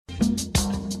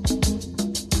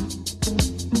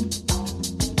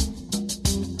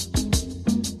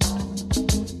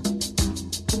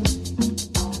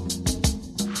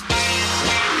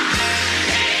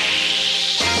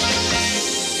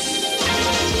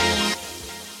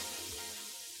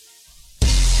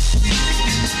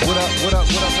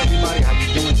What up, everybody? How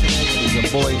you doing today? It's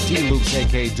your boy D Loops,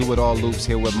 aka Do It All Loops,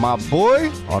 here with my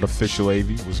boy Artificial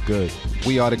AV. Was good.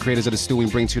 We are the creators of the Stew. We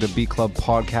bring to you the Beat Club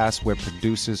podcast, where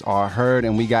producers are heard,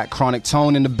 and we got Chronic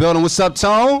Tone in the building. What's up,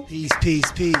 Tone? Peace,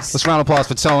 peace, peace. Let's round of applause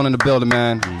for Tone in the building,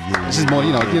 man. This is more,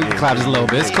 give clap just a little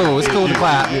bit. It's cool. It's cool to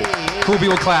clap. Cool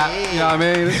people clap. You know what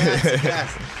I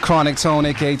mean? Chronic Tone,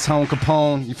 aka Tone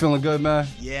Capone. You feeling good, man?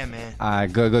 Yeah, man. All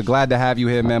right, good. Glad to have you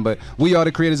here, man. But we are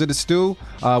the creators of the Stew.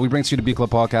 We bring to you the Beat Club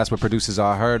podcast, where producers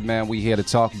are heard, man. We here to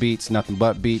talk beats, nothing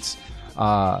but beats,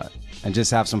 and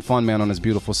just have some fun, man, on this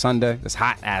beautiful Sunday, this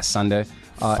hot ass Sunday.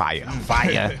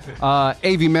 Fire.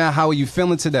 AV, man, how are you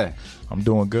feeling today? I'm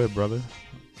doing good, brother.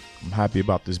 I'm happy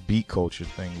about this beat culture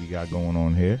thing we got going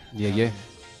on here. Yeah.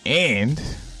 And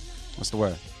What's the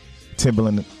word?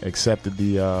 Timbaland accepted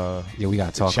the We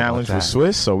gotta talk challenge about that. with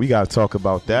Swiss, so we gotta talk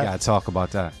about that. We gotta talk about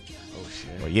that.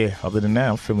 But yeah, other than that,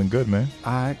 I'm feeling good, man.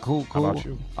 All right, cool. How about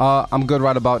you? I'm good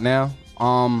right about now.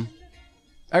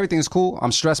 Everything's cool.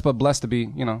 I'm stressed but blessed to be,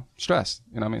 stressed.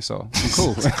 You know what I mean? So I'm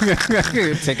cool.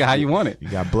 Take it how you want it. You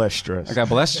got blessed stress. I got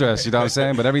blessed stress, you know what I'm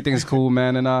saying? But everything's cool,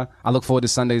 man. And I look forward to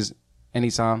Sundays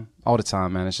anytime, all the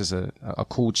time, man. It's just a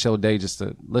cool, chill day just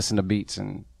to listen to beats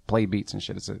and play beats and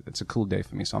shit. It's a cool day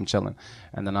for me, so I'm chilling.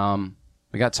 And then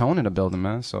we got Tone in the building,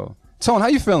 man. So Tone, how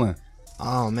you feeling?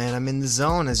 Oh, man, I'm in the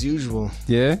zone as usual.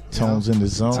 Yeah? Tones in the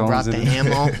zone. Tones Brought the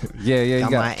ammo. Yeah, you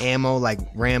got got my ammo like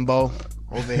Rambo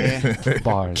over here.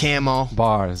 bars. Camo.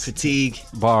 Bars. Fatigue.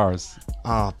 Bars.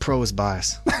 Pros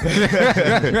bars.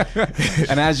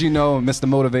 And as you know, Mr.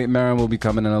 Motivate Marin will be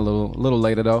coming in a little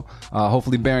later, though.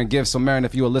 Hopefully bearing gifts. So Marin,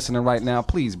 if you are listening right now,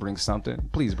 please bring something.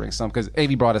 Because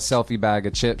AV brought a selfie bag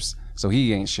of chips, so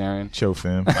he ain't sharing. Chill,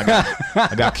 fam.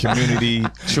 I got community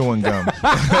chewing gum.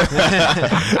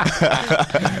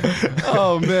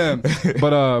 Oh man,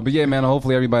 but yeah, man.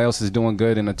 Hopefully everybody else is doing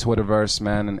good in the Twitterverse,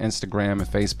 man, and Instagram and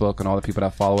Facebook, and all the people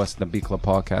that follow us, the Beat Club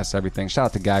podcast, everything. Shout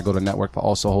out to Gago, the network, for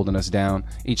also holding us down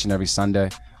each and every Sunday.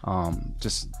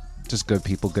 Just good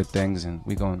people, good things, and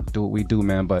we gonna do what we do,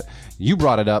 man. But you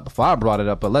brought it up before I brought it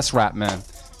up, but let's rap, man.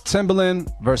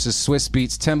 Timbaland versus Swiss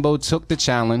Beats. Timbo took the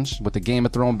challenge with the Game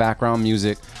of Thrones background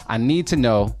music. I need to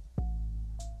know,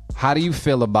 how do you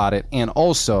feel about it? And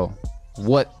also,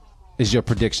 what is your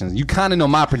predictions? You kind of know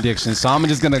my predictions, so I'm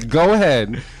just going to go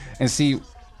ahead and see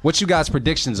what you guys'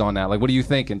 predictions on that. Like, what are you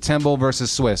thinking? Timbo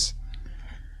versus Swiss.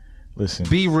 Listen,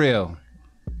 Be real.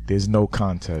 there's no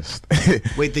contest.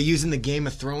 Wait, they're using the Game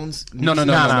of Thrones? No.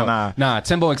 Nah.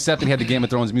 Timbo accepted he had the Game of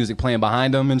Thrones music playing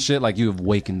behind him and shit. Like, you have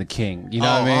wakened the king. You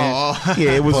know what I mean?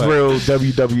 Yeah, it was real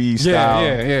WWE style.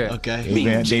 Yeah. Okay.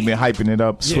 They've been hyping it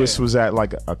up. Swiss was at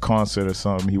like a concert or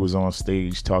something. He was on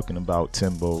stage talking about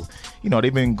Timbo. You know,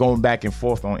 they've been going back and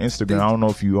forth on Instagram. I don't know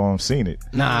if you seen it.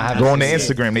 Nah, I haven't Go on to seen it.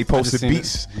 Instagram. They posted seen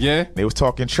beats. it. Yeah? They was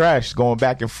talking trash, going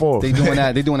back and forth. They doing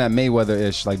that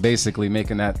Mayweather-ish, like basically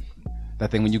making that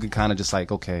thing when you can kind of just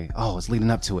like, okay, it's leading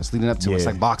up to it. It's Yeah.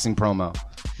 like boxing promo.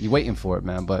 You waiting for it,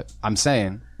 man. But I'm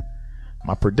saying,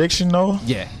 My prediction, though,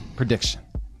 prediction.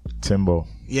 Timbo.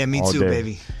 Yeah, me All too, day.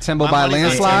 baby. Timbo My by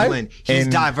money's on landslide? Timbaland. He's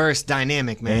And- diverse,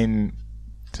 dynamic, man. And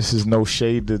this is no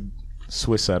shade to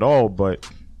Swiss at all, but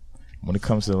when it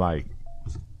comes to like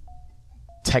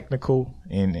technical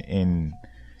and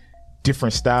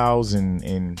different styles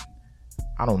and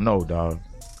I don't know, dog.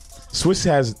 Swiss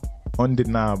has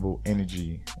undeniable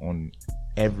energy on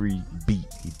every beat.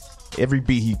 Every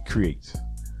beat he creates.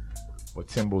 But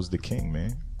Timbo's the king,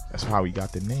 man. That's how he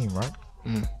got the name, right?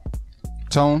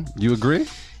 Tone, you agree?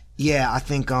 Yeah, I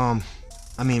think,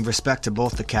 respect to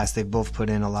both the cats. They've both put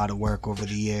in a lot of work over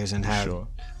the years and had Sure.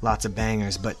 lots of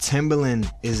bangers. But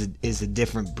Timbaland is a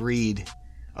different breed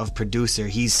of producer.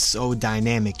 He's so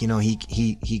dynamic. You know, he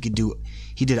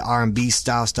did R&B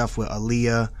style stuff with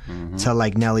Aaliyah to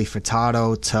like Nelly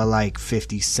Furtado to like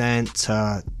 50 Cent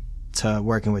to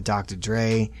working with Dr.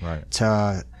 Dre Right.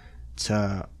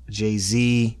 to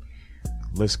Jay-Z.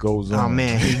 List goes on. Oh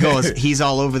man, he's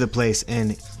all over the place,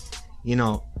 and you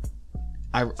know,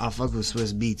 I fuck with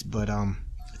Swiss Beats, but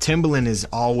Timbaland is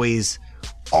always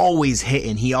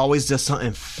hitting. He always does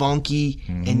something funky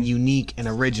and unique and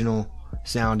original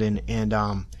sounding, and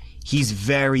he's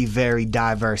very, very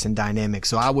diverse and dynamic.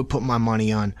 So I would put my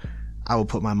money on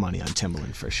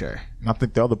Timbaland for sure. I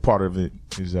think the other part of it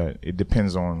is that it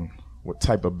depends on what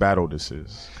type of battle this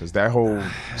is, because that whole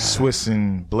Swiss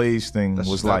and Blaze thing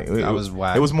was whack.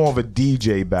 It was more of a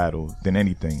DJ battle than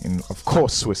anything, and of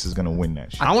course Swiss is gonna win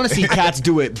that shit. I want to see cats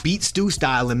do it beat stew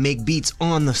style and make beats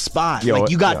on the spot. Yo, like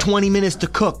you got yo. 20 minutes to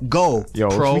cook. Go, Yo,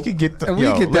 pro. if we could get the, And we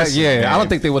get that, listen, I don't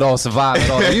think they would all survive at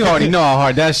all. You already know how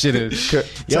hard that shit is.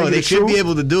 Yo, they should be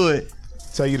able to do it.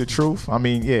 Tell you the truth, I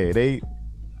mean, yeah,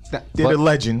 They're the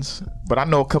legends, but I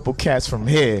know a couple cats from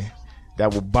here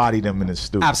that will body them in the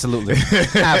studio. Absolutely.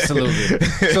 Absolutely.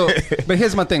 So, but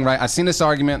here's my thing, right? I seen this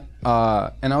argument,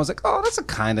 and I was like, oh, that's a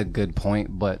kind of good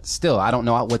point, but still, I don't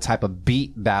know what type of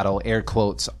beat battle, air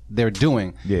quotes, they're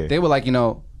doing. Yeah. They were like,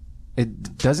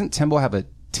 doesn't Timbo have a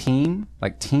team?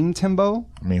 Like Team Timbo?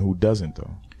 I mean, who doesn't,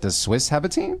 though? Does Swiss have a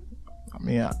team? I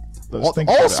mean, let's All think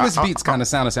about it. Swiss beats kind of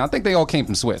sound the same. I think they all came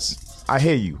from Swiss. I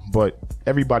hear you, but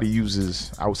everybody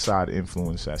uses outside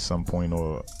influence at some point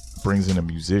or brings in a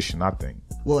musician, I think.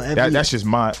 Well, That's just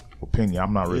my opinion.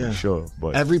 I'm not really sure.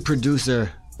 But every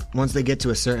producer, once they get to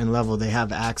a certain level, they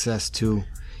have access to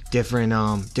different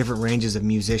ranges of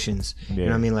musicians. Yeah. You know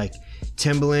what I mean? Like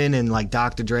Timbaland and like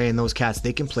Dr. Dre and those cats,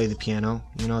 they can play the piano.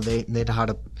 You know, they know how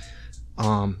to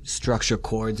structure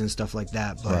chords and stuff like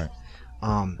that. But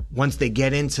once they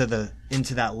get into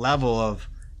that level of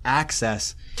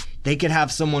access, they could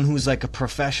have someone who's like a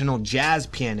professional jazz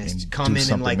pianist And come do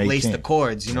in and like something they lace the can't.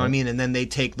 chords, you know what I mean? And then they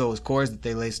take those chords that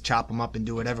they lace, chop them up and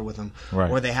do whatever with them. Right.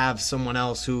 Or they have someone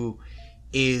else who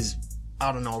is,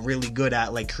 I don't know, really good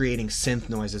at like creating synth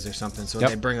noises or something. So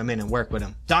they bring them in and work with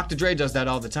them. Dr. Dre does that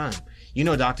all the time. You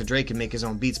know, Dr. Dre can make his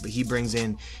own beats, but he brings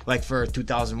in, like for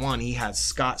 2001, he had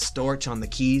Scott Storch on the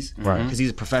keys. Right. Because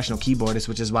he's a professional keyboardist,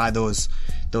 which is why those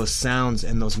sounds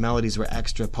and those melodies were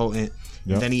extra potent.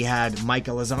 Yep. Then he had Mike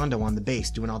Elizondo on the bass,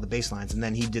 doing all the bass lines, and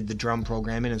then he did the drum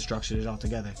programming and structured it all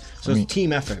together. So it's a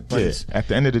team effort, but it's at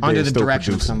the end of the day, under it's the still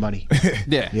direction of producing. somebody.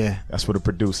 Yeah. Yeah. That's what a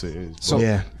producer is. So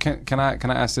Yeah. can I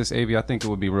ask this, Avi? I think it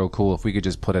would be real cool if we could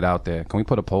just put it out there. Can we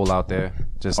put a poll out there,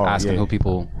 just asking who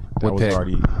people that would was pick?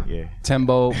 already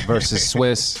Timbo versus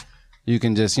Swiss. You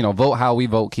can just vote how we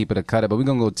vote, keep it or cut it. But we're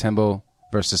gonna go Timbo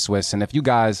versus Swiss. And if you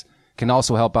guys can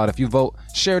also help out, if you vote,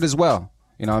 share it as well.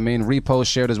 You know what I mean? Repost,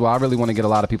 share it as well. I really want to get a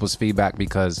lot of people's feedback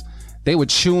because they were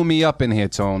chewing me up in here,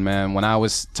 Tone, man. When I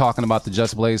was talking about the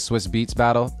Just Blaze Swiss Beats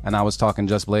battle, and I was talking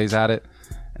Just Blaze at it,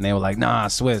 and they were like, nah,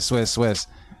 Swiss.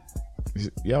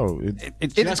 Yo,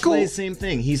 It's Just cool. Blaze, same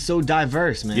thing. He's so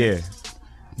diverse, man. yeah.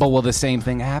 But will the same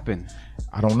thing happen?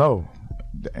 I don't know,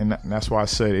 and that's why I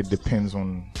said it depends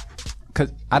on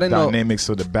Because I didn't know. dynamics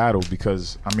of the battle.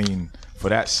 Because I mean, for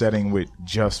that setting with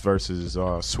Just versus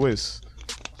Swiss,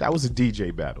 that was a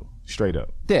DJ battle, straight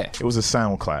up. Yeah. It was a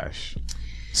sound clash.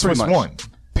 Swiss much. won.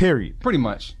 Period. Pretty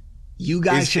much. You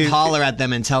guys should holler at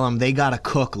them and tell them they gotta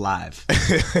cook live.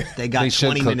 They got They should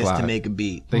 20 cook minutes to live. make a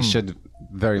beat. They should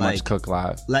very much Like- cook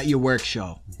live. Let your work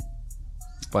show.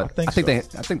 But think I think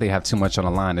so. they have too much on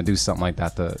the line to do something like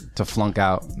that to flunk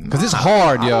out. Because it's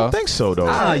hard, I yo. don't think so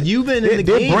though. You've been in Their the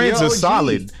game. brands you're are OG.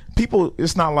 solid. People,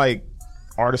 it's not like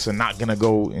artists are not gonna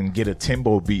go and get a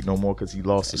Timbo beat no more because he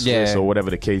lost to Swiss Yeah. or whatever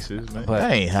the case is. Man, But-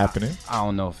 that ain't happening. I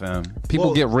don't know, fam. People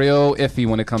Well- get real iffy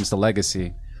when it comes to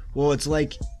legacy. Well, it's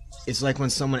like when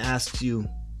someone asks you,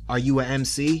 "Are you a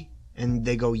MC?" and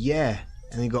they go, "Yeah,"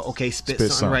 and they go, "Okay, spit something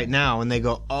something. right now," and they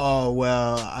go, "Oh,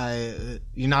 well,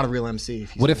 you're not a real MC."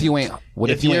 If you What say if you ain't? What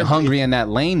if you ain't hungry in that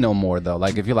lane no more though?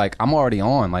 Like if you're like, I'm already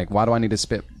on. Like, why do I need to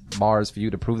spit bars for you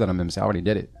to prove that I'm MC? I already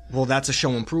did it. Well, that's a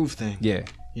show and prove thing. Yeah.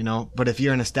 You know, but if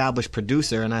you're an established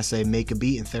producer and I say make a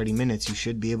beat in 30 minutes, you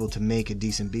should be able to make a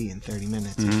decent beat in 30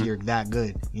 minutes if you're that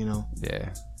good, you know? Yeah.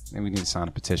 Maybe we need to sign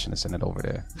a petition and send it over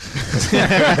there.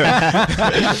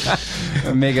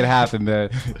 Make it happen, man.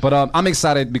 But I'm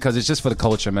excited because it's just for the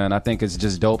culture, man. I think it's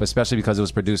just dope, especially because it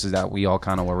was producers that we all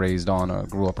kind of were raised on or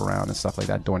grew up around and stuff like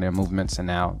that during their movements, and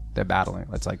now they're battling.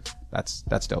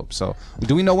 That's dope. So,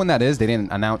 do we know when that is? They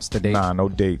didn't announce the date. Nah, no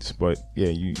dates, but yeah,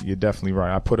 you're definitely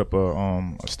right. I put up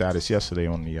a status yesterday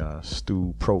on the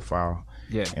Stu profile,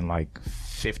 Yeah. and like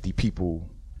 50 people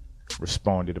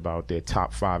responded about their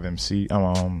top 5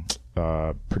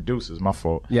 producers. My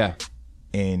fault. Yeah.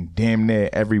 And damn near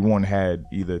everyone had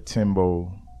either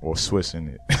Timbo or Swiss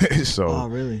in it. So Oh,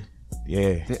 really?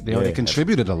 yeah, They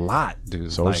contributed a lot,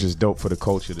 dude. So Like, it's just dope for the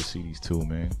culture to see these two,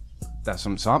 man. that's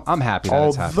what so I'm happy that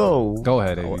it's happening. Although, Go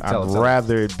ahead, Amy. Tell I'd us.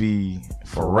 rather it be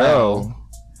Pharrell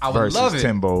I would versus love it.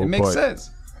 Timbo. It makes but, sense.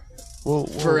 Well,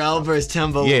 Pharrell versus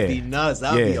Timbo Yeah. would be nuts.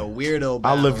 That would be Yeah. a weirdo I'll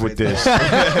battle live with right this.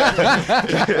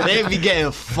 there. They'd be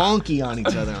getting funky on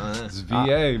each other on It's this.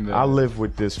 VA, man. I'll live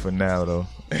with this for now, though.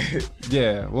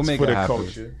 Yeah, we'll make for it the happen.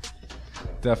 culture.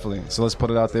 Definitely. So let's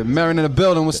put it out there. Marin in the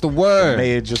building. What's the word?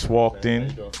 Mayor just walked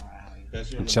in.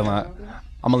 I'm chilling out.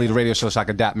 I'm gonna leave the radio show so I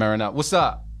can dap Marin up. What's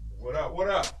up? What up? What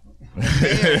up? The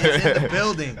mayor is in the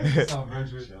building.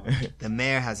 The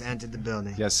mayor has entered the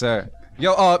building. Yes, sir.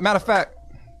 Yo, matter of fact,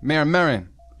 Marin,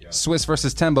 Swiss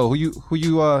versus Timbo. Who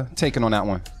you taking on that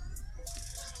one?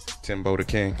 Timbo the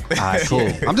King. All right, cool.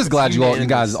 I'm just glad you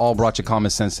guys all brought your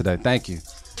common sense today. Thank you.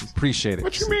 Appreciate it.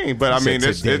 What you mean? But I mean,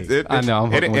 I know,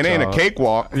 I'm it fucking with ain't a y'all.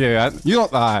 cakewalk. Yeah, you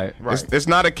don't. All right, It's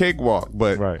not a cakewalk,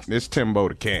 but Right. it's Timbo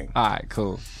the King. all right,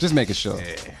 cool. Just making sure.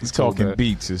 He's talking good.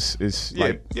 beats. It's Yeah,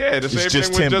 like yeah, the it's same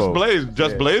just thing with Timbo. Just Blaze.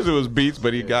 Just Blazer was beats,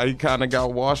 but he kind of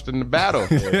got washed in the battle.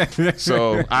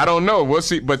 So I don't know. We'll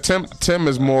see. But Tim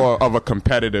is more of a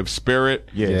competitive spirit.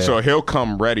 Yeah. So he'll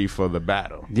come ready for the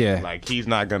battle. Yeah. Like he's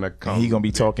not gonna come. he gonna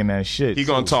be talking that shit. He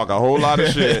gonna talk a whole lot of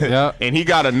shit. Yeah. And he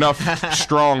got enough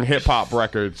strong hip hop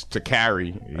records to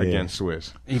carry against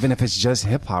Swiss. Even if it's just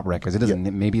hip hop records, it doesn't.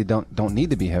 Maybe it don't need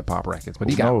to be hip hop records, but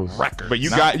he got knows? records. But you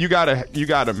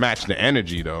gotta match the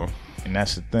energy though. And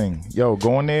that's the thing. Yo,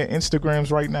 go on their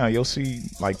Instagrams right now. You'll see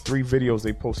like 3 videos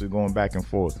they posted going back and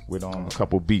forth with a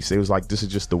couple beats. They was like, this is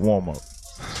just the warm up.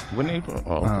 When they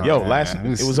Yo,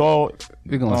 it was all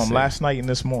we gonna see. last night and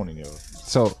this morning, yo.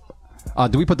 So,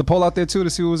 do we put the poll out there too to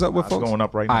see what was up with It's folks? going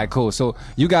up right All now. right, cool. So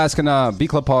you guys can B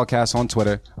Club Podcast on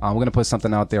Twitter. We're gonna put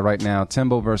something out there right now.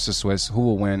 Timbo versus Swiss. Who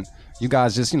will win? You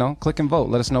guys just click and vote.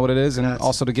 Let us know what it is, and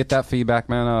also to get that feedback,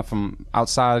 man, from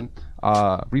outside.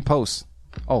 Repost.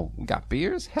 Oh, we got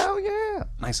beers? Hell yeah!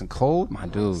 Nice and cold, my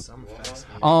dude.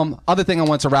 Other thing I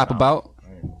want to rap about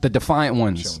the Defiant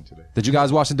ones. Did you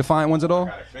guys watch the Defiant ones at all?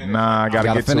 Nah, I gotta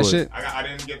Gotta get finish to it. I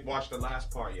didn't watch the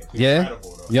last part yet. Yeah.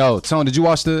 Yo, Tone, did you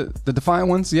watch the Defiant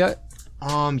ones yet?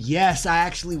 Yes, I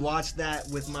actually watched that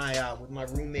with my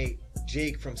roommate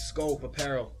Jake from Scope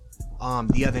Apparel.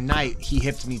 The other night he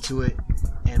hipped me to it,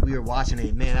 and we were watching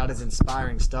it. Man, that is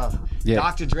inspiring stuff. Yeah.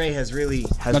 Dr. Dre has really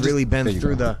there been you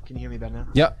through go. Can you hear me better now?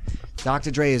 Yep. Dr.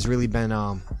 Dre has really been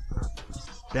around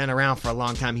for a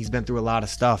long time. He's been through a lot of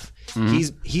stuff.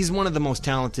 He's one of the most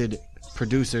talented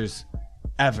producers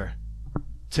ever.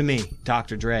 To me,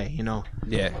 Dr. Dre,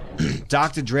 Yeah.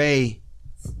 Dr. Dre,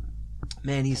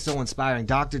 man, he's so inspiring.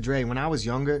 Dr. Dre, when I was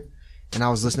younger and I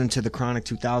was listening to the Chronic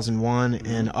 2001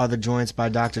 and other joints by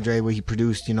Dr. Dre where he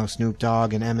produced, Snoop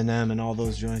Dogg and Eminem and all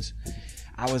those joints,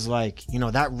 I was like,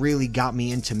 that really got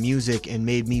me into music and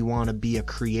made me want to be a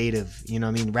creative,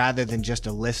 rather than just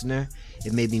a listener.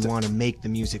 It made me want to make the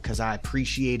music because I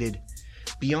appreciated,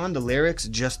 beyond the lyrics,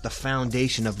 just the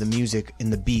foundation of the music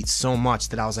and the beats so much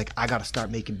that I was like, I got to start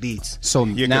making beats. So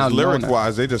Yeah, now because knowing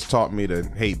lyric-wise, they just taught me to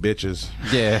hate bitches.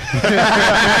 Yeah.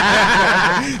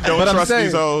 Don't But I'm trust saying-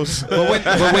 these hoes. but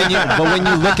when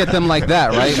you look at them like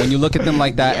that, right? When you look at them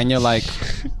like that, and you're like,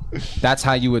 that's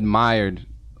how you admired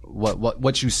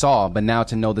what you saw. But now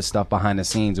to know the stuff behind the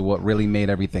scenes and what really made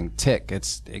everything tick,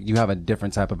 you have a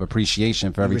different type of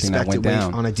appreciation for everything that Respect went it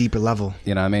down. on a deeper level.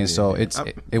 You know what I mean? So it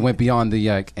went beyond the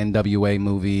NWA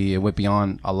movie. It went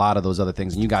beyond a lot of those other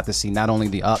things, and you got to see not only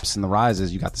the ups and the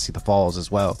rises, you got to see the falls as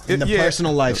well. And the Yeah.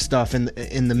 personal life stuff in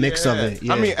the mix of it.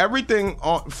 Yeah. I mean, everything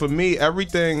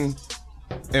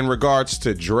in regards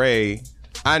to Dre,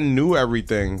 I knew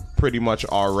everything pretty much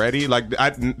already. Like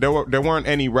there weren't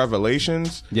any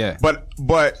revelations. Yeah. But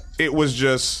it was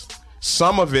just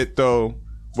some of it though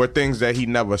were things that he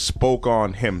never spoke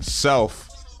on himself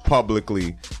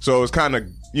publicly. So it was kind of,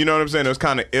 you know what I'm saying? It was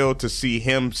kind of ill to see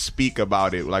him speak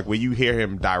about it. Like when you hear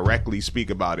him directly speak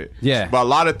about it. Yeah. But a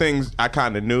lot of things I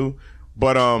kind of knew.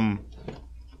 But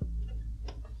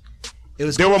it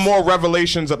was there were more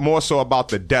revelations, more so about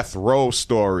the Death Row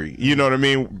story. You know what I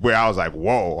mean? Where I was like,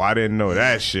 whoa, I didn't know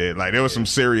that shit. Like there was some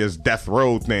serious Death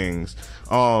Row things.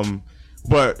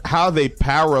 But how they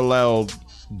paralleled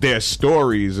their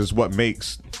stories is what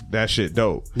makes that shit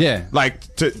dope. Yeah. Like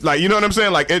you know what I'm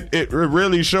saying? Like it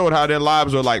really showed how their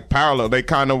lives were like parallel. They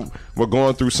kind of were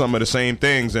going through some of the same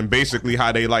things, and basically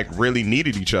how they like really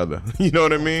needed each other. You know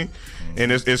what I mean?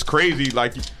 And it's crazy.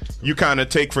 Like you kind of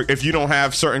take for, if you don't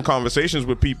have certain conversations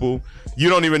with people, you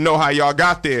don't even know how y'all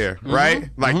got there, right?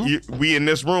 Like we in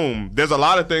this room, there's a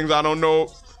lot of things I don't know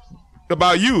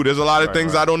about you. There's a lot of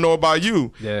things I don't know about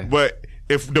you. Yeah. But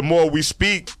if the more we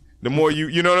speak, the more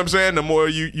you know what I'm saying? The more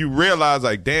you realize,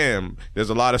 like, damn,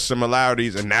 there's a lot of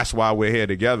similarities, and that's why we're here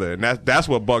together. And that's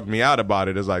what bugged me out about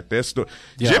it. Is like this.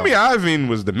 Jimmy Iovine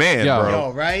was the man, Yo. bro.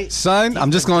 Yo, right? Son,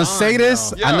 I'm just gonna say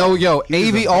this. yo. I know, He was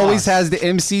Avi a always boss. has the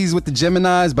MCs with the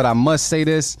Geminis, but I must say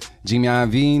this: Jimmy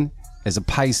Iovine is a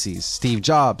Pisces. Steve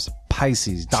Jobs,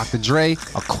 Pisces. Dr. Dre,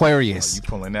 Aquarius. You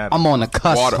pulling that? I'm on the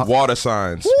cusp. Water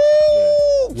signs.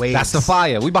 Woo! Waves. That's the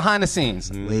fire. We behind the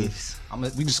scenes. Waves.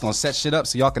 We just gonna set shit up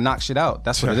so y'all can knock shit out.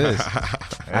 That's what it is.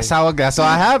 That's how it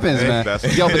happens, man. That's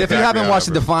Yo, but if you exactly haven't how watched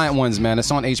it the happens. Defiant ones, man,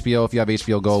 it's on HBO. If you have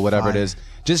HBO Go, whatever it is,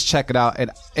 just check it out.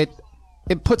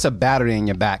 It puts a battery in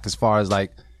your back as far as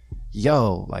like,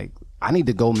 yo, like I need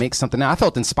to go make something now. I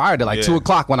felt inspired at like 2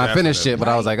 o'clock when I finished it, but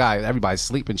I was like, all right, everybody's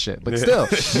sleeping shit. But still,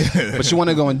 but you want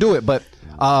to go and do it. But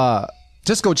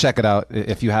just go check it out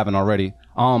if you haven't already.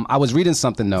 I was reading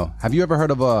something though. Have you ever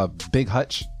heard of Big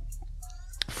Hutch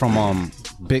from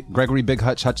Gregory Big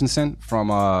Hutch Hutchinson from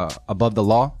Above the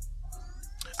Law?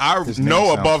 I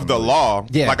know Above the Law.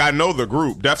 Yeah. Like I know the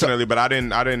group definitely, but I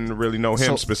didn't really know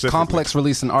him specifically. Complex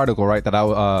released an article, right,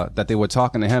 that they were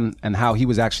talking to him and how he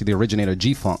was actually the originator of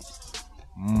G-Funk.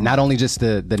 Not only just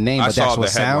the name, but the actual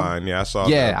sound. Headline. Yeah, I saw.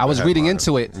 Yeah, I was reading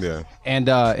into it. Yeah, and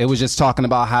it was just talking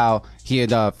about how he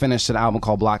had finished an album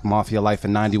called Black Mafia Life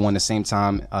in '91. The same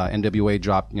time NWA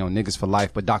dropped, Niggas for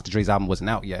Life, but Dr. Dre's album wasn't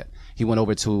out yet. He went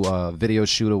over to a video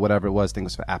shoot or whatever it was. I think it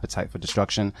was for Appetite for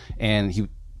Destruction, and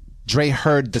Dre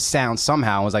heard the sound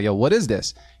somehow and was like, yo, what is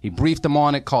this? He briefed him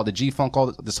on it, called the G-Funk,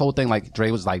 called this whole thing, like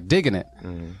Dre was like digging it.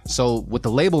 So with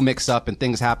the label mix up and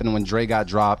things happening when Dre got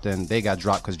dropped and they got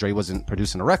dropped because Dre wasn't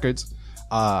producing the records,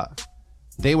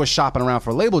 they were shopping around for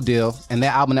a label deal, and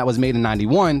their album that was made in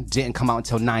 91 didn't come out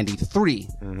until 93,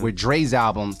 where Dre's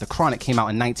album, The Chronic, came out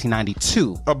in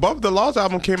 1992. Above the Law's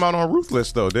album came out on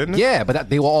Ruthless though, didn't it? Yeah, but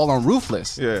they were all on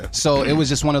Ruthless. Yeah. So it was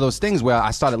just one of those things where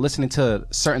I started listening to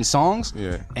certain songs.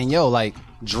 Yeah. And like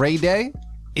Dre Day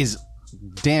is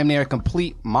damn near a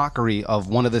complete mockery of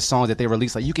one of the songs that they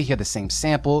released. Like you can hear the same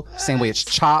sample, same way it's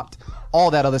chopped, all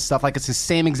that other stuff. Like it's the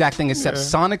same exact thing, except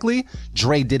sonically,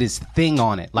 Dre did his thing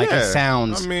on it. Like it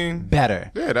sounds better.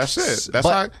 Yeah, that's it.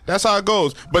 That's how it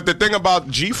goes. But the thing about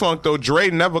G-Funk though, Dre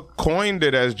never coined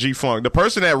it as G-Funk. The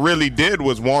person that really did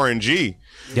was Warren G.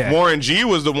 Yeah. Warren G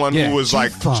was the one who was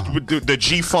G-Funk. Like the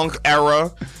G-Funk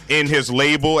era in his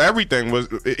label. Everything was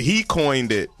he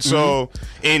coined it. So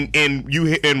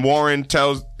and Warren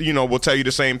will tell you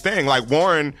the same thing. Like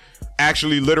Warren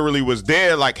actually literally was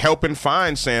there like helping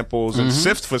find samples and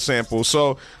sift for samples.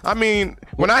 So I mean,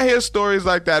 when I hear stories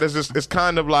like that, it's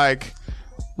kind of like,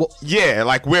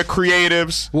 like we're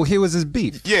creatives. Well, here was his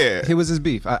beef. Yeah. Here was his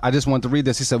beef. I just wanted to read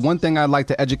this. He said, one thing I'd like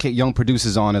to educate young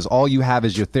producers on is all you have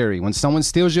is your theory. When someone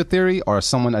steals your theory or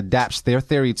someone adapts their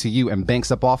theory to you and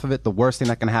banks up off of it, the worst thing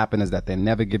that can happen is that they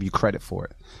never give you credit for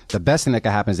it. The best thing that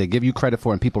can happen is they give you credit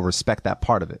for it and people respect that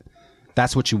part of it.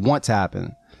 That's what you want to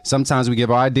happen. Sometimes we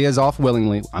give our ideas off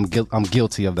willingly. I'm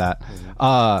guilty of that.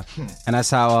 And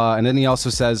that's how, and then he also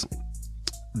says,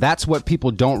 that's what people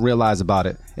don't realize about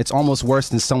it. It's almost worse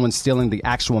than someone stealing the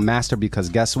actual master because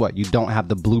guess what? You don't have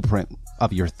the blueprint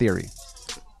of your theory.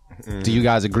 Do you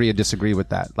guys agree or disagree with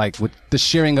that? Like with the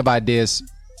sharing of ideas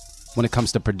when it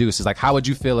comes to producers, like how would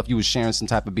you feel if you was sharing some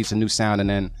type of beats, a new sound, and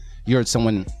then you heard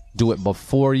someone do it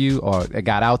before you or it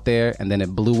got out there and then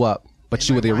it blew up? But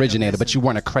you were the originator, but you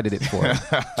weren't accredited for it.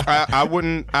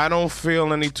 I don't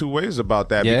feel any two ways about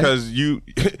that because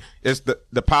it's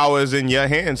the power is in your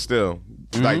hands still.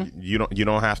 Like you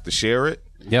don't have to share it.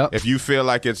 Yep. If you feel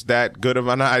like it's that good of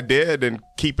an idea, then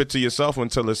keep it to yourself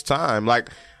until it's time. Like,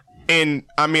 and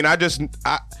I mean,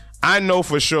 I know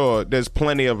for sure there's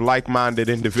plenty of like-minded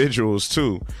individuals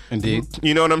too. Indeed.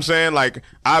 You know what I'm saying? Like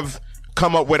I've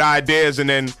come up with ideas and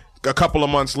then a couple of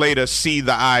months later see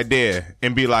the idea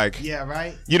and be like, yeah,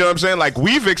 right. You know what I'm saying? Like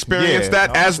we've experienced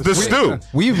that as the stew.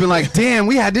 We've been like, damn,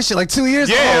 we had this shit like 2 years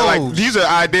ago. Yeah, like these are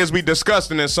ideas we discussed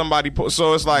and then somebody put,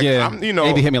 so it's like,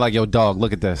 Maybe hit me like, yo, dog,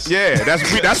 look at this. Yeah,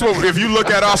 that's what, if you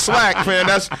look at our Slack, man,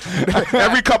 that's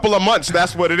every couple of months,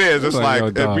 that's what it is. It's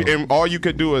like and all you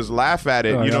could do is laugh at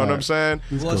it. You know what I'm saying?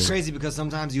 Well, it's crazy because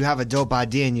sometimes you have a dope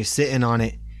idea and you're sitting on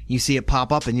it. You see it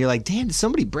pop up and you're like, damn, did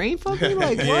somebody brain fuck me?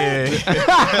 Like, what?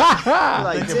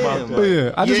 Like,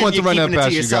 damn. I just want to run that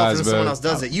past you guys, man. Someone else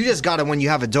does it. You just got to, when you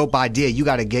have a dope idea, you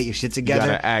got to get your shit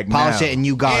together, polish it, and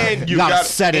you got to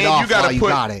set it off while you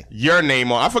got it. Your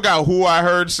name on. I forgot who I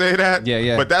heard say that.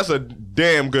 Yeah. But that's a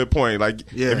damn good point. Like,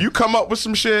 if you come up with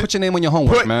some shit, put your name on your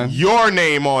homework, man. Put your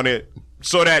name on it.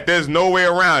 So that there's no way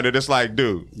around it. It's like,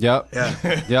 dude. Yep.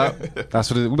 That's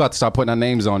what it is. We're about to start putting our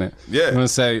names on it. Yeah. I'm going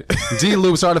to say, D.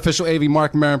 Loops, Artificial AV,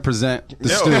 Mark Maron present the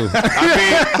stew.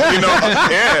 I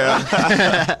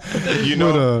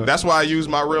mean, that's why I use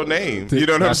my real name. You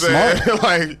know what I'm saying? Smart.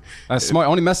 Like, that's smart.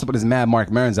 Only messed up with is mad Mark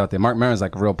Maron's out there. Mark Maron's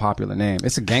like a real popular name.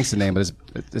 It's a gangster name, but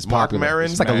it's popular. Mark Maron?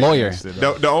 It's like a lawyer.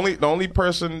 The only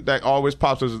person that always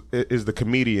pops is the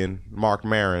comedian Mark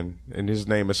Maron, and his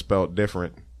name is spelled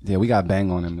different. Yeah, we got to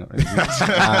bang on him. But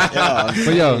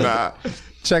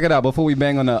check it out before we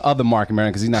bang on the other Mark Maron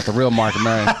because he's not the real Mark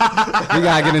Maron. We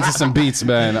got to get into some beats,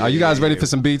 man. Are you guys ready for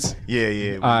some beats?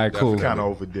 Yeah. All right, cool. Kind of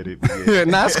overdid it. Yeah,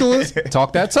 nah, it's cool.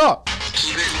 Talk that talk.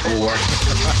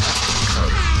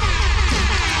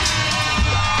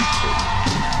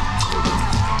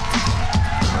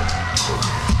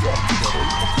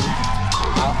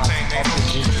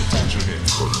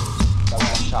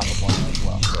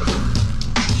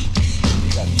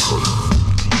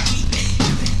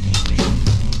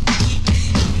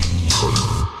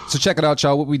 So check it out,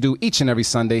 y'all. What we do each and every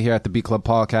Sunday here at the Beat Club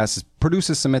Podcast is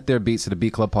producers submit their beats to the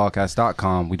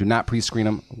beatclubpodcast.com. We do not pre-screen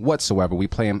them whatsoever. We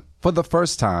play them for the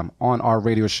first time on our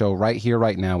radio show right here,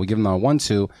 right now. We give them a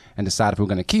 1-2 and decide if we're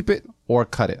going to keep it or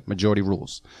cut it. Majority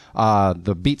rules.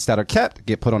 The beats that are kept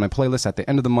get put on a playlist at the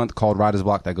end of the month called Writer's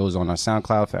Block that goes on our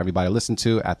SoundCloud for everybody to listen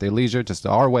to at their leisure. Just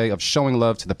our way of showing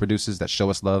love to the producers that show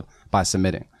us love by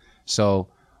submitting. So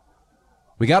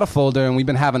we got a folder and we've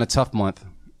been having a tough month.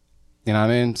 You know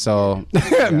what I mean? So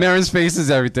Marin's face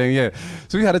is everything. Yeah.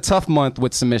 So we had a tough month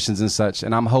with submissions and such.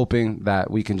 And I'm hoping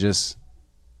that we can just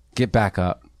get back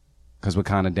up because we're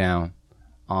kind of down.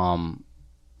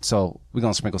 So we're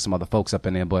going to sprinkle some other folks up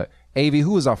in there. But AV,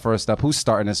 who is our first up? Who's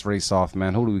starting this race off,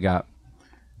 man? Who do we got?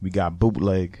 We got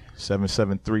Bootleg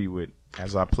 773 with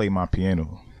As I Play My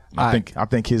Piano. I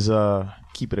think his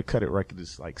Keep It or Cut It record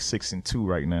is like 6-2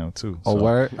 right now too. Oh, So,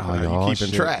 word? You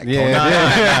keeping track.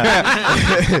 Yeah.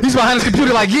 He's behind his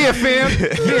computer like, yeah, fam.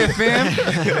 Yeah,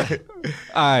 fam.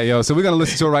 All right, yo. So we're going to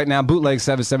listen to it right now. Bootleg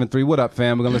 773. What up,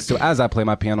 fam? We're going to listen to As I Play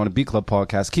My Piano on the Beat Club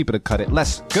Podcast. Keep It or Cut It.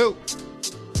 Let's go.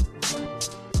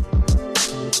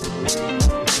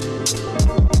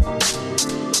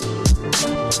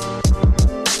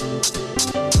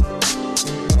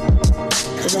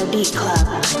 The Beat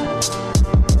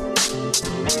Club.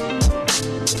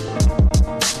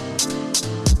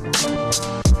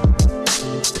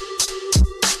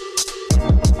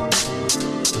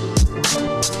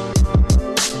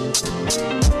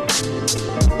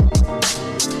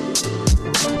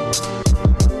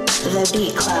 The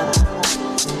Beat Club.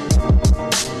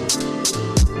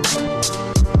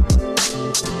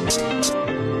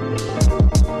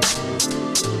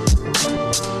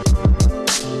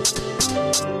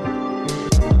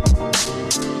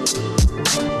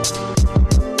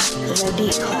 The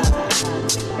Beat Club.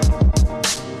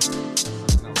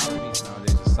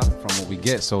 Nowadays just suffer from what we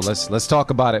get. So let's talk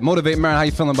about it. Motivate, Marin. How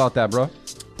you feeling about that, bro?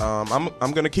 I'm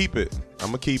gonna keep it.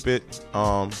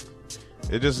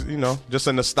 It just, just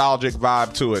a nostalgic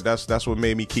vibe to it. That's what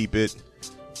made me keep it.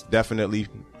 Definitely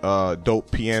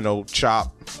dope piano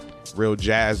chop, real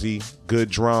jazzy, good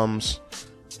drums.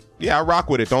 Yeah, I rock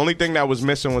with it. The only thing that was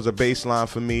missing was a bass line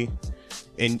for me.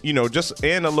 And, just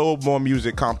a little more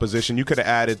music composition. You could have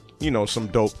added, some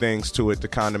dope things to it to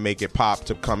kind of make it pop,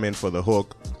 to come in for the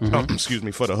hook.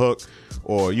 For the hook.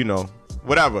 Or,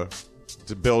 whatever,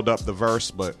 to build up the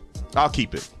verse. But I'll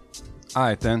keep it. All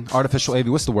right, then. Artificial AV,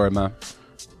 what's the word, man?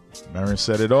 Marin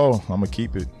said it all. I'm gonna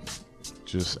keep it.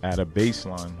 Just add a bass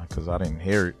line because I didn't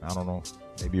hear it. I don't know.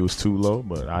 Maybe it was too low,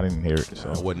 but I didn't hear it.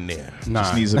 So I wasn't there.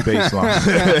 just needs a bass line.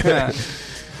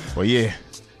 Well, yeah.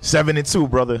 7-2,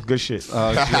 brother. Good shit.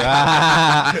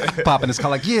 Popping his car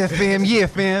like, yeah,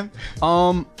 fam.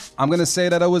 I'm gonna say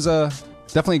that it was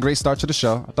definitely a great start to the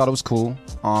show. I thought it was cool.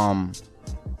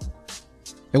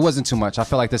 It wasn't too much. I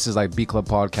feel like this is like Beat Club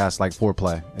Podcast, like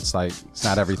foreplay. It's like, it's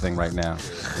not everything right now.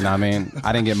 You know what I mean?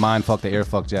 I didn't get mind fucked or ear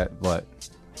fucked yet, but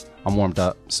I'm warmed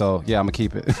up. So yeah, I'm gonna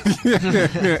keep it.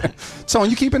 Tone,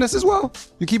 you keeping this as well?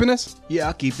 You keeping this? Yeah,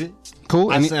 I'll keep it.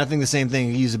 Cool. I think the same thing.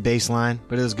 You use a bass line,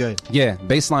 but it was good. Yeah,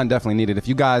 bass line definitely needed. If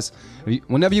you guys,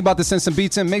 whenever you about to send some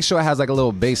beats in, make sure it has like a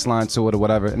little bass line to it or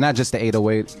whatever. And not just the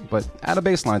 808, but add a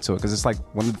bass line to it because it's like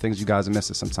one of the things you guys are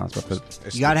missing sometimes.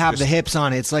 You gotta have the hips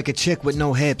on it. It's like a chick with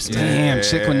no hips, man. Damn,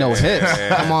 chick with no hips.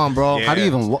 Come on, bro. Yeah. How do you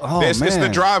even? Oh, It's the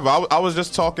man. driver. I was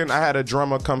just talking. I had a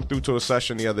drummer come through to a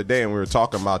session the other day, and we were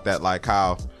talking about that, like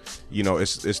how,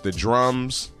 it's the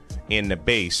drums and the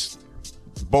bass.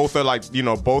 Both are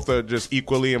both are just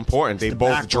equally important. They both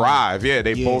backbone. drive. Yeah,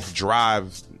 they both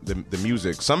drive the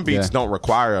music. Some beats don't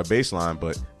require a bass line,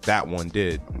 but that one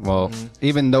did. Well,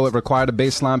 even though it required a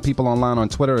bass line, people online on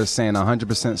Twitter is saying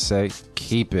 100% say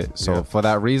keep it. So for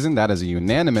that reason, that is a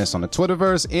unanimous on the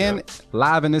Twitterverse and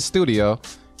live in this studio.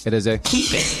 It is a keep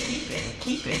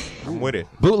it. I'm with it.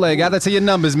 Bootleg. Add that to your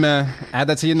numbers, man. Add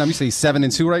that to your numbers. You say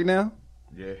 7-2 right now.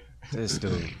 Yeah. This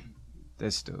dude.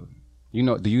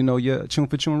 Do you know your Tune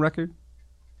for Tune record?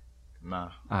 Nah.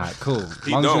 All right, cool.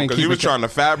 He don't, because he was trying to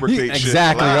fabricate shit.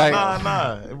 Exactly, right.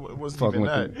 Nah. It wasn't Fucking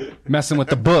even with that. messing with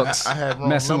the books. I had wrong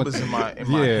Messing numbers with- in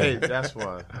my head. That's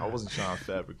why I wasn't trying to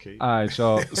fabricate. All right,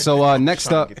 y'all. So next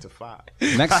Trying up, to get to 5.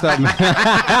 Next up,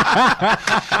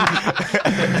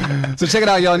 so check it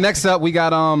out, y'all. Next up, we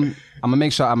got I'm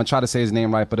gonna try to say his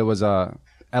name right, but it was LAB.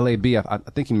 I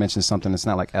think he mentioned something. It's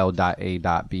not like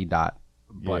L.A.B. but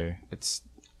Yeah. it's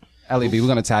LAB. We're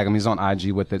gonna tag him. He's on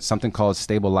IG with it. Something called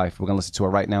Stable Life. We're gonna listen to it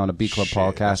right now on the Beat Club Shit,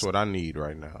 podcast. That's what I need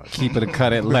right now. Keep it or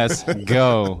cut it. Let's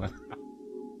go.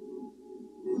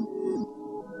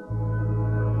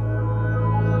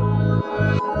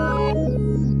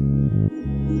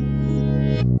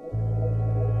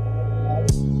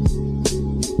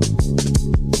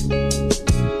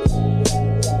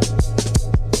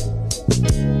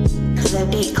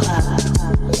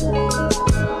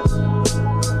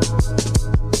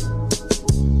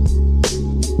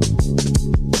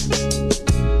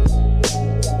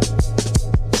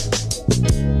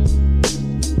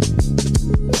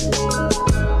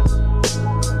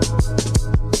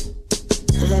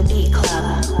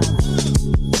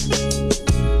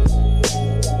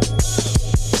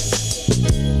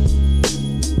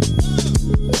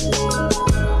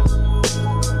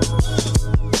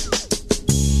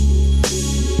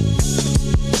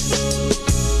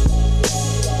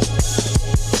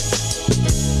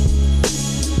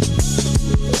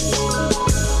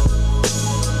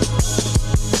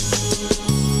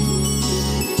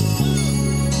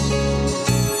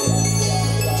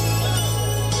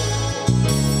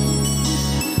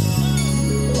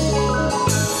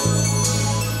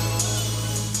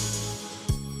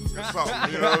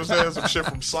 something. You know what I'm saying? Some shit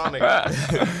from Sonic.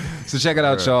 So check it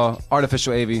out, y'all.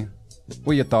 Artificial AV.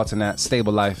 What are your thoughts on that?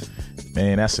 Stable Life.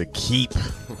 Man, that's a keep.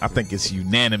 I think it's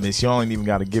unanimous. Y'all ain't even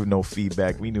got to give no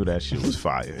feedback. We knew that shit was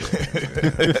fire.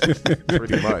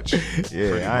 Pretty much.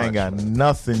 Yeah, I ain't got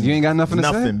nothing. You ain't got nothing to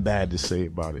say? Nothing bad to say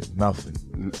about it.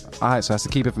 Nothing. All right, so that's to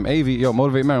keep it from AV. Yo,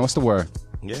 Motivate Man, what's the word?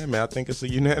 Yeah, man, I think it's a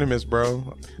unanimous,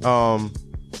 bro.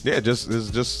 Yeah, it's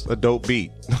just a dope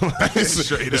beat.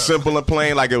 It's simple and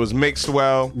plain, like it was mixed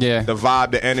well. Yeah. The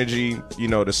vibe, the energy, you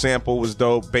know, the sample was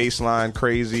dope, bass line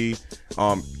crazy.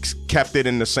 Kept it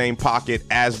in the same pocket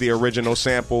as the original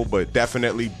sample, but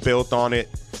definitely built on it.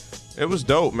 It was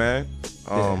dope, man.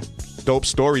 Dope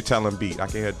storytelling beat. I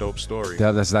can hear dope story.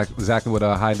 Yeah, that's exactly what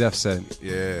High Def said.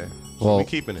 Yeah. Well, we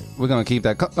keeping it. We're gonna keep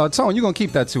that. Tone, you gonna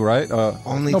keep that too, right?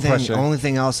 Only no thing, pressure. only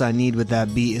thing else I need with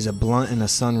that beat is a blunt and a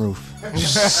sunroof.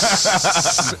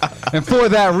 And for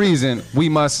that reason, we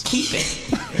must Keep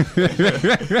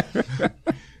it.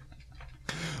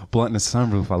 blunt in the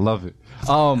sunroof. I love it.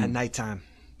 At nighttime.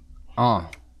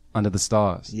 Under the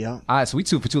stars. Yeah. All right, so we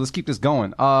 2 for 2. Let's keep this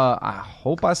going. I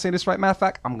hope I say this right. Matter of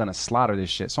fact, I'm gonna slaughter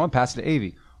this shit. So I'm gonna pass it to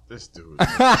AV. This dude.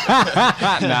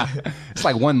 Nah, it's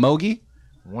like one Mogi.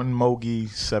 One Mogi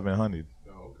 700.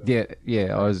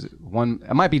 Yeah, or is it one?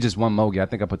 It might be just one Mogi. I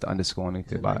think I put the underscore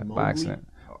underneath it by accident.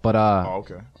 But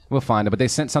Okay. we'll find it. But they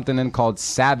sent something in called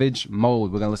Savage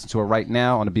Mode. We're gonna listen to it right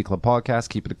now on the B Club podcast.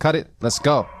 Keep it or cut it. Let's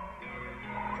go.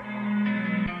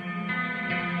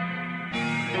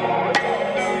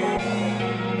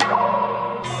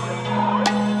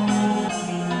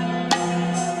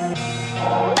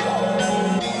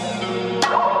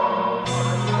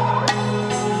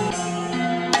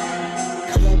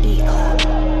 The Beat Club.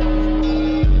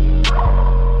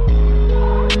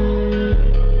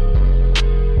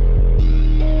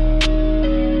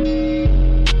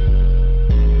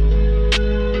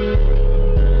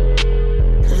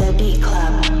 The Beat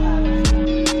Club.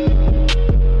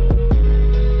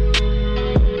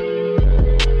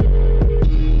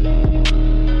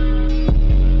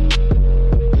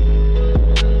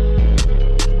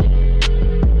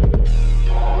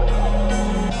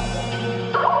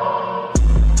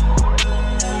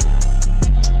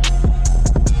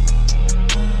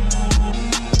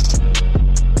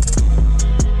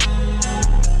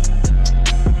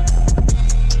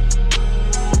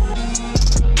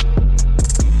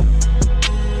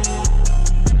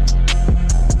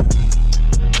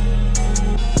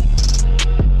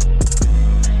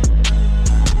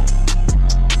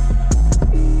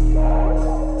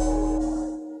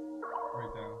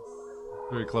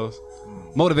 Very close.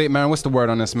 Motivate, man. What's the word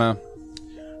on this, man?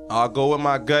 I'll go with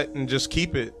my gut and just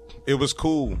keep it. It was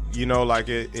cool, you know, like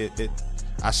it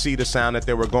I see the sound that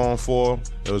they were going for.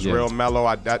 It was Yeah. real mellow.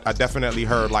 I definitely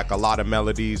heard like a lot of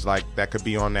melodies like that could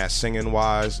be on that singing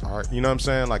wise, or you know what I'm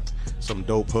saying, like some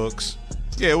dope hooks.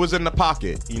 Yeah, it was in the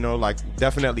pocket, you know, like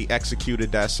definitely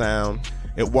executed that sound.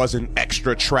 It wasn't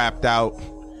extra trapped out.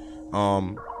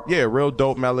 Yeah, real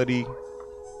dope melody.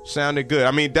 Sounded good.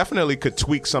 I mean, definitely could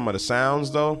tweak some of the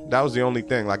sounds though. That was the only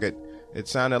thing. Like it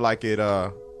sounded like it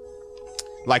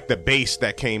like the bass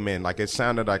that came in, like it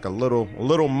sounded like a little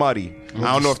muddy.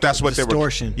 I don't know if that's what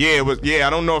distortion. they were. Yeah, it was. Yeah,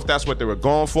 I don't know if that's what they were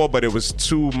going for, but it was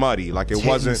too muddy. Like it Hitting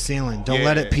wasn't. the ceiling. Don't Yeah.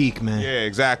 let it peak, man. Yeah,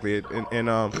 exactly.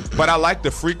 But I like the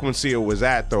frequency it was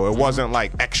at though. It wasn't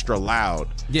like extra loud.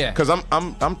 Yeah. Because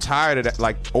I'm tired of that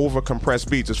like over compressed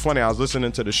beats. It's funny. I was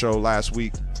listening to the show last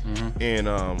week, and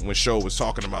when Show was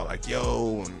talking about like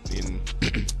yo and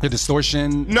The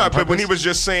distortion. no, on but when he purpose?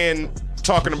 was just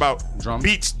talking about Drums?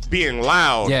 beats being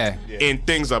loud, Yeah. and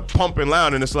things are pumping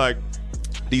loud, and it's like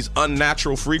these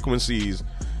unnatural frequencies.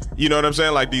 You know what I'm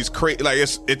saying? Like these like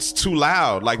it's too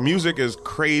loud. Like music is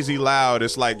crazy loud.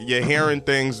 It's like you're hearing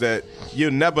things that you're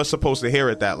never supposed to hear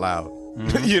it that loud.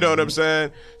 You know what I'm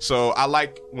saying? So I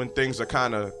like when things are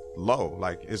kind of low.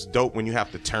 Like it's dope when you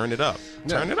have to turn it up.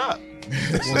 Turn it up.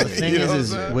 Well, the thing You know what I'm is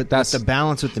saying? with That's- the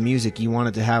balance with the music, you want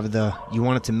it to have you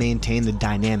want it to maintain the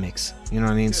dynamics. You know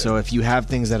what I mean? So if you have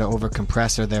things that are over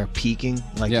compressed or they're peaking,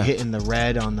 like Yeah. hitting the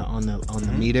red on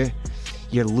the meter,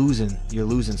 you're losing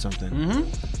something.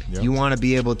 You want to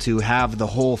be able to have the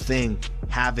whole thing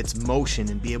have its motion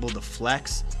and be able to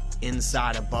flex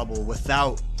inside a bubble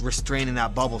without restraining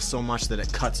that bubble so much that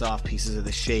it cuts off pieces of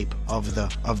the shape of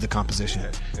the composition.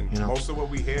 And You know? most of what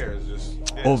we hear is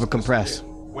just Over-compressed.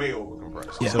 way over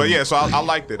compressed. Yeah. But yeah, so I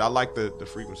liked it. I liked the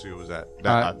frequency it was at.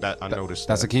 Alright. That I noticed.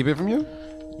 That's a keep it from you.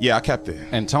 Yeah, I kept it.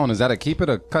 And Tone, is that a keep it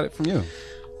or cut it from you?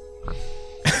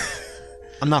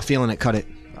 I'm not feeling it. Cut it.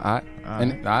 All right.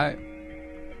 And all right.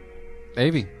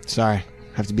 AV. Sorry,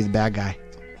 have to be the bad guy.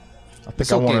 I think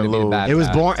It's I okay want to a be a little. bad It was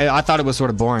guy. boring. I thought it was sort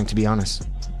of boring, to be honest.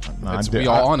 Nah, I We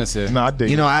all honest here. No, I dig.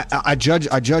 You know, it. I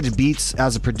judge beats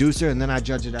as a producer, and then I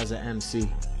judge it as an MC.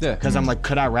 Yeah. Because I'm like,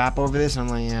 could I rap over this? I'm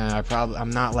like, yeah, I'm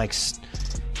not like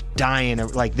dying.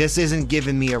 Like, this isn't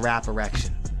giving me a rap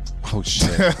erection. Oh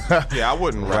shit. Yeah, I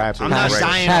wouldn't rap. Rap I'm not Right.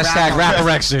 dying. to Hashtag rap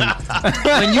erection.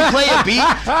 When you play a beat,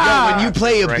 when you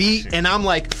play a beat, and I'm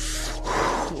like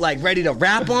ready to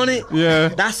rap on it. Yeah.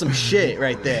 That's some shit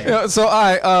right there. Yeah, so all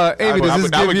right, Amy, does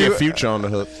this I give would you? get Future on the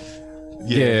hook.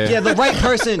 Yeah. Yeah, the right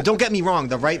person. Don't get me wrong.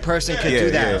 The right person could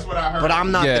do that. That's what I heard. But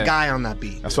I'm not Yeah. the guy on that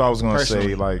beat. That's what I was gonna say.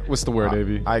 Personally. Like, What's the word,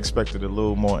 Avy? I expected a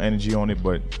little more energy on it,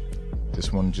 but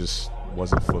this one just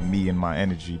wasn't for me and my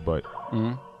energy. But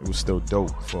it was still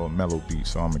dope for a mellow beat,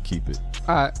 so I'm gonna keep it.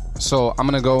 All right, so I'm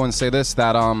gonna go and say this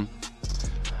that I'm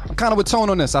kind of with Tone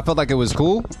on this. I felt like it was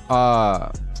cool,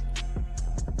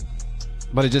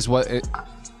 but it just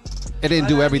it didn't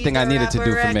do everything I needed to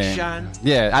do for me.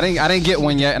 Yeah, I didn't get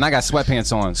one yet, and I got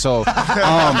sweatpants on. So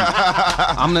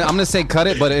I'm gonna say cut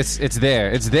it, but it's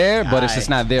there. It's there, but it's just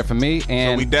not there for me.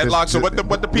 And We deadlocked. So what the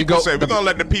people go- say? We're gonna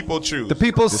let the people choose. the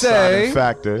people say Deciding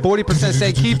factor. 40%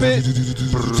 say keep it,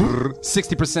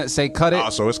 60% say cut it. Oh,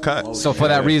 so it's cut. So for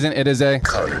that reason, it is a.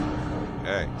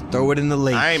 Hey, Throw it in the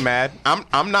lake. I ain't mad.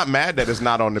 I'm not mad that it's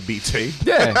not on the beat tape.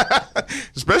 Yeah,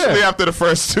 Especially Yeah. after the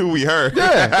first two we heard.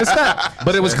 yeah, it's not.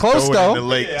 But it was close Throw it in the though.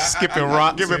 lake, skipping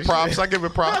rocks. Give it and props. shit. I give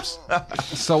it props.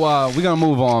 So we're gonna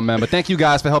move on, man. But thank you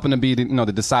guys for helping to be the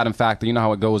deciding factor. You know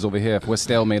how it goes over here. If we're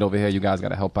stalemate over here, you guys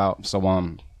gotta help out. So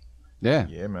yeah,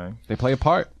 Yeah, man. they play a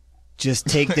part. Just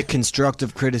take the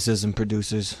constructive criticism,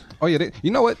 producers. Oh yeah, you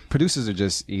know what? Producers are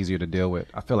just easier to deal with.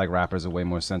 I feel like rappers are way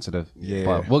more sensitive. Yeah.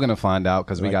 But we're gonna find out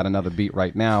because we got another beat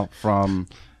right now from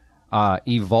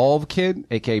Evolve Kid,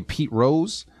 aka Pete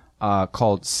Rose,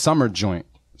 called Summer Joint.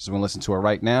 So we're gonna listen to it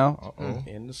right now.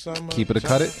 In the summer. Keep it or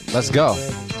cut it. Let's go.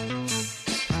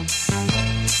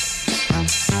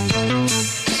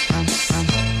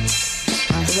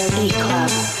 The Beat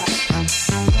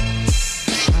Club.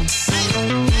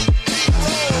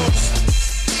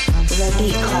 The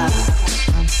Beat Club.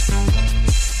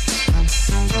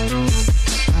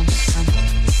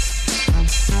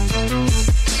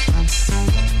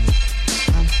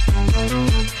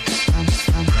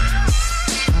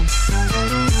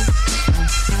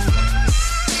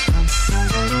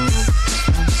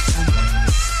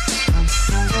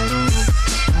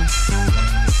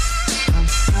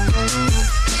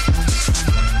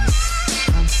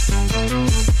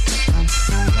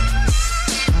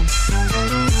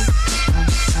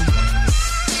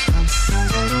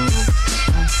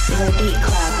 The Beat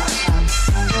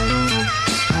Club.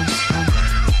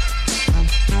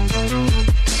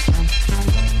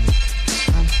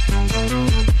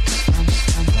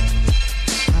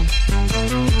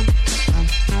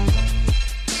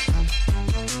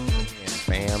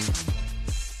 Bam.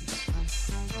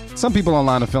 Some people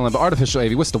online are feeling, but artificial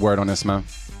AV. What's the word on this, man?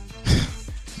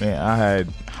 Man, I had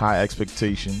high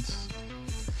expectations.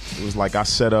 It was like I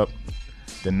set up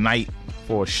the night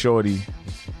for a shorty,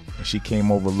 and she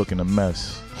came over looking a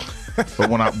mess. But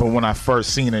when I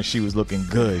first seen her, she was looking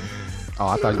good. Oh,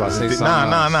 I thought you were about to say something.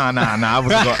 Nah.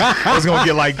 I was gonna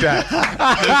get like that.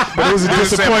 But it was a But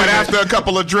disappointment. after a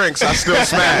couple of drinks, I still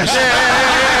smashed.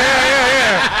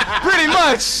 Pretty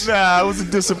much. Nah, it was a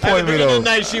disappointment though.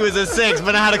 night she was a 6,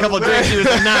 but I had a couple drinks. She was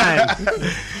a 9.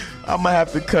 I'm gonna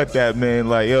have to cut that, man.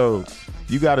 Like, yo,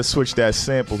 you gotta switch that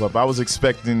sample up. I was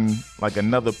expecting like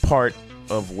another part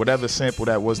of whatever sample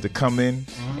that was to come in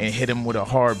and hit him with a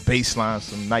hard bass line,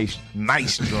 some nice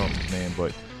drums, man.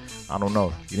 But I don't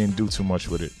know. You didn't do too much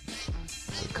with it.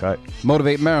 It's a cut.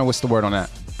 Motivate Marin. What's the word on that?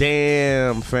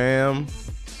 Damn, fam.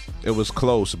 It was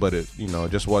close, but it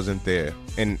just wasn't there.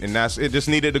 And that's it. Just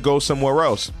needed to go somewhere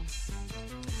else.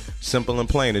 Simple and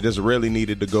plain. It just really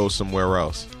needed to go somewhere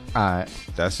else. All right.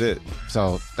 That's it.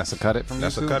 So that's a cut it from you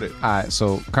That's a two? cut it. All right.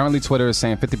 So currently Twitter is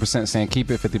saying 50% saying keep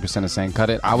it, 50% is saying cut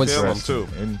it. I would. feel 'em too.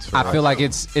 I feel like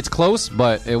it's close,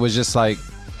 but it was just like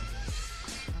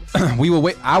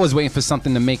I was waiting for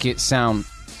something to make it sound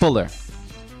fuller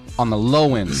on the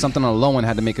low end. Something on the low end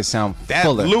had to make it sound That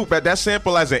fuller. loop, that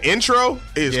sample as an intro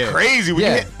is crazy. When you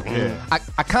Yeah. hit-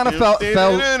 I kind of felt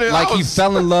like he was-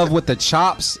 fell in love with the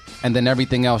chops, and then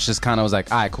everything else just kind of was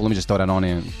like, all right, cool, let me just throw that on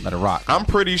in and let it rock. I'm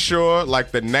pretty sure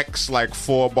like the next like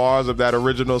 4 bars of that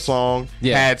original song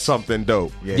had something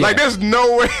dope. Yeah. Like there's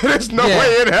no way Yeah.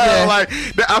 in hell Yeah. like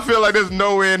I feel like there's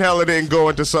no way in hell it didn't go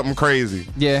into something crazy.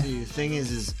 Yeah. The thing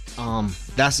is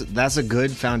that's a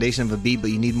good foundation of a beat, but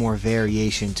you need more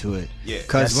variation to it. Yeah.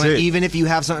 Because That's it. even if you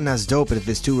have something that's dope, but if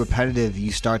it's too repetitive,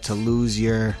 you start to lose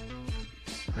your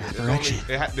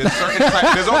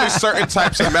There's only certain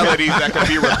types of melodies that can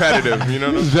be repetitive. You know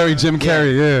what I'm saying? Very Jim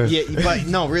Carrey, yeah. Yeah, but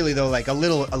no, really though, like a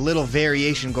little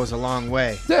variation goes a long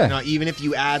way. Yeah. You know, even if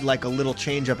you add like a little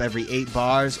change up every 8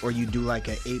 bars, or you do like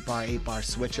a 8 bar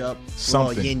switch up,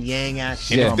 Something. yin yang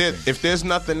action. Yeah. If there's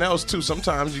nothing else too,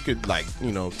 sometimes you could like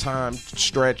time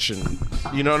stretch and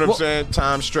you know what I'm saying,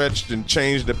 time stretched and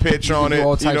change the pitch on Do it.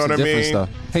 all You types know of what I different mean? stuff.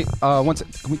 Hey,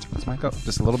 can we turn his mic up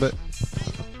just a little bit?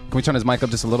 Can we turn his mic up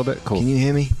just a little bit? Cool. Can you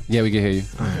hear me? Yeah, we can hear you.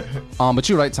 But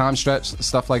you're right, time stretch,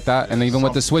 stuff like that. And even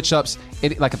with the switch ups,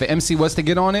 like if the MC was to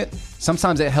get on it,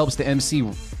 sometimes it helps the MC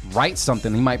write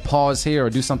something. He might pause here or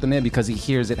do something there because he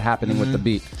hears it happening with the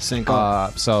beat. Sync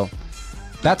up. So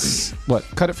that's what?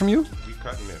 Cut it from you? We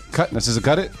cutting it. Cut. This is a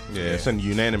cut it? Yeah, it's in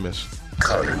unanimous.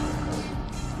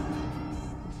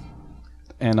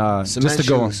 And Cement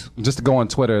shoes. just to go on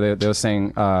Twitter, they were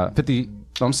saying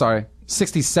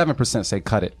 67% say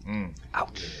cut it.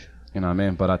 Ouch. You know what I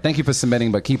mean? But thank you for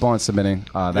submitting, but keep on submitting.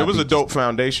 It was a dope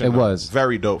foundation. It though. was.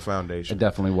 Very dope foundation. It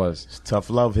definitely was. Tough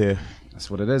love here. That's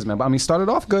what it is, man. But I mean, started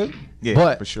off good. Yeah,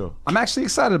 but for sure. I'm actually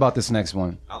excited about this next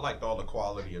one. I liked all the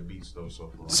quality of beats though so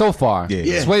far. So far,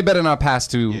 Yeah. it's way better than our past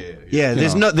two. Yeah,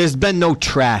 there's been no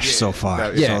trash so far.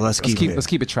 that- Yeah, So let's keep it. let's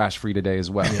keep it trash free today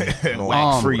as well.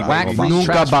 Whack free. whack baby. free. Nunca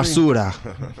Trash free.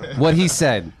 basura. What he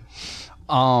said.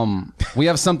 We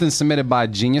have something submitted by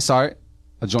Genius Art,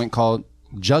 a joint called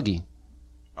Juggy.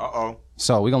 Uh-oh.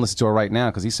 So we're gonna listen to it right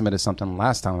now because he submitted something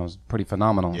last time. It was pretty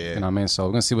phenomenal. Yeah. You know what I mean? So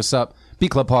we're gonna see what's up.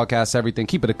 Beat Club Podcast, everything.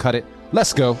 Keep it a cut it.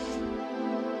 Let's go.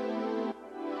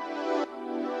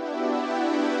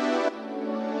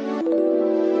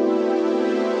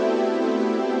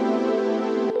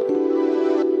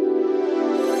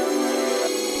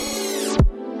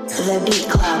 The Beat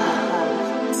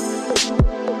Club.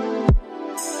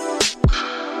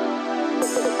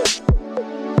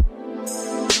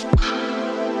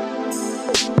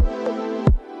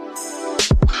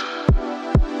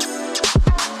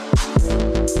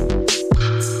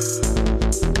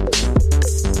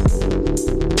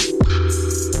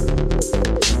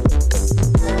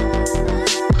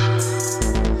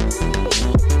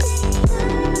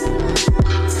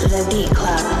 The Beat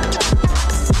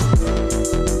Club.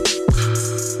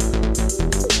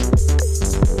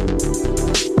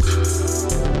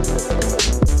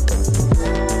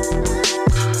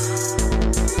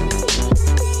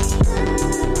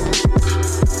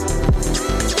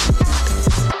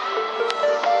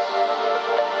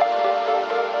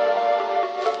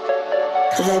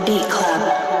 The Beat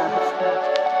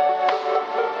Club.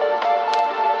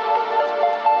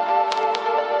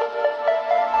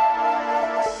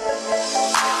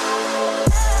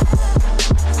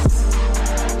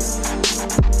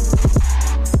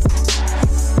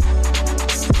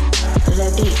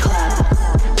 The Beat Club.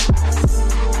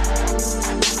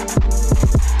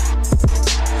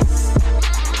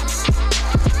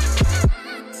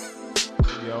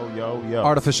 Yo.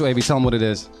 Artificial AV, tell him what it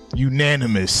is.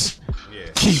 Unanimous.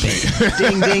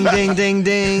 Ding ding ding ding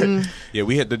ding. Yeah,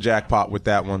 we hit the jackpot with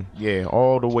that one. Yeah,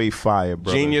 all the way fire,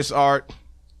 bro. Genius Art.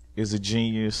 is a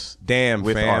genius. Damn,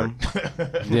 with fam.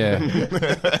 art. Yeah.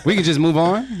 We can just move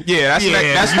on. Yeah, that's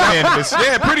unanimous.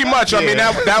 Yeah, pretty much. I mean,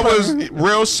 that was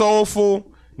real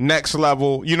soulful, next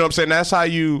level. You know what I'm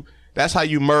saying? That's how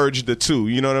you merge the two.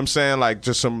 You know what I'm saying? Like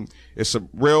it's a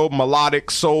real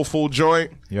melodic, soulful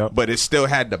joint. Yep. But it still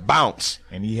had the bounce.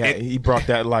 And he brought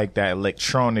that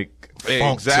electronic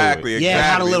funk Exactly. to it. Yeah, it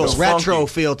had a Exactly. little It was retro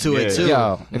funky. feel to it Yeah. too.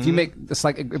 Yo, if you make, it's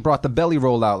like it brought the belly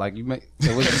roll out. Like it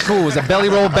was cool. It was a belly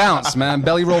roll bounce, man.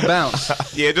 Belly roll bounce.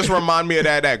 Yeah, it just remind me of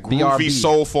that groovy, BRB.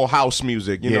 soulful house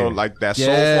music. You know, Yeah. like that Yeah.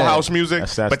 soulful house music.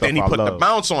 That's that but then he stuff I put the love.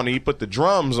 bounce on it. He put the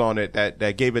drums on it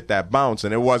that gave it that bounce,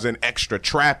 and it wasn't extra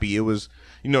trappy. It was,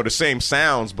 the same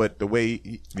sounds, but the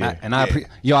way.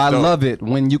 I love it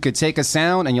when you could take a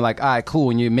sound and you're like, all right,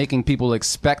 cool, and you're making people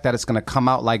expect that it's gonna come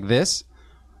out like this.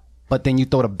 But then you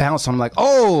throw the bounce on, I'm like,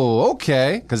 oh,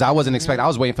 okay. Because I wasn't expecting, I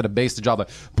was waiting for the bass to drop like,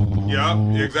 Yeah,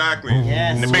 exactly.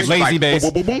 Yes. And the bass was Lazy like, bass.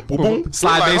 boom, boom, boom, boom, boom.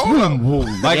 slide Like, bass, hold up. boom,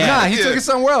 boom. Like, Yeah. nah, he Yeah. took it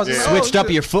somewhere else. Yeah. It's Switched up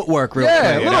your footwork real Yeah,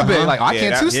 a quick. little bit. Like, I Yeah,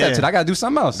 can't that- two-step yeah. to it. I gotta do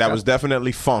something else. That was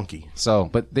definitely funky. So,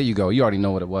 but there you go. You already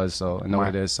know what it was, so I know what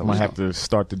it is. So I'm gonna have to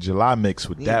start the July mix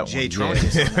with that Jay one.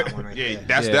 Tronius on that one right there.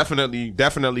 That's Yeah. definitely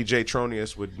Jay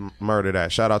Tronius would murder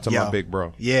that. Shout out to Yo. my big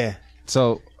bro. Yeah.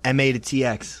 So, MA to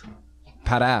TX.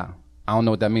 Padal. I don't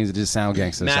know what that means. It just sound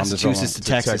gangster. So I'm just Massachusetts to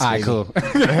Texas. all right, baby. cool.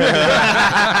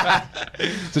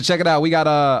 So check it out. We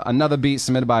got another beat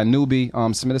submitted by a newbie.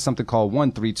 Submitted something called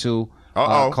 132.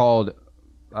 Uh-oh. Called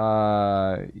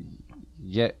I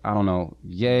don't know.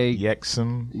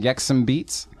 Yexum. Yexum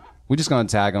Beats. We're just gonna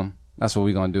tag him. That's what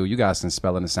we gonna do. You guys can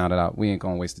spell it and sound it out. We ain't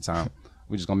gonna waste the time.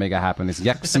 We just gonna make it happen. It's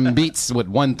Yexum Beats with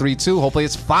 132. Hopefully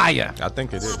it's fire. I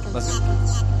think it is.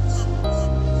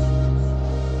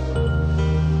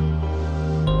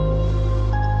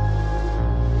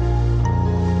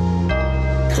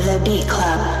 The Beat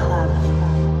Club.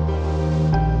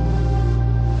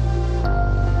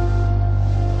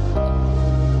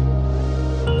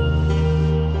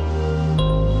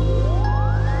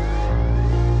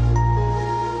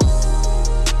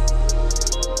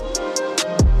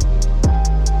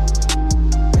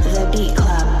 The Beat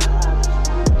Club.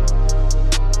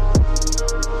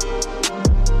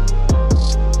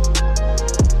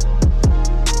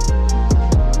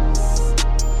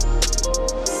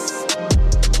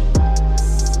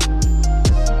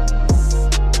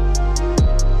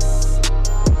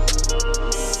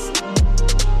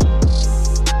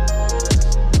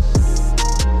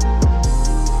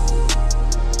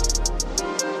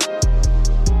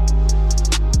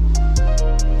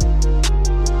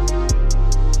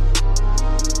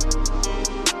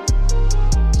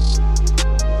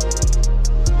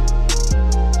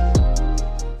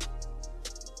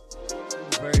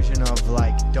 Version of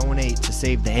like donate to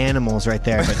save the animals right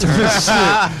there. But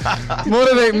turn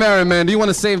Motivate Mary, man. Do you want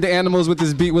to save the animals with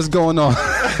this beat? What's going on?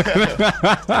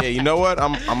 Yeah, you know what?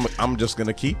 I'm just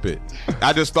gonna keep it.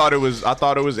 I thought it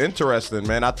was interesting,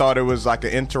 man. I thought it was like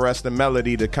an interesting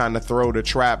melody to kind of throw the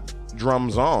trap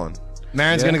drums on.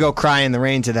 Marin's gonna go cry in the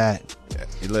rain to that. Yeah,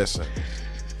 listen.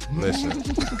 I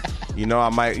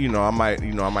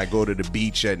might go to the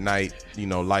beach at night,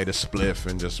 light a spliff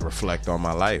and just reflect on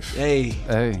my life. Hey,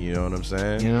 You know what I'm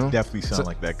saying? Definitely sound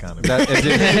like that kind of. You know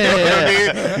what I mean?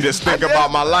 You just think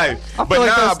about my life. I feel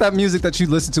like that's that music that you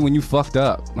listen to when you fucked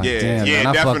up. Like, yeah, damn, yeah, man,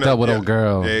 I definitely. fucked up with old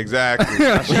girl. Yeah, exactly.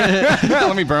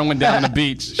 Let me burn one down on the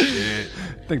beach.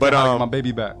 Think But, about my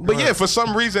baby back. But yeah, for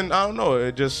some reason, I don't know.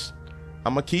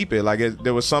 I'm gonna keep it. Like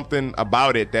there was something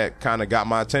about it that kind of got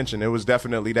my attention. It was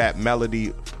definitely that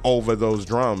melody over those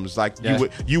drums. Like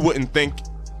you wouldn't think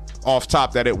off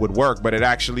top that it would work, but it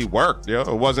actually worked. It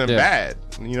wasn't bad.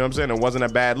 You know what I'm saying? It wasn't a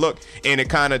bad look, and it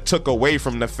kind of took away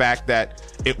from the fact that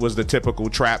it was the typical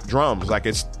trap drums. Like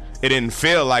it didn't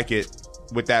feel like it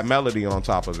with that melody on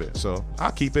top of it. So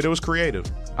I'll keep it. It was creative.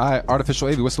 All right, Artificial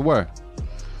Avy, what's the word?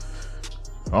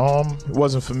 It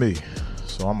wasn't for me,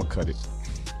 so I'm gonna cut it.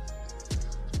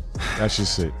 That's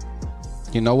just it.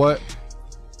 You know what?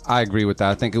 I agree with that.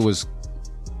 I think it was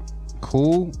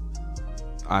cool.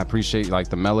 I appreciate like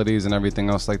the melodies and everything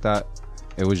else like that.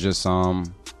 It was just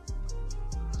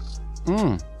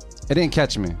it didn't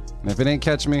catch me. And if it didn't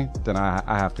catch me, then I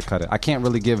have to cut it. I can't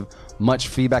really give much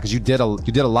feedback because you did a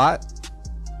lot,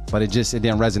 but it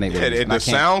didn't resonate with me. The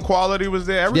sound quality was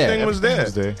there. Everything was there.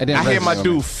 was there. It didn't I hear resonate my with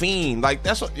dude me. Fiend. Like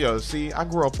that's what see. I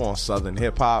grew up on Southern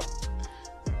hip hop.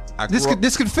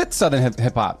 This could fit Southern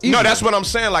hip hop. No, that's what I'm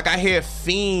saying. Like I hear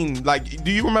Fiend. Like,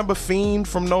 do you remember Fiend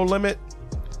from No Limit?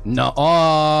 No,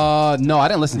 no, I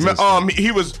didn't listen to this.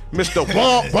 He was Mr.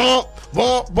 Bump, Bump,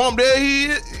 Bump, Bump. There he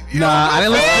is. I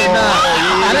didn't listen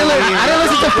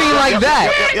to Fiend like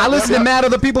that. I listened to Mad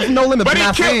Other People from No Limit, But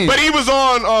not Fiend. but he was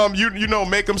on you know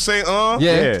Make Him Say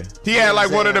Yeah. He had like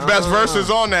one of the best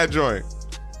verses on that joint.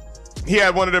 He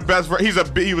had one of the best. He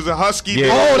was a husky. Yeah.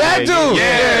 Oh, that dude.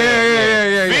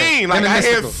 Yeah. Fiend. Like I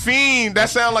hear Mystical. Fiend.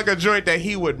 That sound like a joint that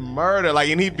he would murder. Like,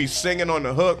 and he'd be singing on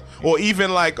the hook, or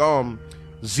even like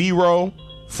Zero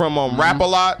from Rap a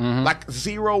Lot. Like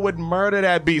Zero would murder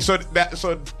that beat. So that's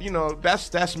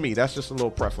me. That's just a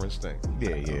little preference thing.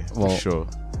 Yeah, Well, for sure.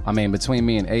 I mean, between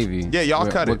me and Avi, Yeah, y'all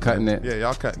we're, cut it. We're cutting man. it. Yeah,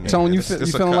 y'all cutting it. Tone, you It's a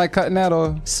feeling cut. like cutting that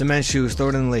or? cement shoes, throw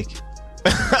it in the lake.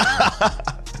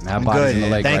 That body's in the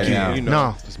lake Thank right you. now. You know,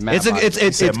 No, Just mad it's bodies.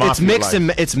 it's Mafia mixed life. and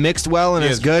it's mixed well and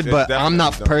Yeah, it's good, it's but I'm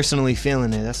not definitely done. personally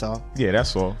feeling it. That's all. Yeah,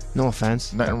 that's all. No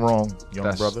offense. Nothing wrong, young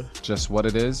That's brother. just what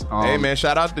it is. Hey man,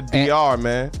 shout out to DR,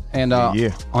 man. And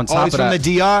Yeah. on top Oh, of he's from that,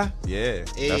 the DR. Yeah,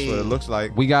 that's what it looks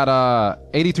like. we got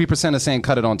 83% of saying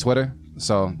cut it on Twitter.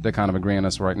 So they're kind of agreeing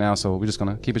us right now. So we're just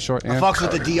gonna keep it short. Aaron. Fucks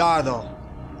with the DR though.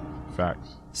 Facts.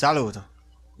 Salud.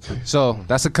 So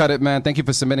that's a cut it, man. Thank you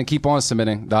for submitting. Keep on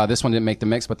submitting. This one didn't make the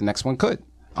mix, but the next one could.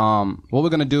 What we're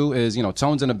gonna do is,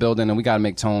 Tone's in the building, and we gotta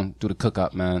make Tone do the cook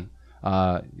up, man.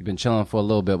 You've been chilling for a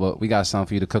little bit, but we got something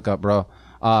for you to cook up, bro.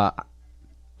 I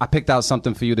picked out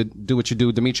something for you to do what you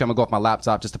do. Dimitri, I'm gonna go off my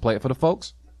laptop just to play it for the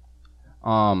folks.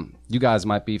 You guys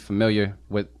might be familiar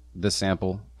with this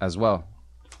sample as well.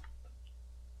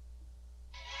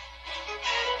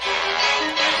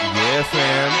 Yeah,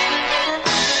 fam.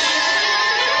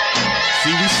 See,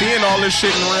 we seeing all this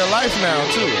shit in real life now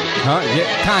too. Huh? Yeah,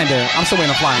 kinda. I'm still waiting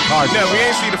on flying cars. No, we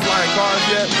ain't see the flying cars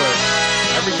yet, but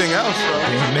Everything else,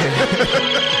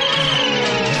 though.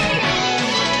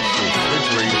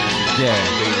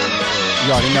 Yeah.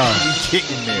 You already know.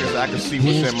 Kicking there. I can see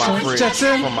what's in my fridge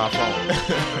Jackson. from my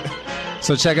phone.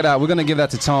 So check it out. We're gonna give that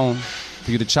to Tone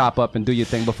for you to chop up and do your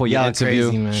thing before your Y'all interview.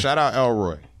 crazy, man. Shout out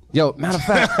Elroy. Yo, matter of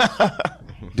fact,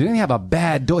 didn't he have a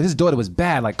bad daughter? His daughter was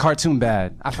bad, like cartoon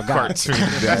bad. I forgot. Cartoon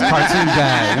That's cartoon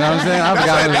bad. You know what I'm saying? I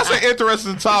forgot. That's an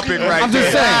interesting topic right I'm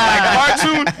just there.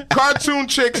 saying. Like cartoon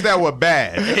chicks that were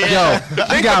bad. Yo, you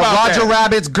Think got about Roger that.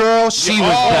 Rabbit's girl. She was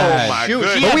Oh, bad. my She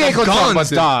goodness. But had we ain't the gonna talk about guns,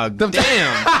 this. dog. Them-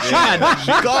 Damn. She had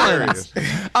guns.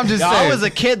 I'm just Yo, saying. I was a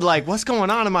kid like, what's going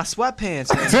on in my sweatpants?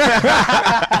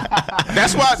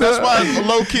 That's why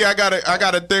low key I got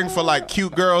a thing for like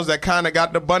cute girls that kind of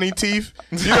got the bunny teeth.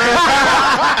 You know?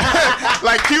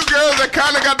 Like cute girls that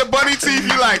kind of got the bunny teeth.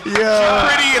 You like she's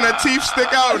pretty and her teeth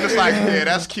stick out and it's like yeah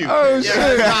that's cute. Oh shit!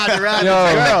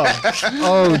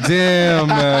 Oh damn,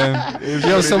 man.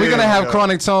 Yo, so we're gonna have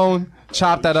Chronic Tone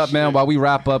chop that up, man. While we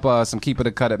wrap up some Keep It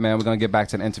or Cut It, man. We're gonna get back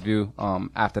to the interview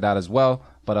after that as well.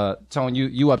 But Tone,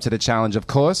 you up to the challenge, of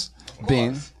course.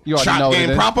 Being you already Chop know what game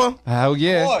it is. proper? Hell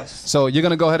yeah. course. So you're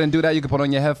gonna go ahead and do that. You can put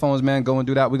on your headphones, man. Go and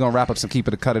do that. We're gonna wrap up some Keep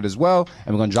It or Cut It as well,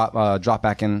 and we're gonna drop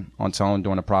back in on Tone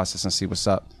during the process and see what's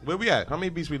up. Where we at? How many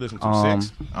beats we listen to?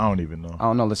 6? I don't even know. I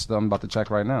don't know. I'm about to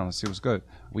check right now. Let's see what's good.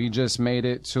 We just made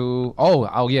it to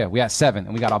oh yeah, we at 7,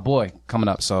 and we got our boy coming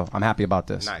up. So I'm happy about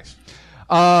this. Nice.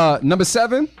 Number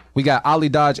 7, we got Ali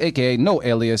Dodge, aka No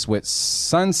Alias, with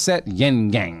Sunset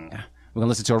Yin Yang. We're gonna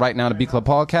listen to it right now. The Beat Club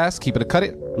Podcast. Keep it or cut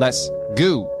it. Let's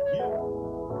go.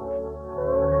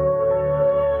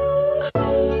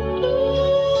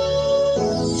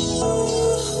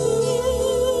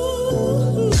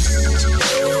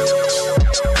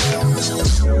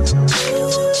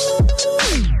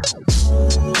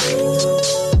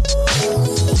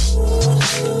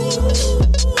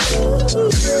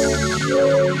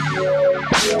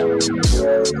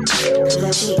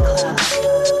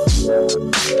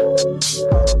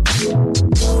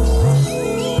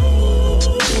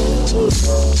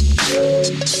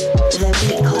 The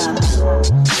Beat Club.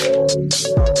 The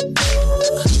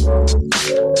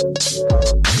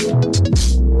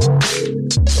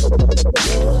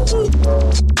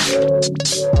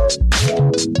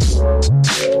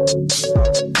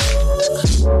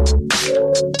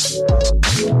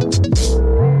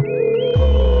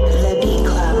Beat Club. The Beat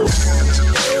Club.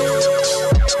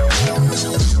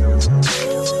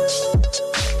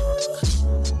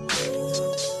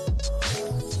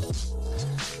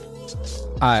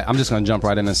 All right, I'm just gonna jump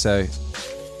right in and say,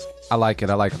 I like it.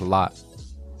 I like it a lot.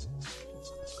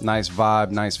 Nice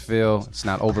vibe, nice feel. It's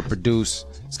not overproduced.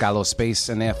 It's got a little space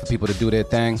in there for people to do their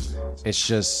thing. It's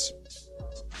just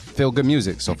feel good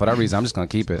music. So for that reason, I'm just gonna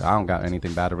keep it. I don't got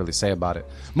anything bad to really say about it.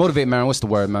 Motivate, man. What's the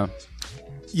word, man?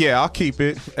 Yeah, I'll keep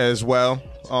it as well.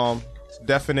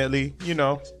 Definitely, you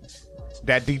know,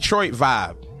 that Detroit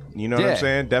vibe. You know what Yeah. I'm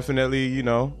saying? Definitely, you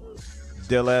know,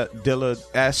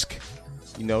 Dilla-esque.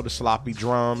 You know, the sloppy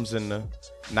drums and the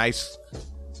nice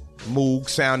Moog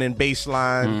sounding bass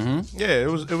line. Yeah, it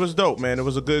was dope, man. It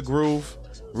was a good groove.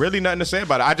 Really nothing to say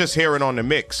about it. I just hear it on the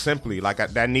mix, simply. Like,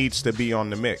 that needs to be on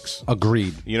the mix.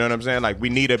 Agreed. You know what I'm saying? Like, we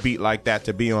need a beat like that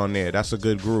to be on there. That's a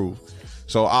good groove.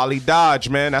 So, Ali Dodge,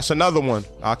 man, that's another one.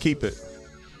 I'll keep it.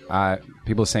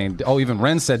 People saying, oh, even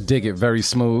Ren said dig it, very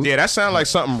smooth. Yeah, that sounds like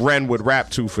something Ren would rap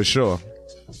to for sure.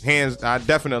 I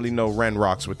definitely know Ren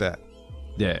rocks with that.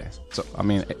 Yeah. So, I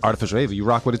mean, Artificial Ava, you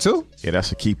rock with it too? Yeah,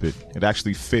 that's a keep it. It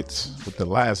actually fits with the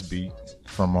last beat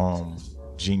from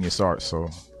Genius Art, so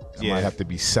I Yeah. might have to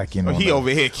be second. on He the- over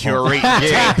here curating the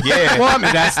Yeah, tape. yeah. Well, I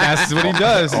mean, that's what he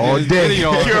does. All His day.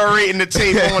 video. Curating the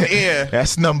tape on air.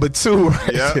 That's number 2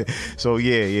 right Yeah. there. So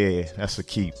yeah, that's a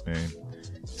keep, man.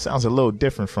 Sounds a little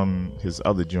different from his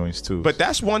other joints too. But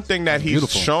that's one thing that he's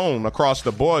Beautiful. shown across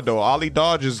the board, though. Ali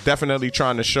Dodge is definitely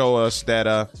trying to show us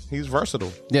that he's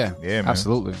versatile. Yeah, Yeah, man.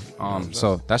 absolutely.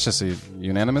 So that's just a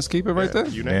unanimous keep it right there.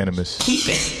 unanimous.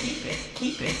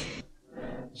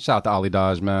 Shout out to Ali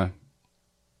Dodge, man.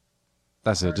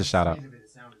 That's it. Just shout out.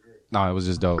 No, it was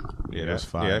just dope. Yeah, that's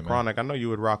fine, Yeah, man. Chronic. I know you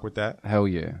would rock with that. Hell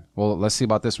yeah. Well, let's see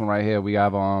about this one right here. We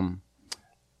have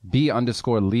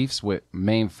B_Leafs with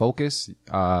Main Focus.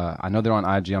 I know they're on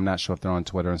IG. I'm not sure if they're on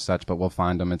Twitter and such, but we'll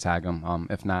find them and tag them.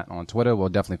 If not on Twitter, we'll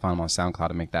definitely find them on SoundCloud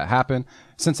to make that happen.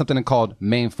 Since something called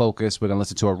Main Focus, we're going to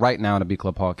listen to it right now on the Beat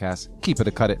Club Podcast. Keep it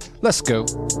or cut it. Let's go.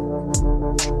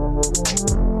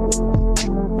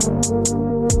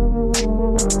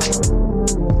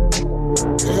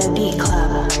 The Beat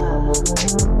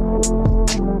Club.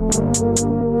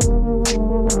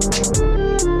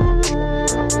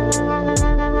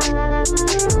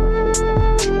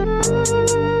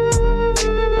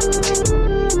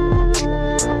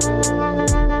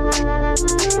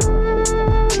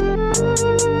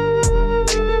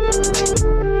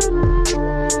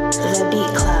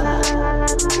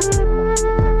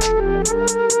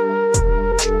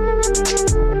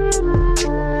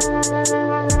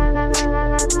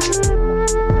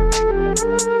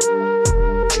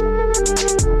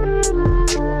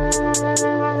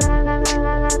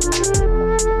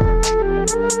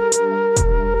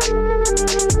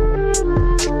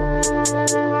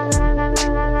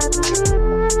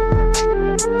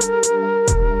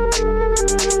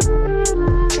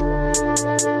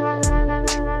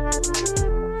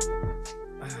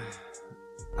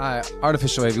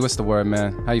 Artificial Wavy, what's the word,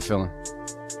 man? How you feeling?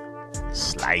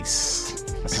 Slice.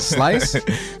 It's a slice?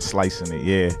 Slicing it,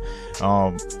 yeah.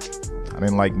 I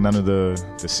didn't like none of the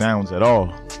sounds at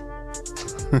all.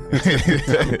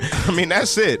 I mean,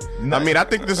 that's it. I mean, I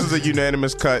think this is a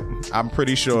unanimous cut. I'm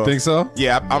pretty sure. Think so?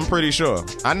 Yeah, I'm pretty sure.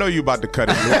 I know you about to cut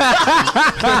it.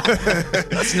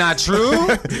 That's not true.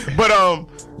 But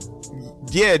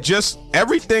yeah, just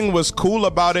everything was cool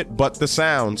about it, but the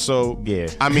sound. So Yeah.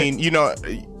 I mean,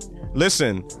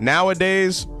 listen.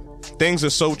 Nowadays, things are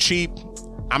so cheap.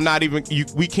 I'm not even.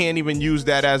 We can't even use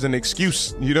that as an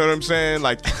excuse. You know what I'm saying?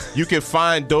 Like, you can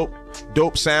find dope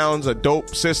sounds, a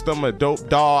dope system, a dope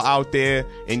DAW out there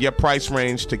in your price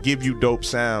range to give you dope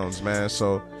sounds, man.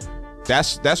 So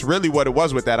that's really what it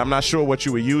was with that. I'm not sure what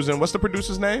you were using. What's the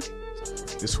producer's name?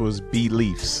 This was B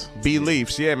Leafs. B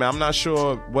Leafs, yeah, man. I'm not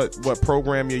sure what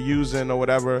program you're using or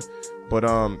whatever, but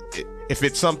if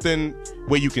it's something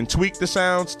where you can tweak the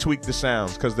sounds,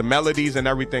 because the melodies and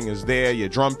everything is there. Your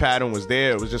drum pattern was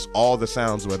there. It was just all the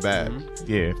sounds were bad.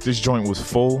 Yeah, if this joint was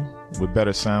full with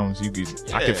better sounds,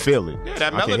 I could feel it. Yeah,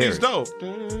 that I could hear melody's it. dope.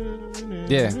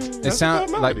 Yeah, it That's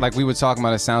sounds a good like melody. we were talking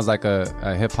about. It sounds like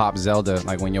a hip hop Zelda,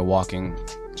 like when you're walking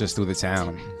just through the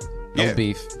town. No Yeah.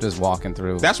 beef, just walking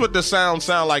through. That's what the sound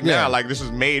like Yeah. now. Like, this is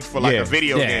made for like Yeah. a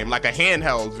video Yeah. game, like a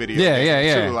handheld video Yeah, game. yeah,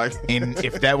 yeah. Too. Like, And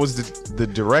if that was the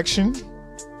direction,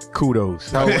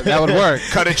 kudos. that would work.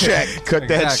 cut a check. Cut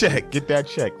that Exactly. check. Get that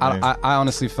check, man. I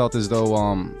honestly felt as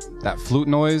though that flute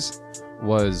noise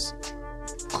was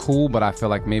cool, but I feel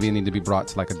like maybe it needed to be brought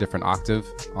to like a different octave,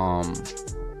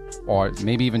 or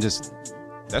maybe even just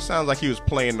That sounds like he was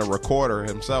playing the recorder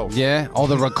himself. yeah. Oh,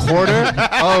 the recorder.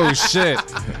 Oh shit.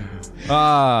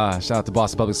 Shout out to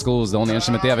Boston Public Schools. The only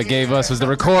instrument they ever gave us was the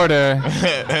recorder.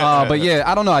 But yeah,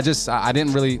 I don't know. I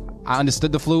didn't really. I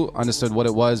understood the flute, understood what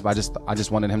it was, but I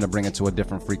just wanted him to bring it to a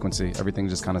different frequency. Everything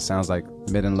just kind of sounds like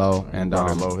mid and low, and Run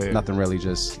it low here. nothing really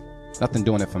nothing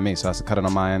doing it for me. So I have to cut it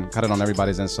on my end, cut it on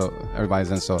everybody's end. So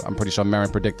I'm pretty sure Marin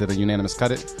predicted a unanimous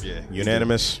cut it. Yeah,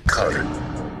 unanimous.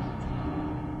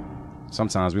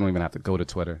 Sometimes we don't even have to go to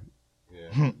Twitter.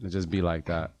 Yeah. It just be like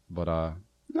that. But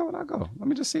you know what? I'll go. Let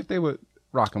me just see if they would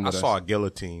rock him I with us. saw a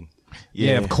guillotine.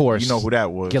 Yeah, of course. You know who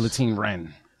that was. Guillotine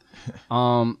Ren.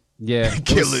 Yeah.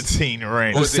 Guillotine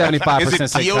Rain. It was 75% Is it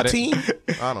say cut it. guillotine?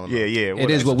 I don't know. Yeah. It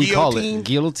is what we call Guillotine? it.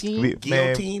 Guillotine?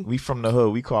 Guillotine? Man, we from the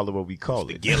hood. We call it what we call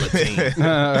it. Guillotine.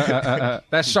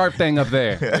 That sharp thing up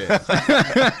there.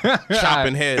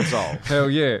 Chopping heads off. Hell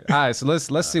yeah. All right, so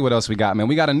let's see what else we got, man.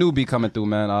 We got a newbie coming through,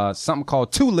 man. Something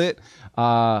called Too Lit.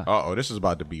 Uh-oh, this is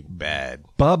about to be bad.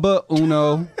 Bubba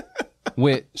Uno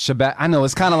with Shabbat. I know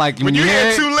it's kind of like When you hear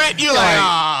hear it, too late, you're like,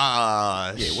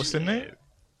 ah. Yeah, what's the name?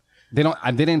 they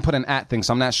didn't put an at thing,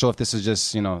 so I'm not sure if this is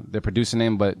just their producer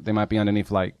name, but they might be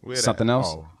underneath like Where something that? else.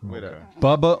 Oh, Where that?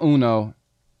 Bubba Uno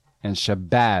and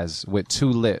Shabazz with Too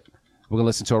Lit. We're gonna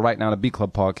listen to it right now. The Beat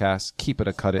Club podcast. Keep it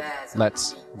or cut it.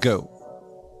 Let's go.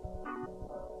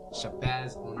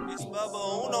 Shabazz on the It's beat.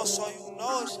 Bubba Uno, so you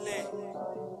know it's lit.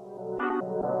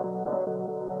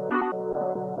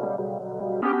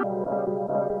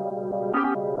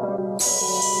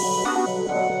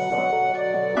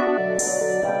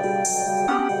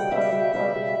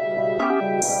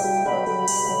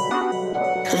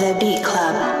 The Beat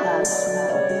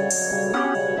Club.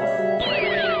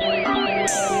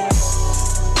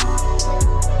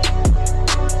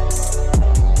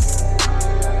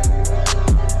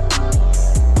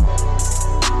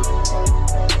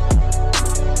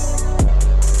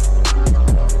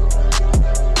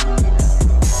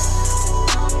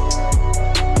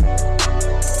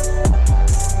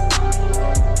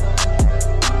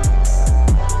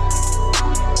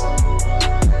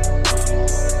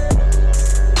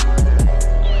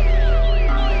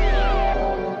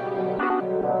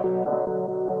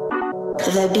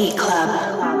 The Beat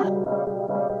Club.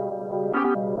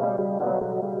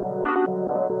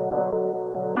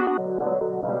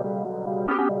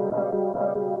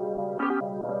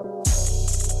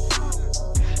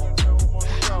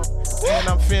 And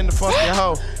I'm finna fuck your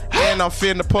hoe. And I'm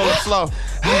finna pull it slow.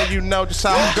 And you know just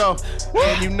how I go.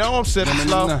 And you know I'm sitting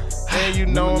slow. And you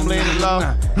know I'm leaning low.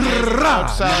 And you know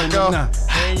just how I go.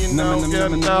 And you know I'm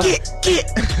getting low.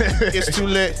 It's too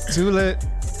lit. Too lit.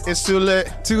 It's too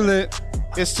lit. Too lit.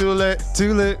 It's too lit.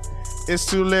 Too lit. It's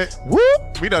too lit.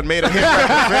 Whoop. We done made a hit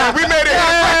record, man. We made a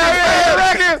hit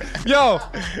record. Record. Yo,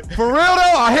 for real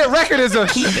though, our hit record is a.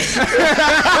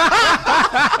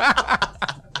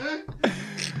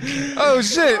 Oh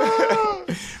shit.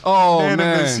 Oh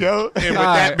Unanimous, man. yo. And with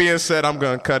All that right. being said, I'm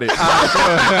gonna cut it.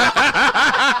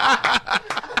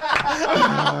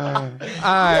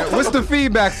 right, what's the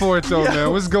feedback for it though,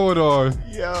 man? What's going on?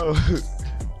 Yo.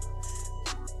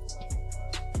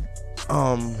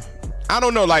 I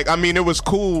don't know. Like, I mean, it was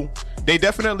cool. They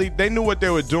knew what they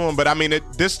were doing, but I mean,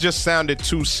 this just sounded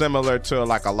too similar to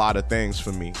like a lot of things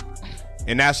for me,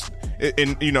 and that's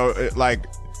like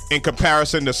in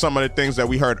comparison to some of the things that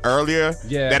we heard earlier.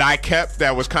 Yeah. That I kept.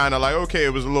 That was kind of like, okay,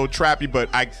 it was a little trappy, but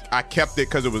I kept it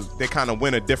because they kind of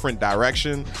went a different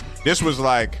direction. This was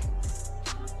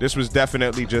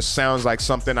definitely just sounds like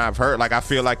something I've heard. Like, I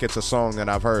feel like it's a song that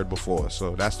I've heard before,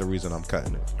 so that's the reason I'm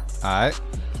cutting it. All right.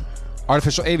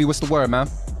 Artificial AV, what's the word, man?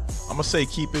 I'm gonna say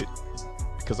keep it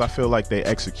because I feel like they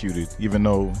executed, even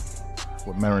though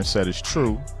what Marin said is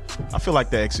true. I feel like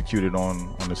they executed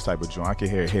on this type of joint. I can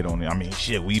hear a hit on it. I mean,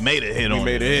 shit, we made a hit on it. We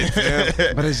made a hit.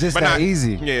 Yeah. But it's just But that not-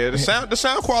 easy. Yeah, the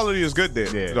sound quality is good there.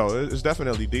 Yeah. So it's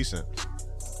definitely decent.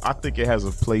 I think it has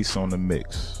a place on the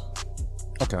mix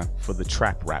Okay. for the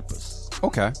trap rappers,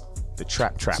 Okay. the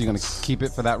trap trappers. So you're gonna keep it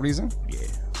for that reason? Yeah.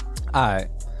 All right.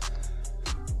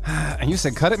 And you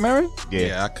said cut it, Mary?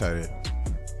 Yeah. I cut it.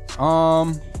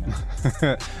 I'm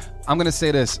gonna say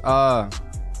this.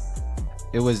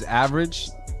 It was average,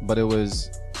 but it was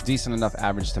decent enough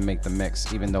average to make the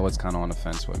mix, even though it's kind of on the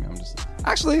fence with me. I'm just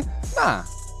actually nah.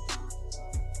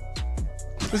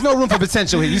 There's no room for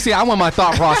potential here. You see, I want my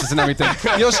thought process and everything.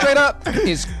 Yo, straight up,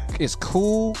 it's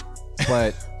cool,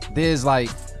 but there's like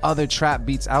other trap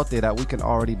beats out there that we can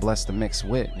already bless the mix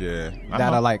with. Yeah.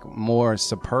 That are like more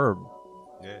superb.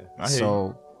 I hear you.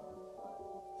 So,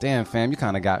 damn, fam, you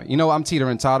kind of got me. You know, I'm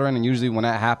teetering tottering, and usually when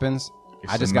that happens,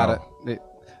 It's I just a gotta. no.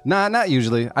 Nah, not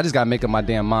usually. I just gotta make up my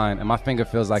damn mind, and my finger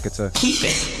feels like it's a. Keep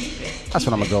it. That's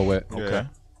what I'm gonna go with. Okay.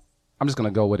 I'm just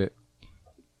gonna go with it.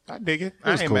 I dig it.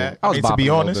 was I ain't cool. mad. I was Hey, to bopping be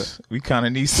a little honest, we kind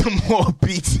of need some more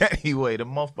beats anyway. The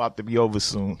month about to be over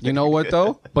soon. You know what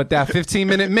though? But that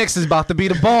 15-minute mix is about to be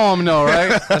the bomb, though, right?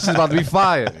 That's just about to be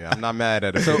fire. Yeah, I'm not mad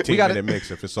at a So, we 15-minute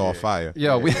mix if it's all fire.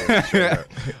 Yo, we.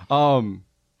 All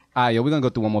right, yo, we're gonna go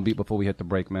through one more beat before we hit the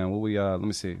break, man. What we let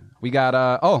me see. We got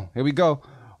here we go.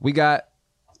 We got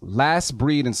Last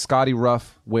Breed and Scotty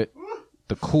Ruff with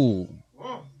The Cool.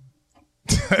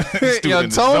 Yo, in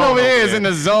the Tone zone over here over is there. in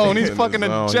the zone. He's In fucking the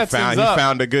zone. Jetsons He up.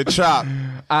 found a good chop. All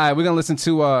right, we're gonna listen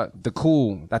to The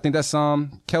Cool. I think that's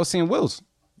Kelsey and Wills.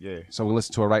 Yeah. So we'll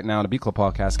listen to it right now on the Beat Club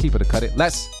podcast. Keep it or cut it.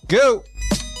 Let's go.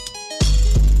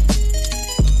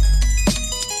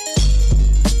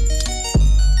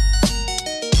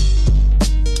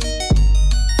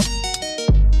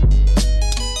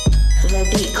 The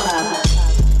Beat Club.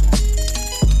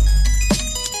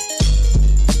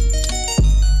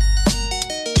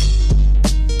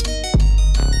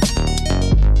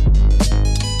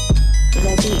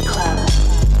 The Beat Club.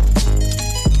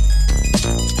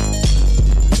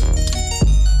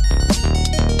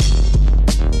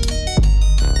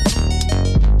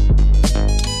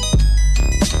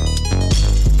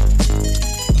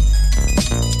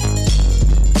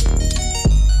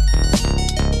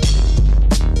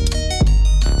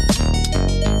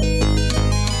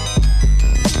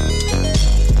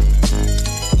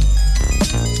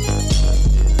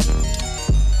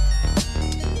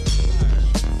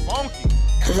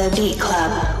 The Beat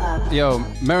Club. Yo,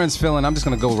 Marin's feeling. I'm just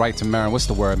gonna go right to Marin. What's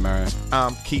the word, Marin?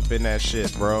 I'm keeping that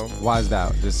shit, bro. Why is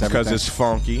that? Just Because everything? it's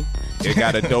funky. It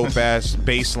got a dope ass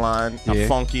bass line, Yeah. a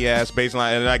funky ass bass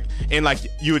line, and like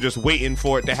you were just waiting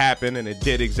for it to happen, and it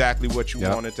did exactly what you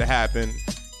Yep. wanted to happen.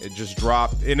 It just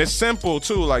dropped, and it's simple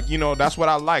too. Like, you know, that's what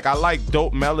I like. I like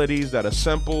dope melodies that are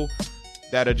simple,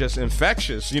 that are just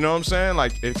infectious. You know what I'm saying?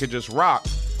 Like, it could just rock.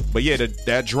 But yeah,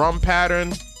 that drum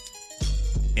pattern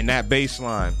and that bass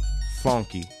line,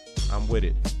 funky. I'm with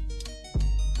it.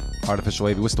 Artificial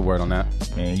AV. What's the word on that?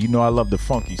 Man, you know I love the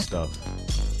funky stuff.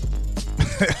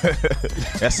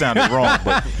 That sounded wrong,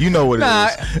 but you know what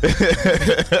it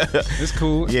is. It's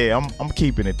cool. Yeah, I'm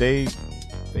keeping it. They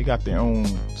got their own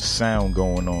sound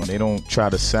going on. They don't try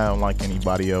to sound like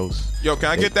anybody else. Yo, can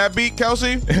I get that beat,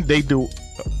 Kelsey? They do.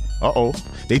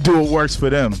 They do what works for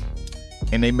them,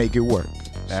 and they make it work.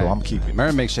 So I'm keeping it.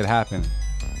 Marin makes shit happen.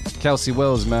 Kelsey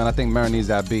Wills, man. I think Marin needs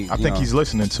that beat. I think he's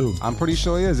listening too. I'm pretty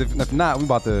sure he is. If not, we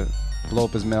about to blow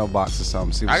up his mailbox or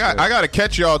something. See what's I good. got to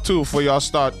catch y'all too before y'all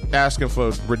start asking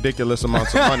for ridiculous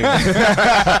amounts of money.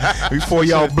 Before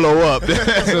y'all blow up.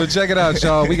 So check it out,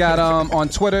 y'all. We got on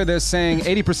Twitter, they're saying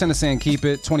 80% are saying keep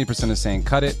it, 20% are saying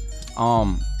cut it.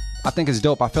 I think it's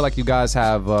dope. I feel like you guys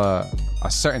have a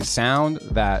certain sound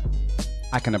that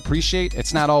I can appreciate.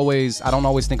 It's not always, I don't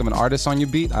always think of an artist on your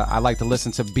beat. I like to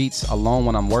listen to beats alone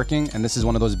when I'm working, and this is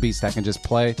one of those beats that can just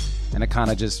play, and it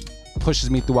kind of just pushes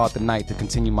me throughout the night to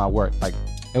continue my work. Like,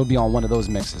 it would be on one of those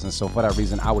mixes, and so for that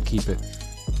reason, I would keep it.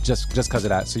 just because of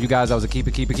that. So you guys, that was a keep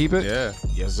it. Yeah.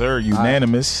 Yes, sir.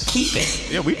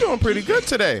 Unanimous. Yeah, we doing pretty good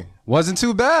today. Wasn't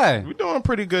too bad. We doing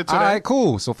pretty good today. All right,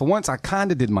 cool. So for once, I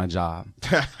kind of did my job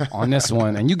on this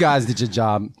one, and you guys did your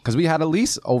job because we had at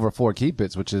least over 4 keep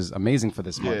its, which is amazing for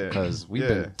this month Yeah. because we've Yeah.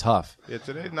 been tough. Yeah,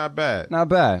 today's not bad. Not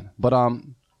bad, but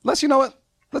you know what?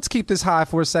 Let's keep this high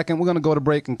for a second. We're gonna go to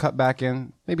break and cut back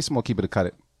in. Maybe some more keep it to cut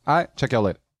it. All right, check y'all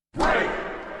later.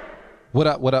 What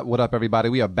up, everybody?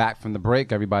 We are back from the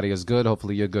break. Everybody is good.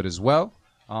 Hopefully you're good as well.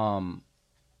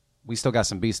 We still got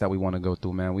some beats that we want to go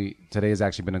through, man. Today has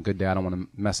actually been a good day. I don't want to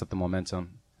mess up the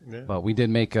momentum. Yeah. But we did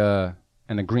make an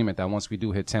agreement that once we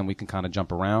do hit 10, we can kind of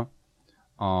jump around.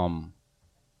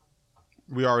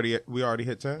 We already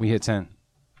hit 10? We hit 10.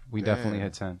 We definitely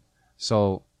hit 10.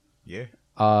 So Yeah.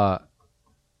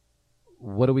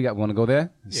 what do we got? Want to go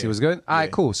there? See what's good? All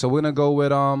right, cool. So we're going to go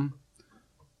with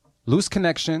Loose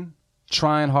Connection,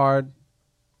 Trying Hard,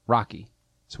 Rocky.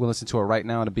 So we'll listen to it right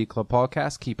now on the Beat Club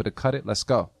podcast. Keep it or cut it. Let's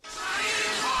go.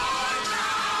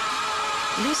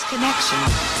 Loose connection.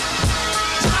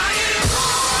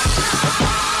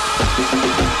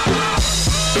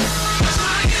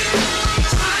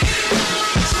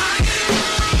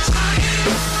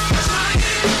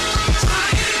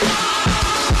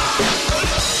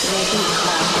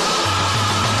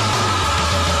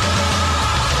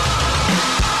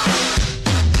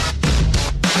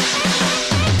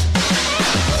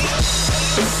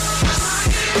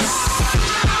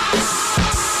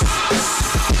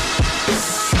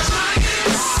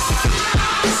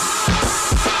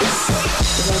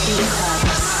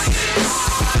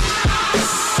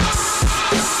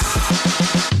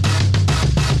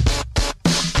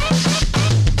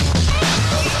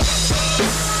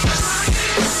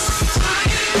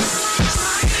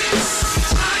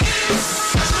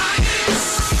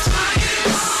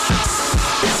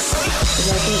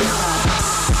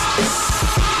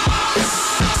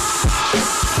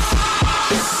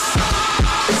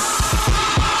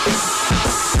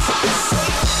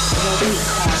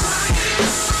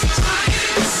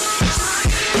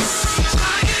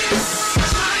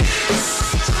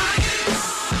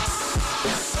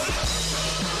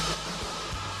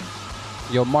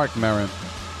 Yo, Mark Maron,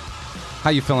 how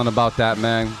you feeling about that,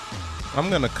 man? I'm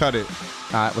going to cut it.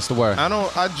 All right, what's the word?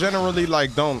 I generally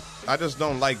I just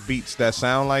don't like beats that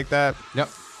sound like that. Yep.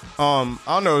 I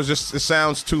don't know, it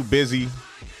sounds too busy.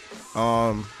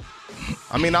 I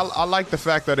mean, I like the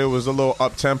fact that it was a little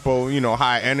up-tempo,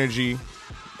 high energy.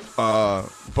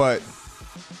 But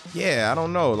yeah, I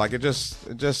don't know, like it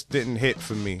just didn't hit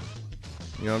for me.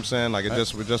 You know what I'm saying? Like it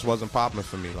just wasn't popping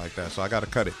for me like that. So I got to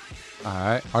cut it. All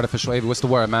right. Artificial Avy, what's the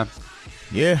word, man?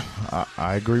 Yeah,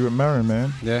 I agree with Marin,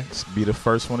 man. Yeah. This be the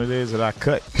first one it is that I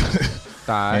cut.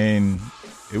 All right. And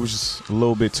it was just a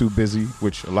little bit too busy,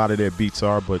 which a lot of their beats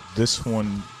are, but this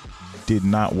one did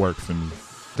not work for me.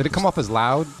 Did it come off as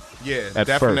loud? Yeah, At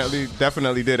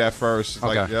definitely did at first.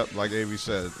 Okay. Like, yep, like Avy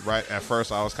said. Right at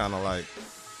first I was kind of like,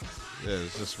 yeah,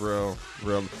 it's just real.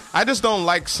 I just don't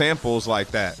like samples like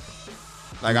that.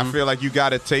 Like I feel like you got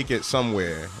to take it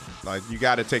somewhere. Like you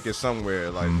got to take it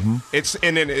somewhere. Like it's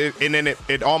and then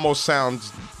it almost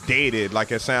sounds dated.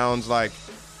 Like it sounds like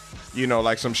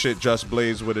like some shit Just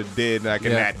Blaze would have did like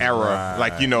in that era. Right.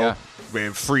 Like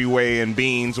with Freeway and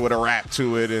Beans would have rapped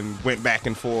to it and went back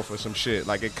and forth or some shit.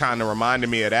 Like it kind of reminded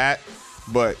me of that,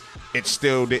 but it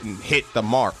still didn't hit the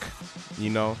mark.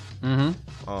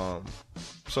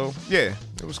 So yeah,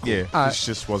 it was cool. Yeah, All right. this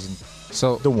just wasn't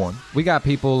So the one. we got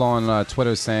people on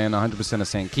Twitter saying 100% are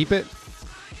saying keep it,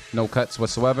 no cuts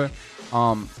whatsoever.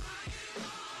 I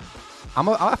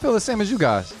feel the same as you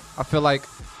guys. I feel like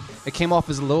it came off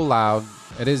as a little loud.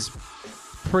 It is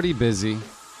pretty busy.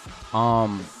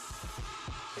 I'm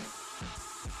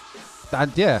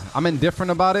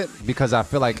indifferent about it because I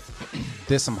feel like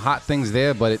there's some hot things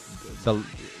there, but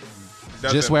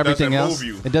just where everything else,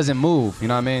 it doesn't move. You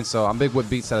know what I mean? So I'm big with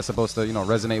beats that are supposed to,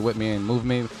 resonate with me and move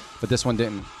me, but this one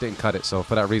didn't cut it. So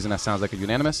for that reason, that sounds like a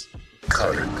unanimous.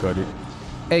 Cut it.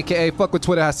 AKA fuck what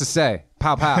Twitter has to say.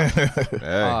 Pow pow.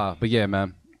 Hey. But yeah,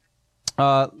 man.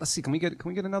 Let's see. Can we get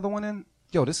another one in?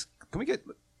 Yo, this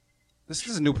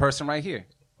is a new person right here.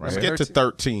 Let's get to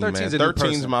 13, man. 13's a new 13's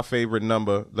person. my favorite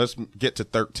number. Let's get to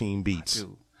 13 beats.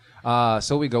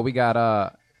 So we go. We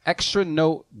got Extra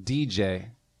Note DJ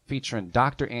featuring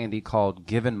Dr. Andy called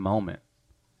Given Moment.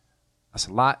 That's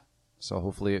a lot. So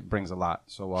hopefully it brings a lot.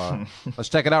 So let's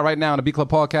check it out right now on the Beat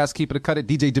Club Podcast. Keep it or cut it.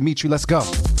 DJ Dimitri, let's go.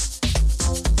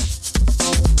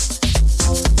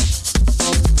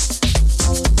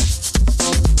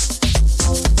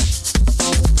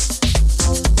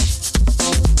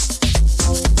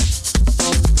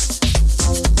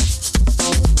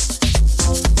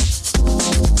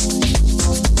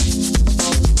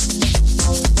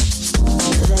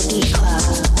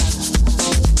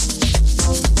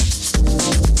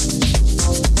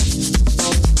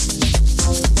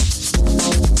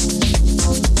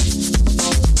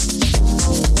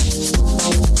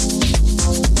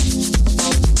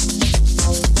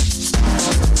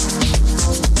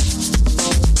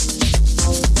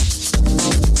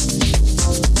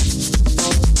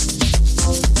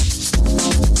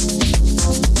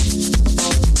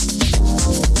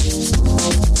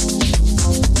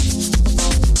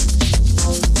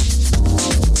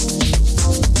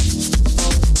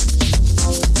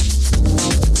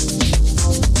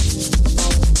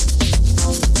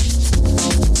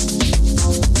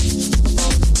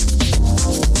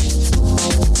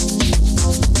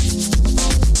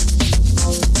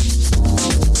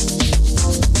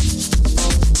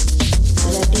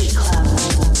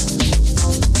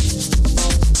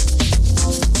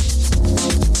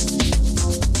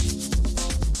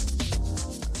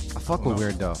 fuck with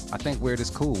Weird though. I think Weird is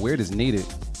cool. Weird is needed.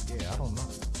 Yeah, I don't know.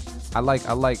 I like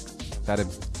that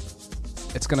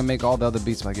it's gonna make all the other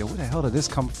beats like, yo, where the hell did this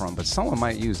come from? But someone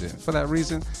might use it. For that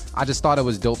reason, I just thought it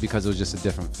was dope because it was just a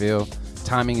different feel.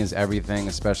 Timing is everything,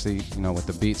 especially, you know, with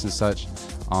the beats and such,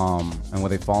 and where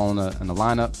they fall in the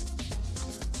lineup.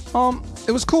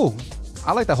 It was cool.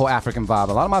 I like that whole African vibe.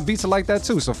 A lot of my beats are like that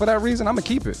too. So for that reason, I'm gonna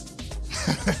keep it.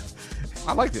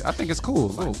 I liked it. I think it's cool.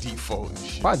 By default and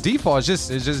shit. By default, it's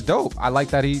just dope. I like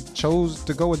that he chose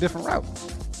to go a different route.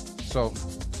 So,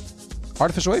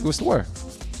 Artificial Wavy, what's the word?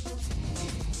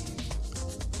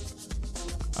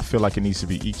 I feel like it needs to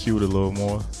be EQ'd a little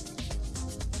more.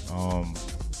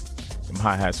 Them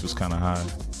hi-hats was kind of high,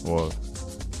 or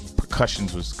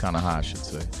percussions was kind of high, I should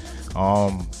say.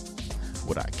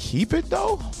 Would I keep it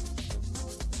though?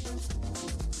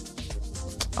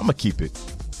 I'm gonna keep it.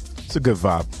 It's a good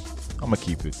vibe. I'm gonna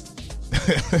keep it.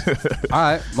 All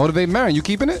right, Motivate Marin, you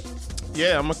keeping it?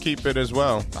 Yeah, I'm gonna keep it as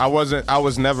well. I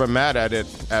was never mad at it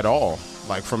at all.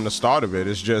 Like from the start of it,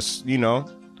 it's just, you know,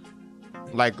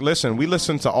 like listen, we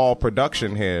listen to all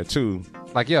production here too.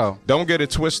 Like, yo, Don't get it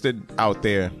twisted out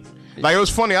there. Like, it was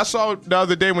funny. I saw the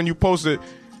other day when you posted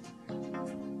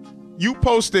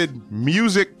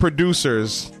music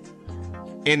producers,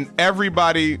 and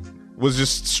everybody was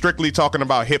just strictly talking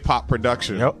about hip hop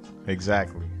production. Yep,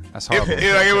 exactly. that's horrible.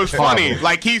 It was funny. Horrible.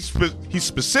 Like he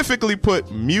specifically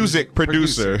put music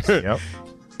producer, Yep.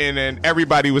 and then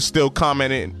everybody was still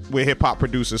commenting with hip hop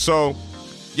producers. So,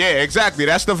 yeah, exactly.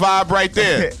 That's the vibe right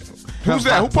there. Who's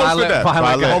that? Who posted Violet- that?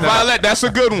 Violet. Oh, Violet. That's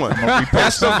a good one.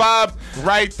 That's the vibe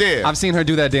right there. I've seen her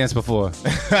do that dance before.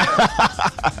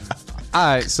 All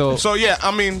right, so So yeah,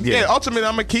 I mean, Yeah. ultimately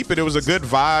I'm gonna keep it. It was a good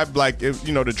vibe. Like,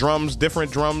 you know, the drums,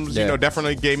 different drums, Yeah. you know,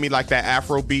 definitely gave me like that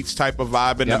Afro beats type of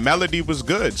vibe, and Yep. the melody was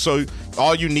good. So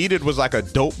all you needed was like a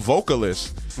dope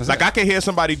vocalist. Like I could hear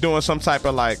somebody doing some type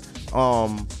of like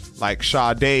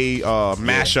Sade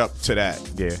mashup to that.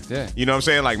 Yeah. yeah. You know what I'm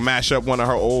saying? Like mash up one of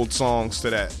her old songs to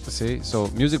that. See, so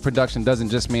music production doesn't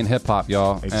just mean hip hop,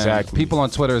 y'all. And Exactly. people on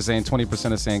Twitter are saying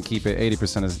 20% are saying keep it,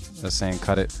 80% are saying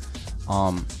cut it.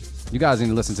 You guys need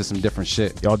to listen to some different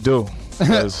shit. Y'all do.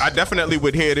 'Cause I definitely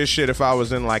would hear this shit if I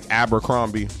was in like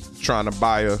Abercrombie trying to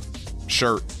buy a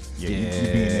shirt. yeah, you be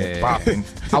in there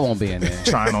bopping, I won't be in there.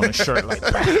 trying on a shirt like,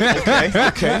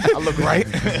 okay, I look right.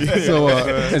 So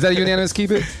is that a unanimous keep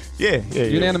it? Yeah.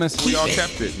 Unanimous? We all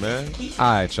kept it, man.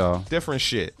 All right, y'all. Different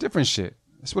shit. Different shit.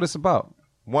 That's what it's about.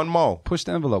 One more. Push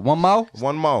the envelope. One more?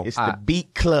 One more. It's the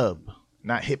Beat Club,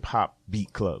 not Hip Hop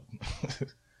Beat Club.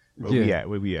 Where we Yeah. at?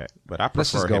 Where we at? But I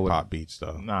Let's just prefer go hip hop with beats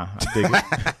though. Nah, I dig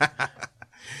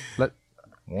it.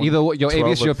 Either way, yo, AV,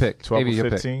 12 it's your pick. 12 AV, or your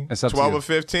 15? pick. It's up 12 to or you.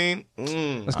 15?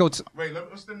 Let's go. Wait,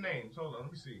 what's the names? Hold on,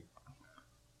 let me see.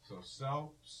 So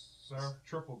Surf,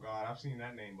 Triple God. I've seen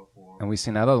that name before. And we've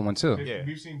seen that other one too. Yeah.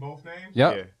 We've seen both names?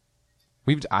 Yep.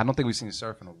 I don't think we've seen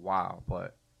Surf in a while,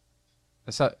 but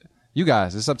it's up. You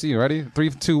guys, it's up to you. Ready? 3,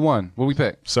 2, 1. What we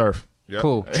pick? Surf. Yep.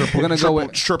 Cool. We're gonna go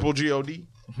with. Triple G-O-D.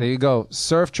 There you go.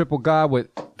 Surf Triple God with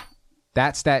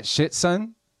That's That Shit,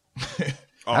 Son.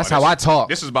 Oh, That's how I talk.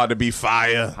 This is about to be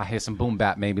fire. I hear some boom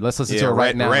bap, maybe. Let's listen to it right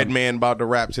Red, now. Red Man about to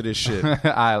rap to this shit. All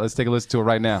right, let's take a listen to it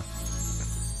right now.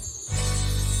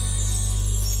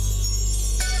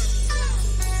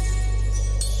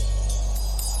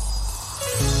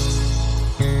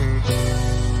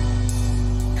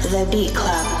 The Beat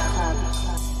Club.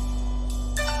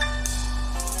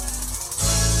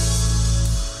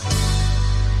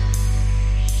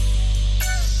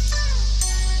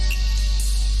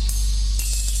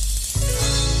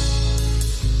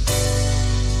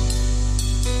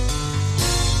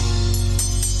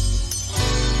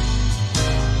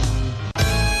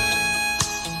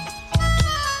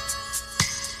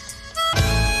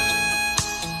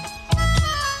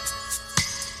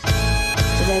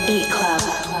 The Beat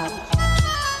Club.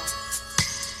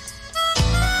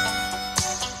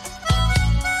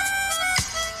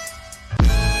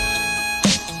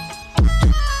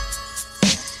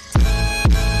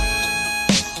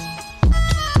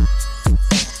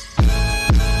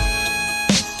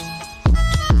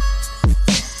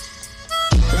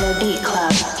 The Beat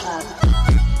Club.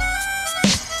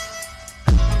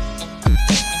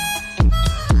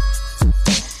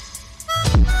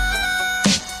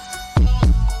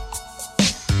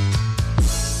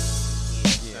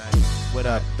 What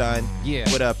up, Thun? Yeah.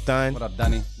 What up, Thun? What up,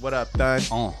 Dunny? What up, Thun?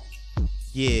 Oh.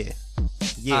 Yeah.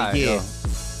 Yeah, All right, yeah.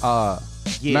 yo.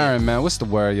 Yeah. Marin, man, what's the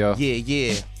word, yo? Yeah,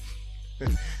 yeah.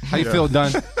 How you feel,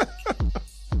 Dun?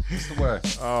 What's the word?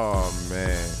 Oh,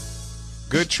 man.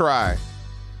 Good try.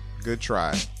 Good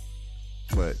try.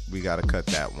 But we got to cut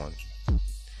that one.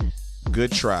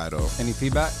 Good try though. Any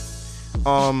feedback?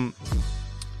 I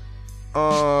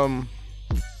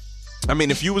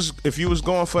mean, if you was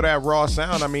going for that raw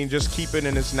sound, I mean, just keep it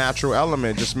in its natural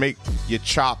element. Just make your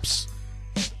chops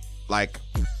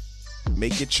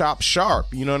sharp.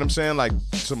 You know what I'm saying? Like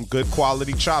some good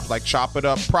quality chops. Like chop it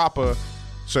up proper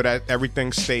so that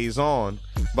everything stays on.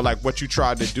 But like what you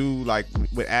tried to do, like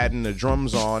with adding the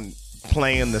drums on,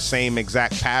 playing the same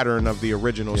exact pattern of the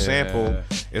original sample,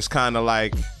 it's kind of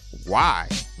like, why?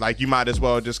 Like you might as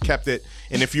well just kept it.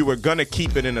 And if you were gonna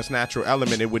keep it in its natural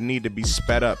element, it would need to be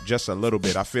sped up just a little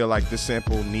bit. I feel like this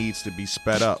sample needs to be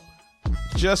sped up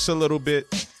just a little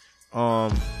bit.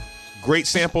 Great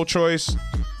sample choice.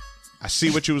 I see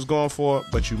what you was going for,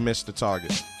 but you missed the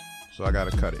target, so I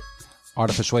gotta cut it.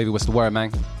 Artificial Wavy, what's the word,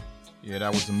 man? Yeah,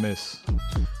 that was a miss.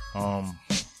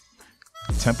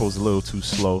 Tempo's a little too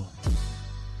slow.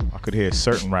 I could hear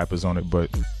certain rappers on it, but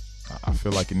I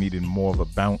feel like it needed more of a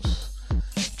bounce.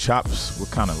 Chops were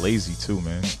kind of lazy too,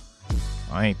 man.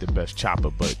 I ain't the best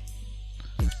chopper, but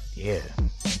yeah,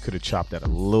 you could have chopped that a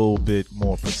little bit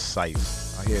more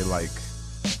precise. I hear like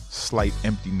slight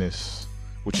emptiness,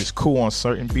 which is cool on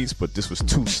certain beats, but this was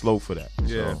too slow for that.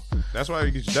 Yeah, so, that's why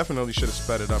you definitely should have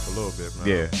sped it up a little bit, man.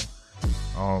 yeah.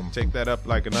 Take that up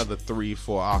like another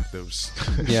 3-4 octaves.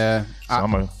 Yeah. So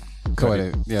I'm gonna Go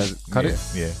ahead. Yeah, cut it.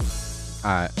 Yeah.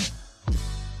 All right.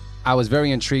 I was very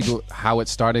intrigued with how it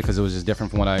started because it was just different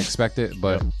from what I expected,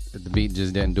 but the beat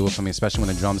just didn't do it for me, especially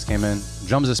when the drums came in.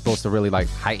 Drums are supposed to really like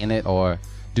heighten it or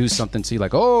do something to you,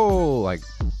 like, oh, like,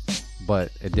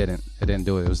 but it didn't. It didn't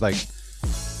do it. It was like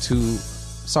too.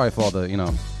 Sorry for all the, you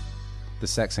know, the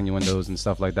sex innuendos and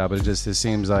stuff like that, but it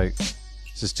seems like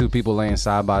it's just two people laying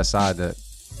side by side that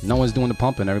no one's doing the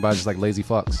pumping. Everybody's just like lazy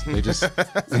fucks. They just, you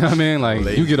know what I mean? Like,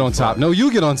 lazy you get on top. No,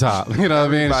 you get on top. You know what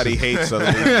I mean? Everybody hates a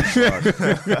lazy fuck.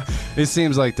 It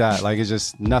seems like that. Like, it's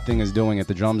just nothing is doing it.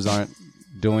 The drums aren't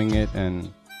doing it,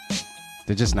 and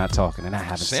they're just not talking. They're not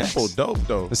having sample sex. Dope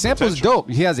though. The sample's dope.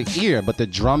 He has an ear, but the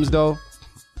drums though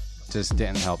just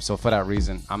didn't help. So for that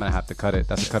reason, I'm gonna have to cut it.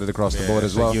 That's a cut it across the board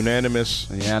as well. Unanimous.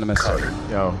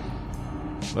 Yo,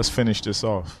 let's finish this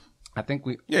off. I think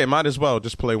we. Yeah, might as well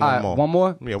just play one more. One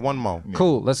more? Yeah, one more.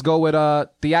 Cool. Let's go with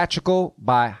Theatrical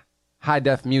by High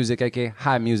Def Music, aka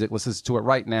High Music. Let's listen to it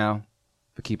right now.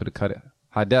 For Keep It or Cut It.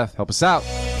 High Def, help us out.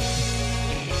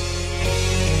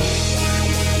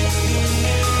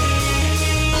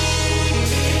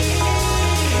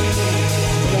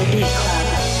 The Beat Club.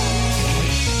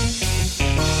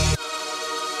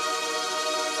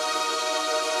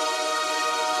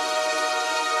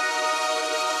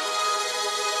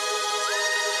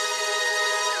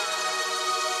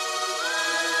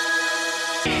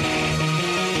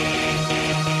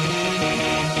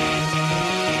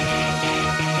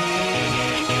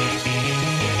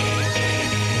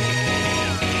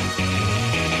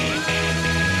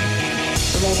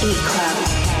 The Beat Club.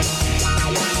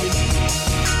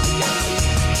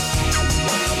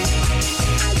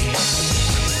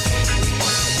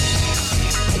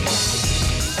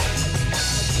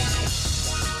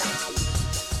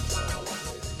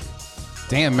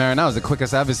 Damn, Marin, that was the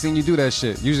quickest I've ever seen you do that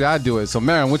shit. Usually I do it. So,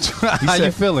 Marin, how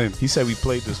you feeling? He said we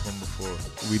played this one before.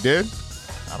 We did?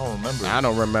 I don't remember. I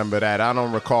don't remember that. I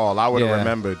don't recall. I would have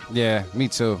remembered. Yeah, me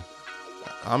too.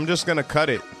 I'm just gonna cut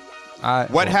it.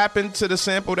 What happened to the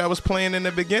sample that was playing in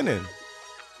the beginning?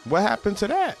 What happened to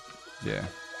that? Yeah.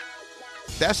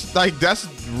 That's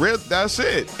real. That's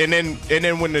it. And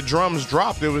then when the drums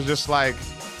dropped, it was just like,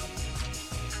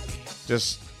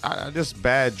 just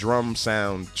bad drum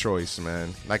sound choice,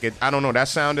 man. Like I don't know. That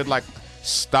sounded like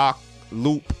stock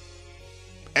loop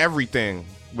everything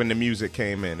when the music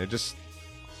came in. It just,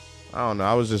 I don't know.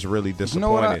 I was just really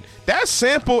disappointed. You know that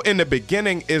sample in the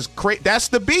beginning is crazy. That's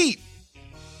the beat.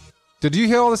 Did you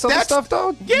hear all this other stuff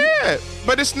though? Yeah,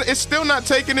 but it's still not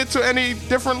taking it to any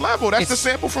different level. That's the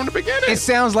sample from the beginning. It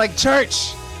sounds like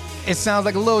church. It sounds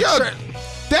like a little church.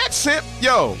 That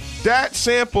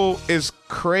sample is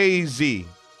crazy.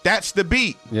 That's the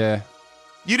beat. Yeah.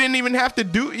 You didn't even have to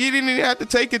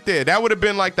take it there. That would have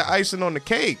been like the icing on the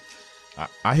cake.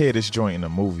 I hear this joint in a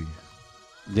movie.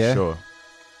 Yeah. Sure.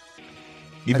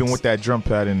 Even with that drum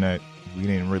pattern that we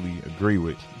didn't really agree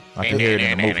with. I could hear it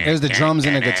in the movie. There's the drums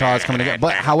and the guitars coming together.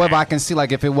 But however, I can see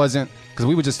like if it wasn't, because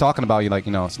we were just talking about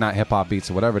it's not hip hop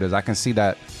beats or whatever it is. I can see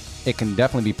that it can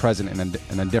definitely be present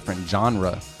in a different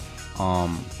genre.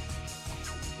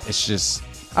 It's just,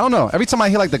 I don't know. Every time I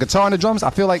hear like the guitar and the drums, I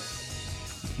feel like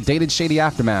Dated Shady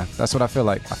Aftermath. That's what I feel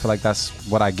like. I feel like that's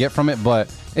what I get from it. But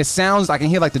it sounds, I can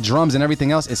hear like the drums and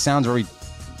everything else. It sounds very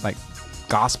like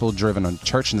gospel driven or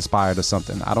church inspired or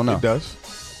something. I don't know. It does.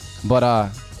 But I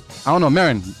don't know,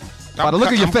 Marin. By the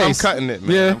look of your face. I'm cutting it,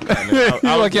 man. Yeah. I'm cutting it.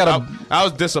 You like you had a- I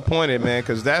was disappointed, man,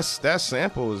 because that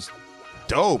sample is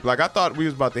dope. Like, I thought we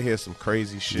was about to hear some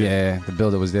crazy shit. Yeah, the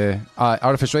builder was there.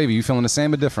 Artificial Avy, you feeling the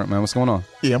same or different, man? What's going on?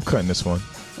 Yeah, I'm cutting this one.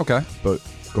 Okay. But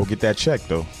go get that check,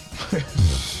 though.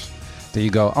 There you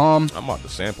go. I'm about to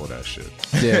sample that shit.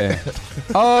 Yeah.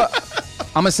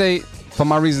 I'm gonna say, for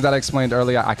my reasons that I explained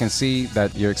earlier, I can see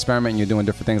that you're experimenting, you're doing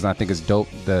different things, and I think it's dope,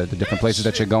 the different places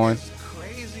that you're going.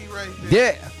 Crazy right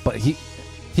there. Yeah, but he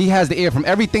has the ear from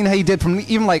everything that he did, from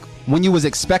even like when you was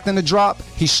expecting to drop,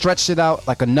 he stretched it out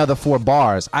like another 4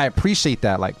 bars. I appreciate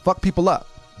that. Like, fuck people up.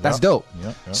 That's Yep. dope.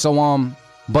 Yep. So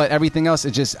but everything else,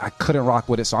 it just, I couldn't rock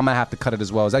with it, so I'm gonna have to cut it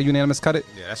as well. Is that unanimous? Cut it?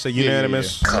 Yeah, that's a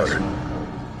unanimous.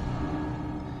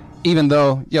 Even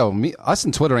though, us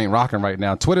and Twitter ain't rocking right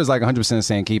now. Twitter's like 100%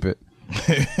 saying keep it.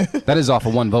 That is off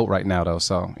of 1 vote right now, though.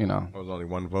 So There was only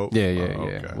 1 vote. yeah.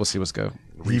 Okay. We'll see what's good.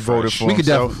 He voted for We could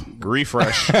himself.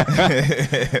 Refresh.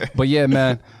 But yeah,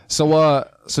 man. So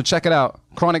check it out.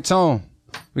 Chronic Tone.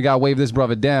 We gotta wave this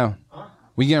brother down.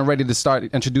 We getting ready to start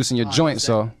introducing your joint.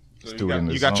 So do it in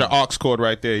the You got zone. your aux cord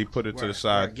right there. You put it to the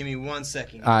side. Give me 1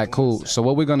 second. all right, cool. So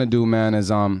what we're gonna do, man, is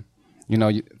for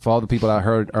all the people that I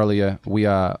heard earlier, we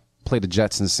played the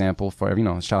Jetsons sample for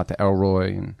shout out to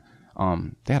Elroy,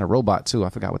 and they had a robot too. I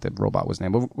forgot what the robot was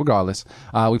named, but regardless,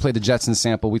 we played the Jetsons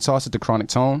sample. We tossed it to Chronic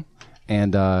Tone,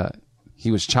 and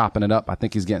he was chopping it up. I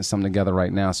think he's getting something together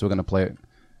right now, so we're gonna play it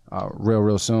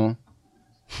real soon.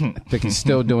 I think he's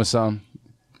still doing something.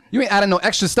 You ain't adding no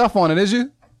extra stuff on it, is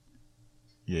you?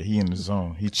 Yeah, he in the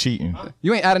zone. He cheating.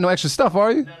 You ain't adding no extra stuff,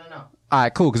 are you? No. All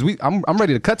right, cool. Cause I'm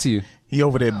ready to cut to you. He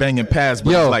over there banging pads,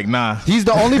 but Yo, he's like, nah. He's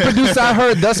the only producer I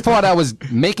heard thus far that was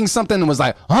making something and was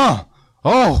like,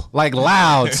 like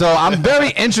loud. So I'm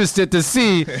very interested to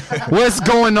see what's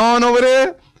going on over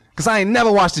there, because I ain't never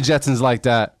watched the Jetsons like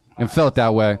that and felt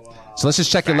that way. So let's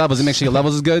just check your levels and make sure your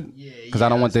levels is good, because I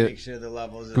don't want Make to sure the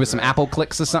levels give it some Apple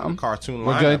clicks or something. Cartoon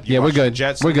We're lineup. good. You Yeah, we're watch the good.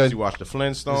 Jetsons, We're good. You watch the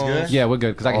Flintstones. Yeah, we're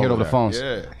good, because I can hear it over the phones.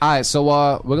 Yeah. All right, so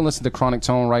we're gonna listen to Chronic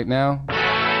Tone right now.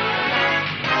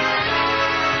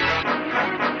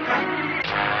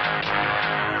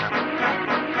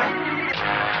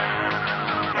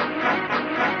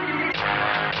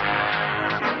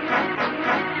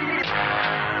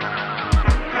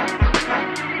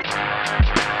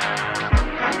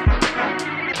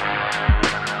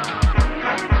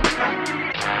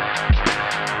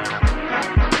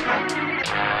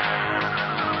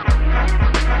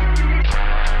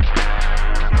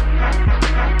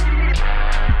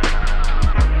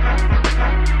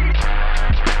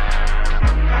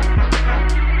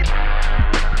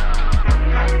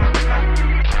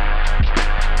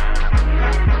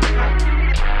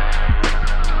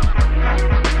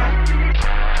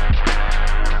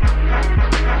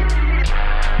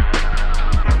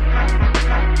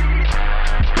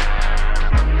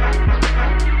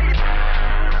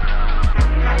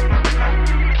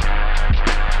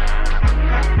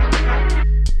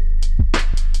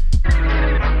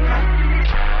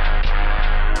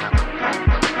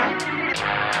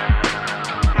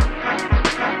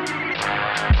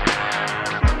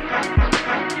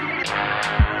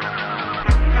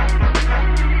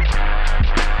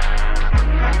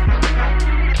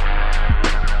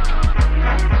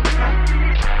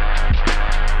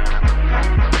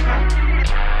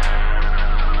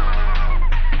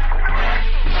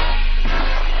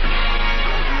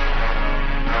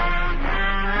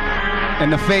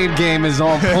 And the fade game is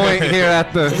on point here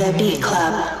at the... The Beat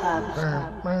Club.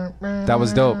 That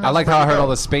was dope. I like how I heard all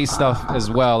the space stuff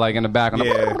as well, like in the back.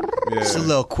 Yeah. It's a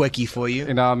little quickie for you.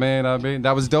 You know what I mean?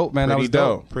 That was dope, man. That Pretty was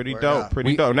dope. dope. Pretty dope.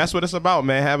 Pretty dope. And that's what it's about,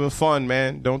 man. Having fun,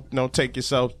 man. Don't take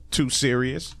yourself too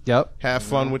serious. Yep. Have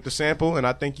fun with the sample, and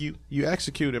I think you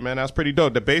executed, man. That's pretty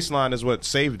dope. The bass line is what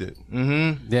saved it.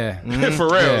 Yeah. For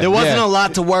real. Yeah. There wasn't Yeah. a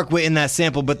lot to work with in that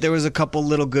sample, but there was a couple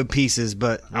little good pieces.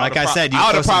 But like I said, I would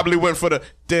have throw some- probably went for the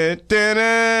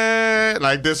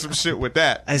like did some shit with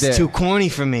that. It's Yeah. too corny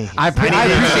for me. I appreciate that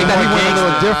he went a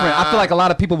little different. I feel like a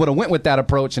lot of people would have went with that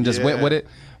approach and just went with it.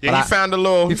 Yeah, But he found a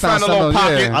little. He found a little something,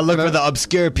 pocket. yeah. I look for the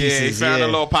obscure Yeah, pieces. he found a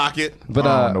little pocket. But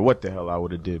I don't know what the hell I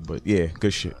would have did, but yeah,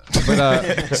 good shit.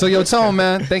 so yo, Tone,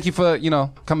 man, thank you for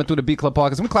coming through the Beat Club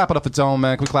podcast. Can we clap it up for Tone,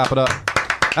 man? Can we clap it up?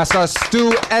 That's our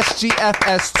Stu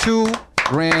SGFS2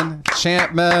 Grand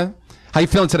Champ, man. How you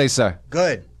feeling today, sir?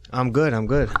 Good. I'm good.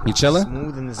 You chilling?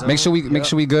 Smooth in the zone. Make sure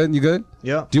we good. You good?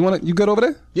 Yeah. Do you good over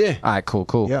there? Yeah. All right,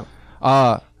 cool.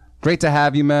 Yeah. Great to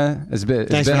have you, man.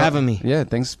 Thanks for having me. Yeah,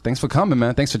 thanks for coming,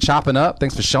 man. Thanks for chopping up.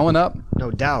 Thanks for showing up.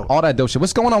 No doubt. All that dope shit.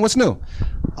 What's going on? What's new?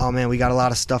 Oh man, we got a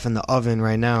lot of stuff in the oven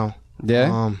right now.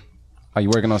 Yeah? Are you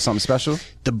working on something special?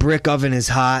 The brick oven is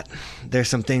hot. There's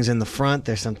some things in the front.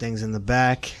 There's some things in the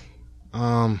back.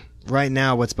 Right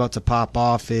now, what's about to pop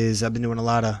off is I've been doing a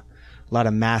lot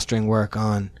of mastering work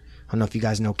on. I don't know if you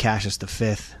guys know Cassius the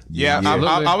Fifth. Yeah,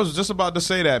 I was just about to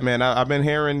say that, man. I've been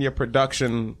hearing your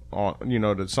production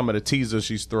on, some of the teasers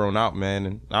she's thrown out, man,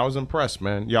 and I was impressed,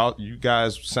 man. You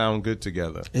guys sound good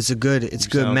together. It's a good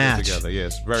match. Good together. Yeah,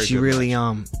 it's very. She good really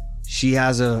match. She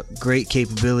has a great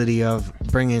capability of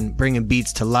bringing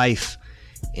beats to life,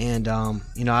 and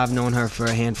I've known her for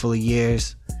a handful of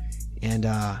years, and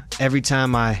every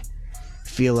time I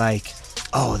feel like,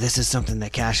 oh, this is something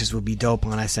that Cassius would be dope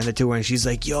on, I send it to her and she's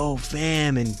like, yo,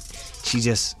 fam, and she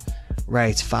just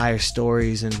writes fire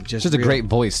stories and just She's a great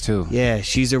voice too. Yeah,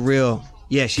 she has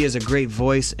a great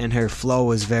voice, and her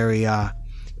flow is very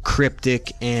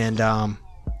cryptic and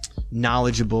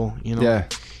knowledgeable, Yeah.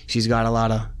 She's got a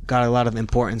lot of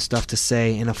important stuff to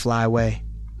say in a fly way.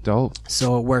 Dope.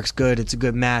 So it works good. It's a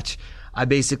good match. I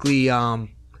basically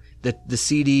the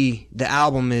CD, the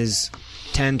album is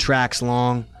 10 tracks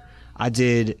long. I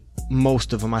did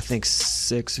most of them, I think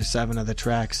 6 or 7 of the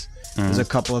tracks. There's a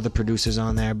couple of the producers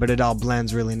on there, but it all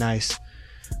blends really nice.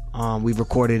 We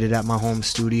recorded it at my home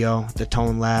studio, the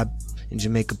Tone Lab in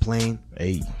Jamaica Plain.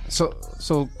 Hey, So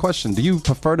question, do you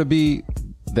prefer to be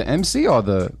the MC or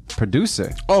the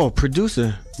producer? Oh,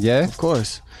 producer, Yeah? of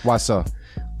course. Why so?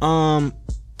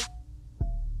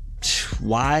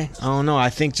 Why? I don't know. I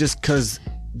think just because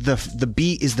the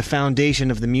beat is the foundation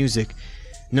of the music.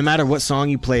 No matter what song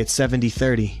you play, it's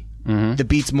 70-30. The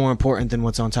beat's more important than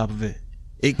what's on top of it.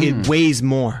 It weighs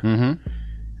more.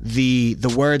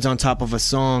 The words on top of a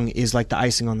song is like the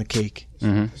icing on the cake.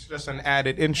 It's just an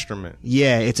added instrument.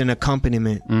 Yeah, it's an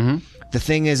accompaniment. The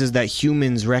thing is that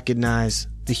humans recognize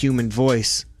the human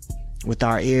voice with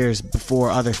our ears before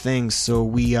other things, so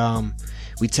we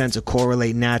tend to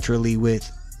correlate naturally with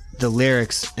the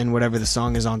lyrics and whatever the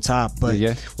song is on top. But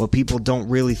what people don't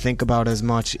really think about as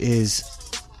much is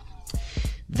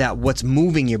that what's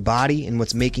moving your body and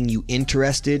what's making you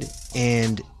interested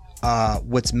and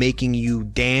what's making you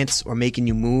dance or making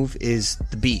you move is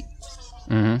the beat.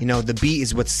 The beat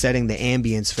is what's setting the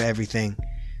ambience for everything.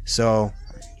 So,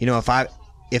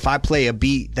 if I play a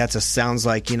beat that sounds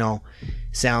like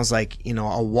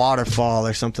a waterfall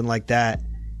or something like that,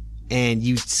 and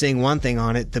you sing one thing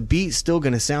on it, the beat's still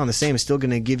gonna sound the same. It's still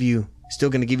gonna give you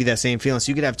that same feeling. So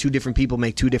you could have 2 different people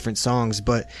make 2 different songs,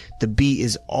 but the beat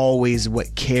is always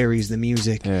what carries the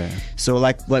music. Yeah. So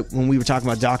like when we were talking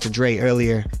about Dr. Dre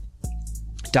earlier,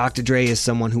 Dr. Dre is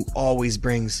someone who always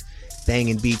brings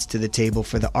banging beats to the table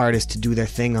for the artist to do their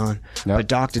thing on. Yep. But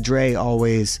Dr. Dre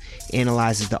always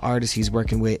analyzes the artist he's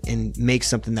working with and makes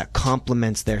something that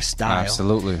complements their style.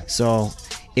 Absolutely. So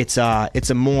it's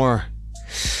a more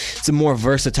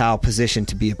versatile position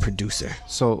to be a producer.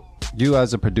 So you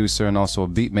as a producer and also a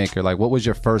beat maker, like what was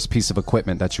your first piece of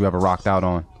equipment that you ever rocked out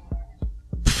on?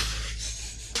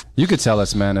 You could tell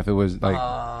us, man, if it was like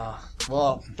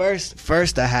Well,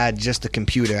 first I had just a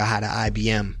computer. I had an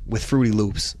IBM with Fruity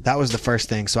Loops. That was the first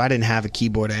thing. So I didn't have a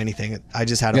keyboard or anything. I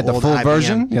just had you an had the old full IBM.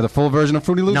 version? You had the full version of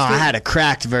Fruity Loops? No, still? I had a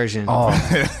cracked version. Oh,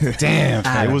 damn. I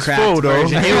had It a was cracked full, though.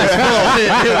 version. It was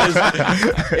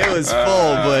full. It was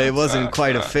full, but it wasn't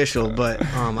quite official. But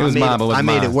I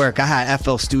made it work. I had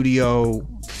FL Studio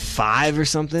 5 or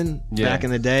something back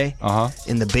in the day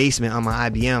in the basement on my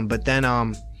IBM. But then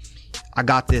I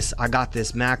got this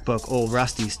MacBook, old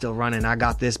Rusty, still running. I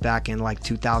got this back in like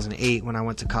 2008 when I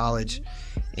went to college.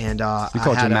 And You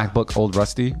called your MacBook Old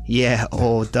Rusty? Yeah,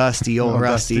 old Dusty, old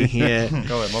Rusty. Dusty. Yeah.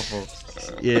 go ahead, my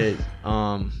fault. Yeah.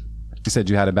 You said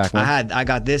you had it back when? I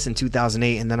got this in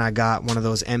 2008, and then I got one of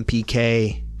those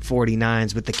MPK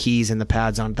 49s with the keys and the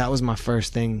pads on it. That was my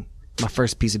first thing, my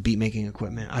first piece of beat making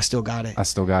equipment. I still got it. I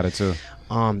still got it too.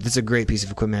 This is a great piece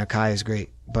of equipment. Akai is great,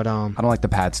 but I don't like the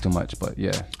pads too much, but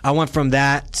yeah. I went from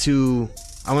that to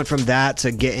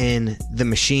getting the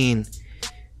machine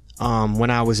when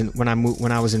I was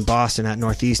in Boston at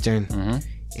Northeastern,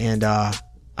 and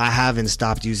I haven't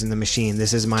stopped using the machine.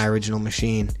 This is my original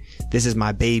machine. This is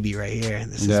my baby right here,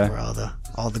 and this is where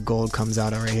all the gold comes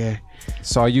out of right here.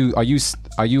 So are you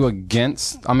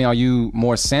against? I mean, are you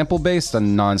more sample based or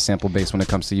non-sample based when it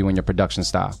comes to you and your production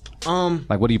style?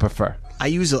 Like, what do you prefer?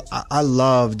 I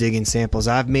love digging samples.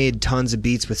 I've made tons of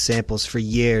beats with samples for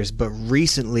years, but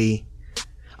recently,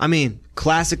 I mean,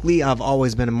 classically, I've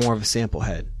always been more of a sample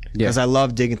head. Because I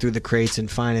love digging through the crates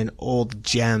and finding old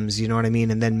gems, you know what I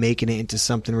mean? And then making it into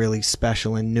something really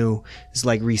special and new. It's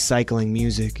like recycling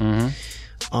music.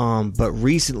 But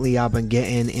recently I've been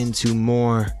getting into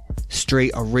more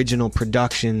straight original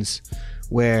productions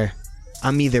where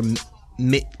I'm either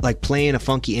like playing a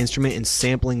funky instrument and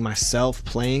sampling myself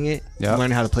playing it, Yep.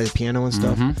 learning how to play the piano and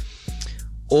stuff,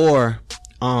 or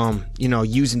you know,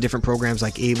 using different programs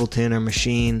like Ableton or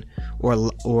Machine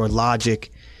or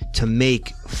Logic to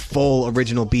make full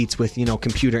original beats with, you know,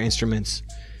 computer instruments.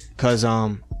 Because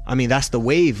I mean, that's the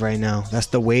wave right now. That's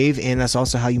the wave, and that's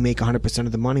also how you make 100%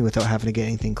 of the money without having to get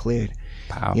anything cleared.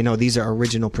 Wow. You know, these are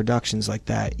original productions like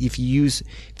that. If you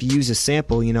use a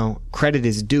sample, you know, credit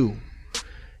is due.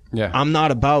 Yeah. I'm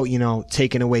not about, you know,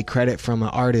 taking away credit from an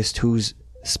artist who's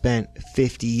spent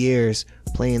 50 years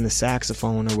playing the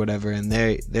saxophone or whatever, and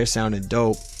they're sounding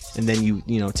dope, and then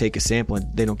you know, take a sample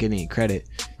and they don't get any credit.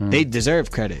 They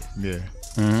deserve credit. Yeah.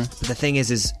 But the thing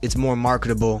is it's more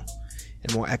marketable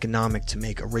and more economic to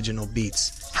make original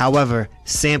beats. However,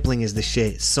 sampling is the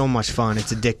shit. It's so much fun.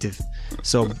 It's addictive.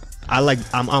 So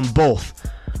I'm both.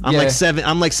 I'm Yeah. like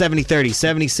 70-30.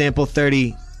 70 sample,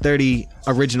 30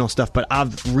 original stuff. But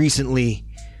I've recently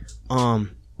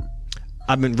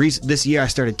this year I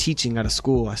started teaching at a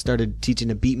school. I started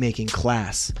teaching a beat making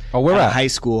class. Oh, where at? at? High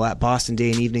school at Boston Day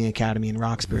and Evening Academy in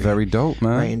Roxbury. Very dope,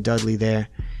 man. Right in Dudley there.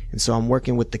 And so I'm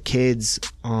working with the kids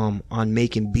on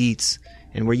making beats,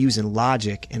 and we're using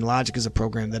Logic, and Logic is a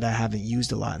program that I haven't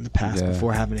used a lot in the past Yeah.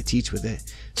 before having to teach with it.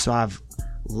 So I've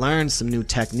learned some new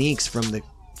techniques from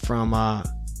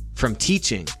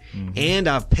teaching, and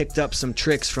I've picked up some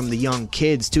tricks from the young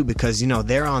kids too, because, you know,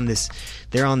 they're on this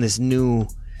new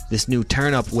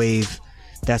turn up wave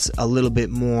that's a little bit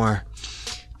more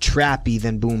trappy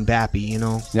than boom bappy, you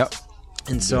know. Yep.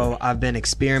 And so I've been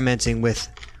experimenting with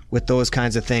those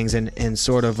kinds of things, and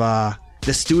sort of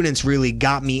the students really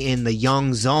got me in the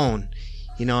young zone.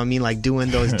 You know what I mean? Like doing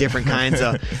those different kinds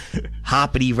of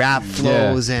hoppity rap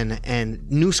flows and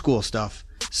new school stuff.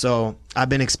 So I've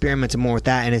been experimenting more with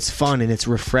that, and it's fun and it's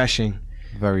refreshing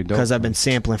Very dope. because I've been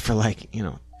sampling for, like, you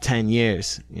know, 10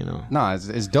 years, you know. No,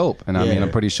 it's dope, and I Yeah. mean,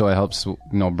 I'm pretty sure it helps. You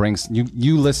know, brings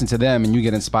you listen to them and you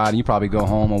get inspired. And you probably go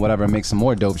home or whatever and make some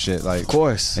more dope shit. Like, Of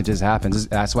course. it just happens.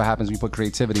 That's what happens when you put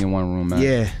creativity in one room, man.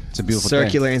 Yeah. it's a beautiful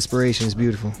Circular inspiration is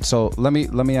beautiful. thing. So let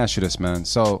me ask you this, man.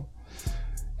 So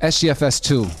SGFS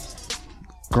 2,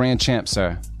 grand champ,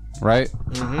 sir, right?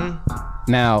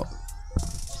 Now,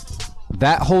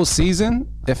 that whole season,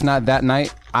 if not that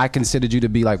night, I considered you to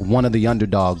be like one of the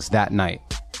underdogs that night.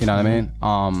 You know what I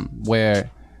mean? Where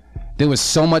there was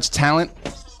so much talent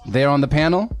there on the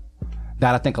panel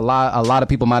that I think a lot of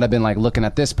people might have been like looking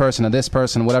at this person or this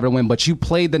person, whatever win. But you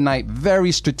played the night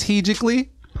very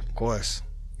strategically Of course.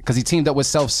 because he teamed up with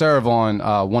Self-Serve on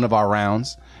one of our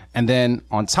rounds, and then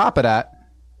on top of that,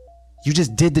 you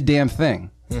just did the damn thing.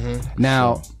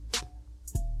 Now,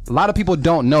 a lot of people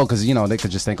don't know because, you know, they could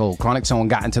just think, oh, Chronic Tone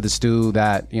got into the stew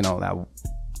that, you know,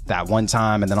 that one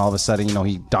time, and then all of a sudden, you know,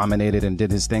 he dominated and did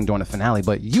his thing during the finale.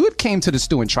 But you had came to the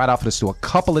stew and tried out for the stew a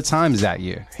couple of times that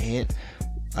year. A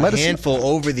handful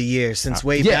over the years, since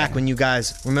way Yeah. back when you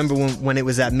guys remember when it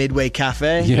was at Midway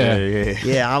Cafe.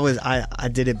 Yeah. I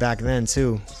did it back then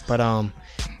too. But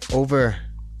over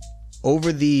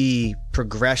the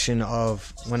progression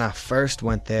of when I first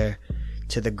went there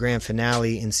to the grand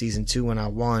finale in season 2 when I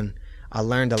won, I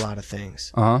learned a lot of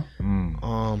things.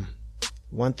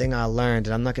 One thing I learned,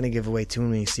 and I'm not going to give away too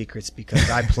many secrets because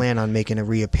I plan on making a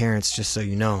reappearance, just so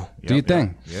you know. Do your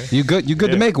thing. You good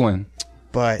to make one.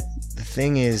 But the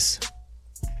thing is,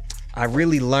 I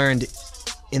really learned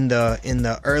in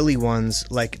the early ones,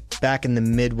 like back in the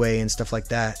Midway and stuff like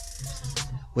that,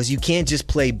 was you can't just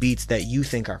play beats that you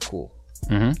think are cool.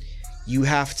 You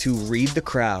have to read the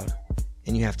crowd,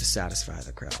 and you have to satisfy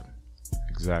the crowd.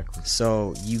 Exactly.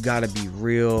 So you gotta be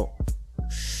real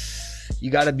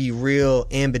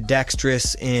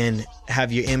ambidextrous and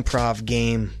have your improv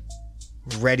game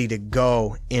ready to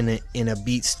go in a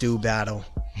beat stew battle,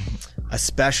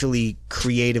 especially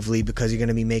creatively, because you're going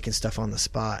to be making stuff on the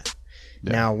spot.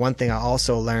 Now, one thing I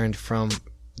also learned from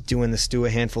doing the stew a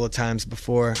handful of times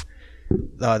before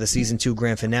the season 2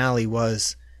 grand finale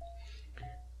was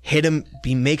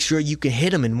make sure you can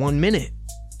hit him in 1 minute.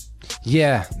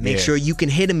 Yeah. Make sure you can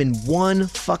hit him in one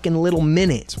fucking little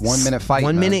minute. It's 1 minute fight,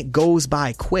 1 man. minute goes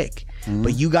by quick.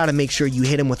 But you got to make sure you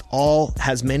hit him with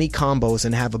as many combos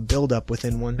and have a build up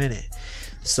within 1 minute.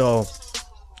 So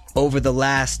over the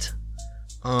last,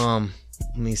 let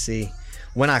me see,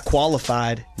 when I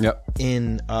qualified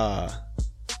in,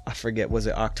 I forget, was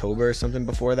it October or something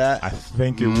before that? I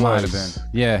think it Might have was. been.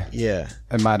 Yeah. Yeah.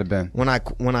 It might have been. When I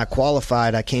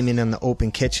qualified, I came in the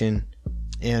open kitchen,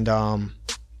 and let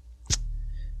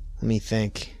me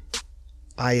think.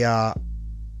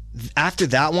 After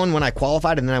that one, when I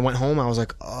qualified and then I went home, I was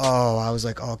like,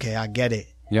 okay, I get it.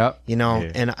 Yep. You know,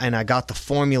 Yeah. and I got the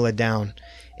formula down.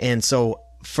 And so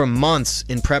for months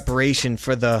in preparation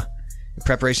for the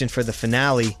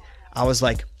finale, I was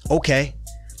like, okay,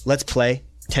 let's play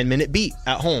 10-minute beat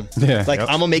at home. Yeah. Like, I'm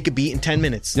gonna make a beat in 10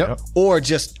 minutes. Yep. Or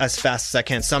just as fast as I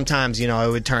can. Sometimes, it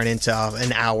would turn into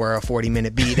an hour, a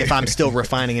 40-minute beat if I'm still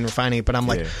refining it. But I'm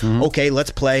like, okay,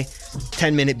 let's play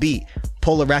 10-minute beat.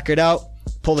 Pull the record out,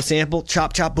 pull the sample,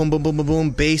 chop, chop, boom, boom, boom, boom, boom,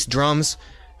 bass, drums,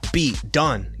 beat,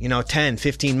 done. 10,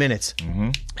 15 minutes.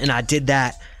 And I did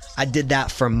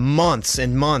that for months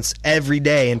and months, every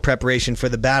day in preparation for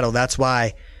the battle. That's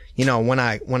why, when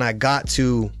I got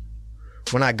to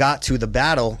the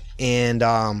battle and,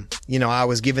 I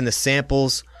was given the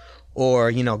samples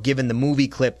or, given the movie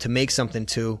clip to make something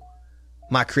to,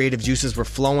 my creative juices were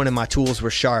flowing and my tools were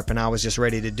sharp and I was just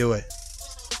ready to do it.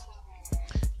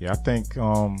 Yeah, I think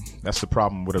that's the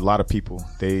problem with a lot of people.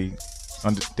 They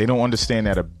don't understand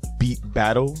that a beat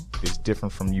battle is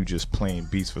different from you just playing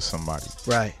beats for somebody.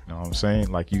 Right. You know what I'm saying?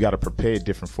 Like, you got to prepare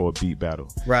different for a beat battle.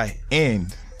 Right.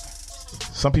 And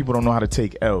some people don't know how to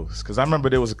take L's. Because I remember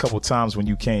there was a couple times when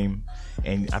you came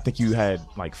and I think you had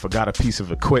forgot a piece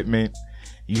of equipment.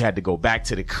 You had to go back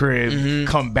to the crib,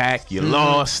 come back, you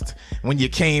lost. When you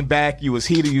came back, you was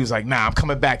heated. You was like, nah, I'm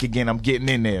coming back again. I'm getting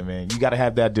in there, man. You got to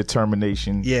have that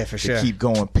determination for to sure. keep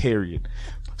going, period.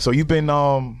 So you've been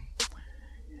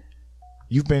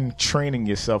training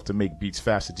yourself to make beats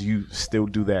faster. Do you still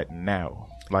do that now?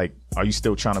 Like, are you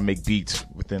still trying to make beats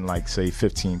within, say,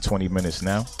 15, 20 minutes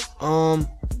now?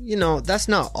 That's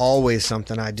not always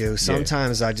something I do.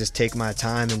 Sometimes I just take my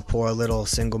time and pour a little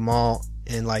single malt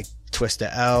and, twist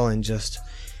the L and just...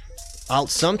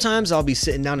 Sometimes I'll be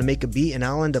sitting down to make a beat and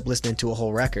I'll end up listening to a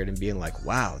whole record and being like,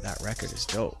 wow, that record is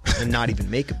dope. And not even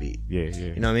make a beat. Yeah.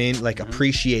 You know what I mean?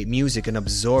 Appreciate music and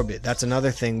absorb it. That's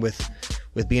another thing with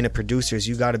being a producer is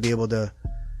you got to be able to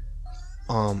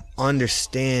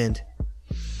understand...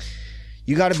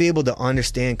 You got to be able to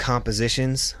understand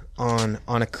compositions on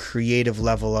a creative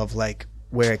level of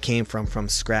where it came from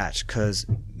scratch. Because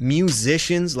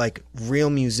musicians, real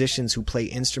musicians who play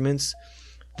instruments,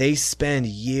 they spend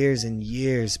years and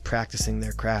years practicing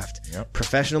their craft. Yep.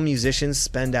 Professional musicians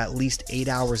spend at least 8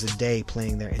 hours a day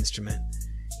playing their instrument,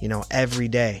 every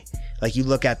day. You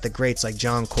look at the greats like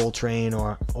John Coltrane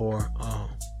or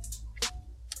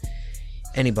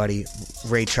anybody,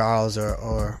 Ray Charles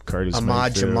or Curtis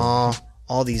Ahmad Mayfield. Jamal,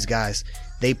 all these guys,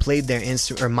 they played their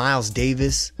instrument, or Miles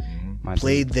Davis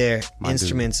played their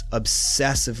instruments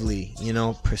obsessively,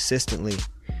 persistently.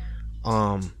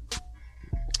 And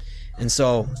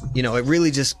so, it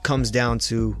really just comes down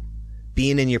to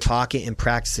being in your pocket and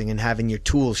practicing and having your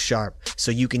tools sharp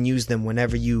so you can use them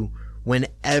whenever you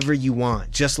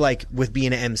want. Just like with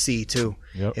being an MC too.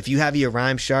 Yep. If you have your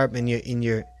rhyme sharp and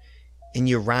your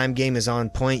rhyme game is on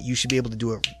point, you should be able to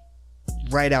do it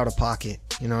right out of pocket.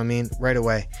 You know what I mean? Right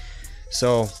away.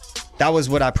 So that was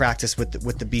what I practiced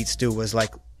with the beats too, was let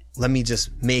me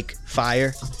just make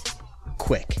fire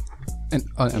quick. And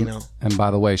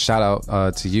by the way, shout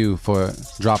out to you for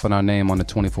dropping our name on the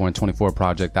 24 and 24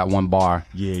 project. That one bar,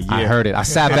 I heard it. I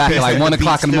sat back at 1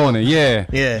 o'clock in the morning.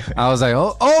 Yeah. I was like,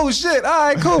 oh shit. All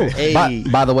right, cool. Hey.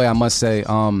 By the way, I must say,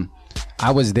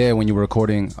 I was there when you were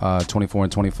recording 24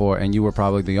 and 24, and you were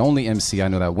probably the only MC I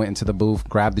know that went into the booth,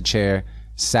 grabbed the chair,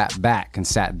 sat back and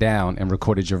sat down and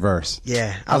recorded your verse.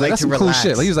 Yeah, I was like, that's to some relax.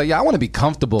 cool shit. He was like, yeah, I want to be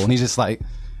comfortable, and he's just like,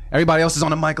 everybody else is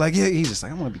on the mic, he's just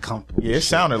like, I want to be comfortable. Yeah, it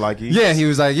sounded like he... Yeah, he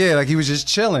was like, he was just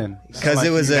chilling. Because it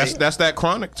was that's that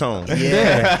chronic tone.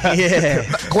 Yeah.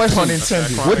 Question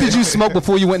intended. What did you smoke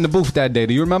before you went in the booth that day?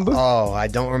 Do you remember? Oh, I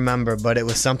don't remember, but it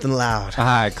was something loud. All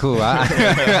right, cool.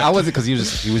 I wasn't, because he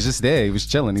was just there. He was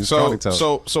chilling. He was chronic tone.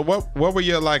 So what were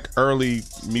your early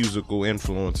musical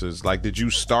influences? Did you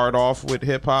start off with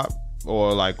hip hop?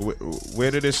 Or where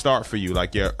did it start for you?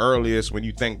 Your earliest, when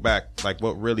you think back,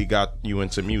 what really got you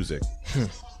into music?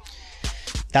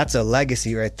 That's a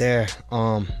legacy right there.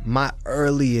 My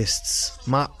earliest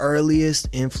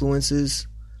influences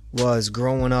was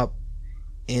growing up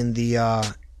in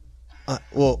the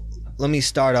well, let me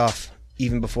start off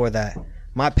even before that.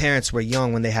 My parents were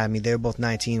young when they had me. They were both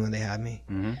 19 when they had me.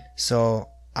 Mm-hmm. So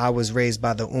I was raised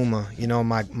by the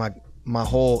Ummah. My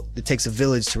whole, it takes a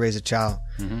village to raise a child.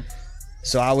 Mm-hmm.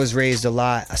 So I was raised a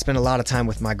lot. I spent a lot of time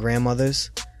with my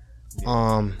grandmothers,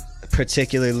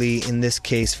 particularly in this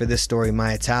case, for this story,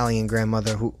 my Italian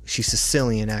grandmother, she's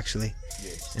Sicilian actually.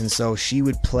 And so she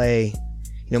would play,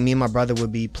 me and my brother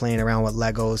would be playing around with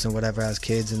Legos and whatever as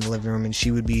kids in the living room, and she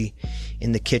would be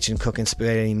in the kitchen cooking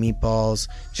spaghetti meatballs,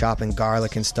 chopping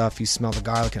garlic and stuff. You smell the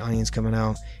garlic and onions coming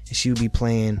out, and she would be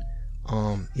playing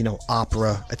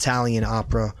opera, Italian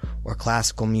opera or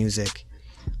classical music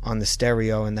on the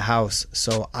stereo in the house.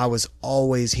 So I was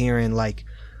always hearing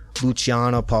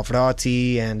Luciano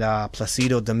Pavarotti and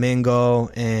Placido Domingo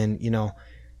and, you know,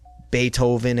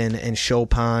 Beethoven and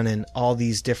Chopin and all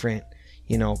these different,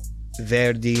 you know,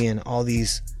 Verdi and all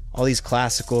these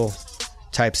classical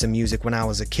types of music when I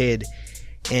was a kid.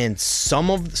 And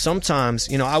sometimes,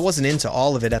 you know, I wasn't into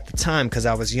all of it at the time because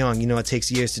I was young. You know, it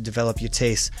takes years to develop your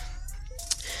taste.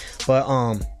 But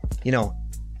you know,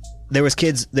 there was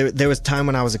time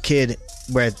when I was a kid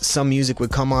where some music would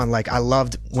come on. Like I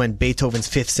loved when Beethoven's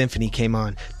Fifth Symphony came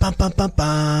on. Bum bum bum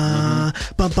bum,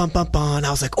 bum bum bum bum. And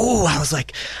I was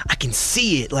like, I can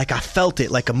see it, like I felt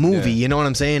it, like a movie. You know what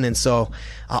I'm saying? And so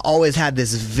I always had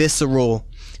this visceral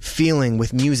feeling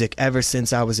with music ever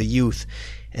since I was a youth.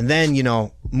 And then, you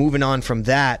know, moving on from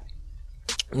that,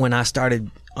 when I started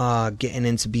getting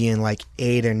into being like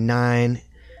 8 or 9,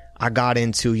 I got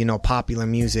into, you know, popular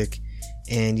music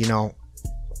and, you know,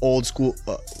 old school,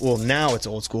 well, now it's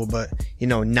old school, but, you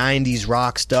know, 90s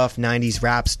rock stuff, 90s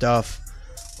rap stuff.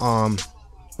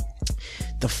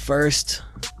 The first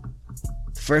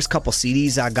couple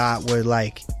CDs I got were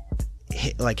like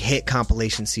hit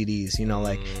compilation CDs, you know,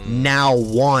 like Now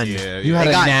One. You had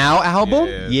a Now album?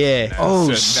 Yeah.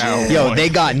 Oh shit. Yo, they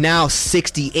got Now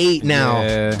 68 now.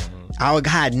 Yeah. I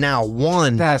had Now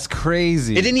One. That's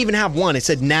crazy. It didn't even have one. It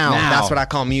said Now. Now. That's what I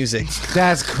call music.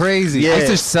 That's crazy. Yeah. I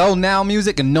used to sell Now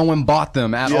music and no one bought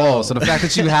them at all. So the fact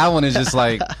that you have one is just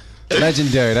like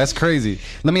legendary. That's crazy.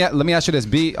 Let me ask you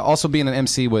this. Also being an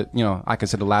MC with, you know, I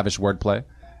consider lavish wordplay,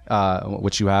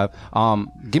 which you have.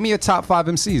 Give me your top 5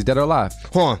 MCs, dead or alive.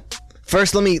 Hold on.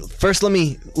 First, let me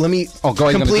Oh, go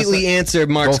ahead. completely answer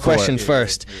Mark's Go for question it.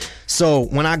 first. So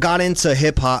when I got into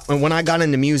hip hop, when I got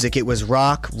into music, it was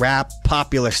rock, rap,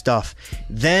 popular stuff.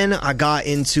 Then I got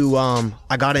into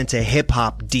hip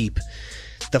hop deep.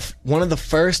 One of the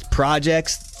first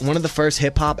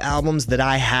hip hop albums that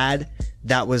I had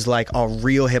that was like a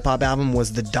real hip hop album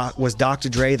was Dr.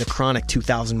 Dre, The Chronic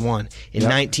 2001 in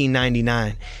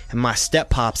 1999. And my step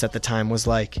pops at the time was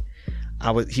like,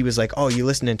 he was like, oh, you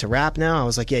listening to rap now? I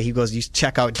was like, yeah. He goes, you should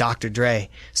check out Dr. Dre.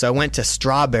 So I went to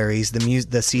Strawberries,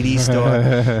 the CD store,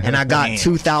 and I got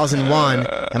 2001,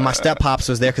 and my step pops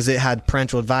was there because it had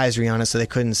parental advisory on it, so they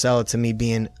couldn't sell it to me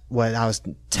being I was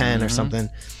 10 or something.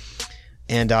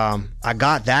 And I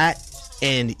got that,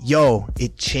 and yo,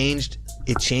 it changed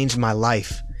my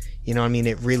life. You know what I mean?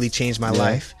 It really changed my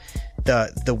life.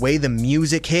 The way the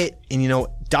music hit, and you know,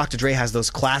 Dr. Dre has those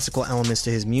classical elements to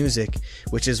his music,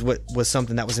 which is what was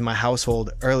something that was in my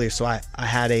household earlier. So I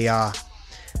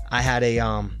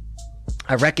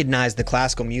recognized the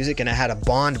classical music and I had a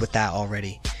bond with that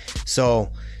already.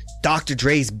 So Dr.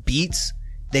 Dre's beats,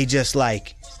 they just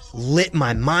like lit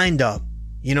my mind up.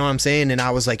 You know what I'm saying? And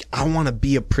I was like, I want to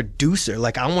be a producer.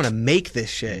 Like, I want to make this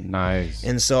shit. Nice.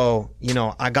 And so, you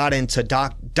know, I got into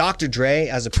Dr. Dre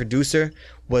as a producer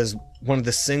was one of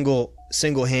the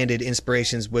single-handed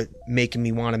inspirations with making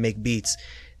me want to make beats.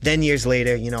 Then years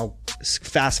later, you know,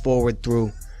 fast forward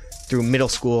through middle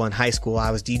school and high school, I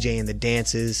was DJing the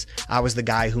dances. I was the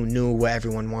guy who knew what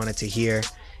everyone wanted to hear.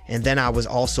 And then I was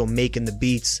also making the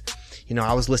beats. You know,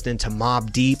 I was listening to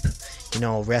Mobb Deep, you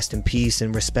know, rest in peace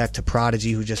and respect to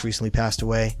Prodigy, who just recently passed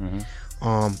away.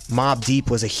 Mobb Deep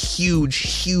was a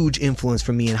huge influence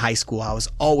for me in high school. I was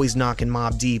always knocking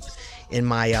Mobb Deep in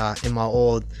my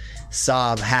old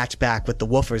Saab hatchback with the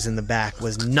woofers in the back,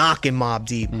 was knocking Mobb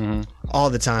Deep all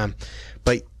the time.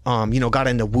 But you know, got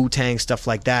into Wu-Tang, stuff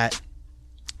like that.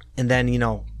 And then, you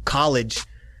know, college,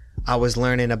 I was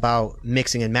learning about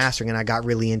mixing and mastering, and I got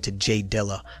really into Jay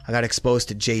Dilla. I got exposed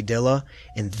to Jay Dilla,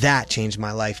 and that changed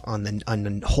my life on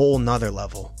the whole nother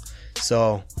level.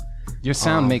 So your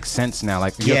sound makes sense now.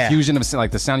 Like your fusion of like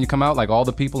the sound you come out, like all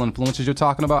the people influences you're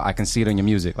talking about, I can see it in your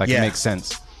music. Like it makes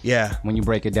sense. Yeah. When you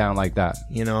break it down like that.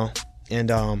 You know?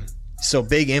 And so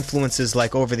big influences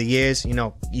like over the years, you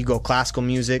know, you go classical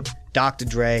music, Dr.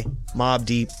 Dre, Mobb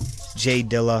Deep, Jay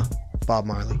Dilla, Bob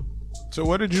Marley. So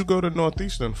what did you go to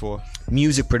Northeastern for?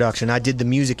 Music production. I did the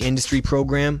music industry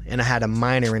program, and I had a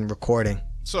minor in recording.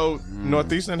 So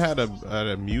Northeastern had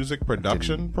a music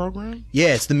production program?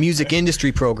 Yeah, it's the music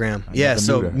industry program. Yeah,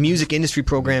 so music industry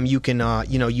program, you can,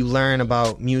 you know, you learn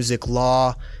about music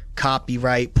law,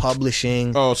 copyright,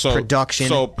 publishing, production.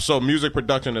 So music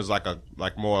production is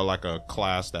more like a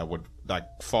class that would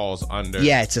falls under.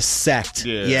 Yeah, it's a sect.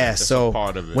 Yeah. So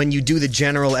part of it. When you do the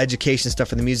general education stuff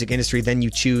for the music industry, then you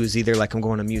choose either like I'm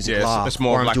going to music law, it's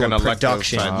more or I'm like doing an elective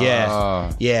production.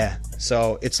 type. Yeah.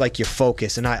 So it's like your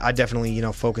focus, and I definitely, you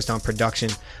know, focused on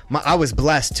production. I was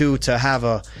blessed too to have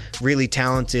a really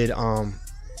talented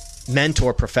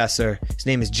mentor professor. His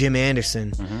name is Jim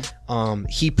Anderson.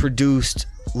 He produced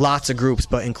lots of groups,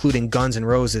 but including Guns N'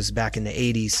 Roses back in the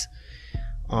 80s.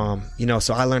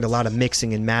 So I learned a lot of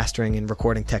mixing and mastering and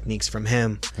recording techniques from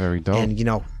him. Very dope.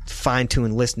 And,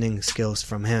 fine-tuned listening skills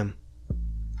from him.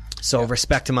 So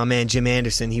respect to my man, Jim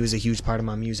Anderson. He was a huge part of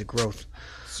my music growth.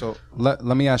 So let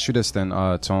me ask you this then,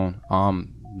 Tone.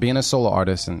 Being a solo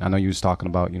artist, and I know you was talking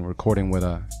about, recording with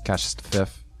Cassius the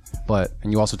Fifth,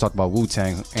 and you also talked about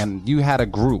Wu-Tang, and you had a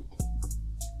group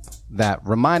that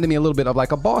reminded me a little bit of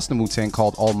like a Boston Wu-Tang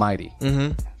called Almighty.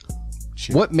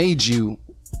 Mm-hmm. What made you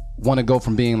want to go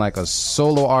from being like a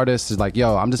solo artist to like,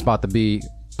 yo, I'm just about to be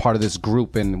part of this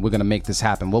group and we're going to make this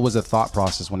happen? What was the thought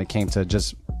process when it came to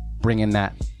just bringing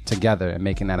that together and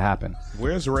making that happen?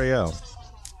 Where's Rael?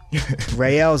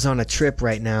 Rael's on a trip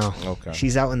right now. Okay.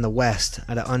 She's out in the West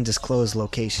at an undisclosed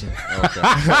location. Okay.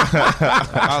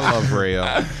 I love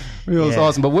Rael. It was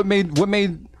awesome. But what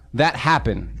made that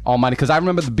happen, Almighty? Because I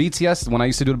remember the BTS when I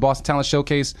used to do the Boston Talent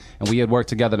Showcase, and we had worked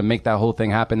together to make that whole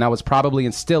thing happen. That was probably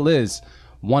and still is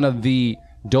one of the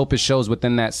dopest shows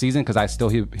within that season, because I still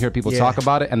hear people talk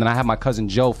about it. And then I have my cousin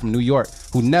Joe from New York,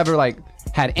 who never like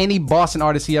had any Boston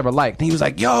artist he ever liked. And he was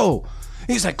like, yo,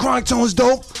 he's like, Chronic Tone's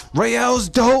dope, Rael's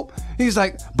dope. He's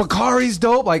like, Bakari's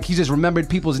dope. Like, he just remembered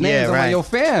people's names. I'm like, yo,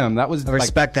 fam, that was I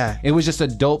respect like, that. It was just a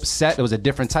dope set. It was a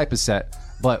different type of set.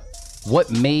 But what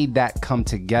made that come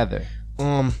together?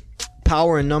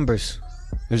 Power in numbers.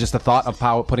 There's just the thought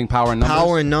of putting power in numbers.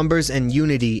 Power in numbers and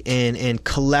unity and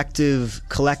collective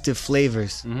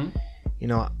flavors. Mm-hmm.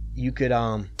 You could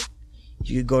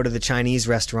go to the Chinese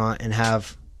restaurant and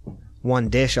have one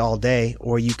dish all day,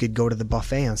 or you could go to the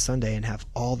buffet on Sunday and have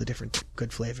all the different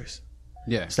good flavors.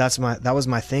 Yeah. So that was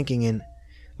my thinking, and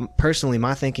personally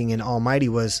my thinking in Almighty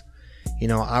was,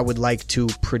 I would like to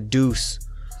produce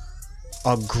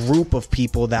a group of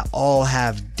people that all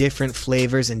have different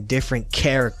flavors and different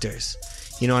characters.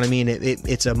 You know what I mean?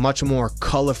 It's a much more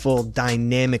colorful,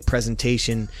 dynamic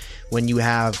presentation when you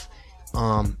have,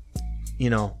 an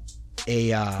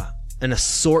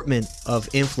assortment of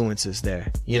influences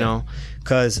there. You know,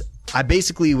 because I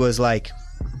basically was like,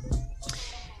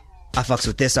 I fucks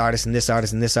with this artist and this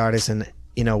artist and this artist, and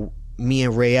me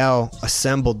and Rael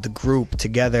assembled the group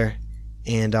together,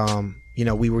 and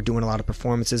we were doing a lot of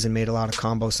performances and made a lot of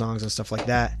combo songs and stuff like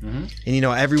that. Mm-hmm. And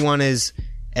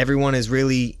everyone is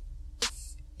really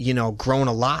grown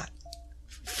a lot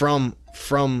from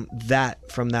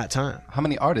that time. How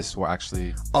many artists were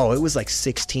actually? Oh, it was like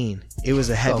 16. It was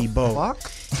a heavy boat. Fuck?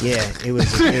 Yeah, it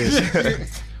was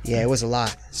yeah, it was a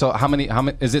lot. So how many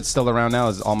is it still around now?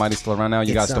 Is Almighty still around now?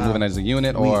 You guys still moving as a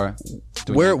unit, or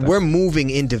we're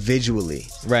moving individually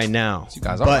right now? So you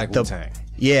guys are like Wu-Tang.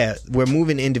 Yeah, we're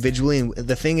moving individually, and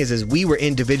the thing is we were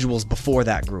individuals before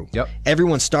that group. Yep.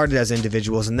 Everyone started as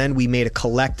individuals, and then we made a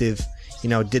collective.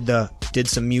 Did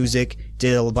some music,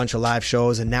 did a bunch of live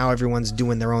shows, and now everyone's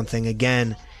doing their own thing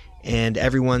again, and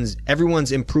everyone's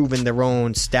improving their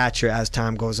own stature as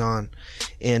time goes on,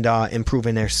 and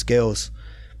improving their skills.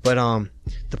 But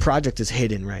the project is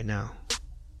hidden right now.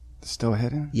 Still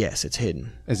hidden? Yes, it's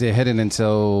hidden. Is it hidden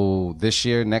until this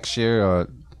year, next year, or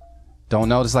don't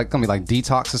know? It's like gonna be like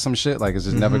Detox or some shit. Like, is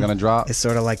it never gonna drop? It's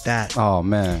sort of like that. Oh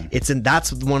man,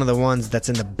 that's one of the ones that's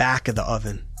in the back of the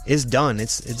oven. It's done.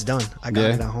 It's done. I got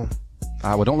it at home.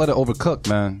 Well, don't let it overcook,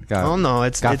 man. Oh no,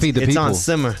 it's feed the people. on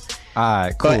simmer. All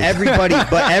right, cool.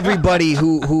 But everybody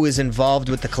who is involved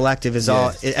with the collective is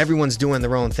everyone's doing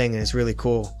their own thing, and it's really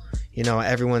cool.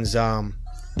 Everyone's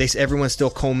everyone still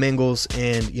commingles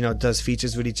and does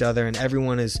features with each other, and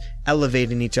everyone is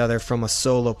elevating each other from a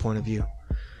solo point of view.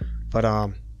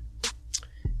 But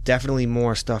definitely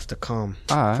more stuff to come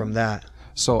from that.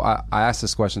 So I asked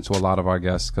this question to a lot of our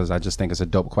guests because I just think it's a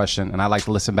dope question, and I like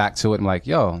to listen back to it and like,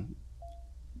 yo,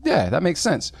 yeah, that makes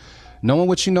sense. Knowing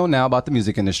what you know now about the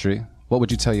music industry, what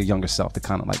would you tell your younger self to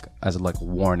kind of like as a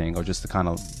warning or just the kind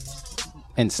of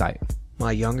insight?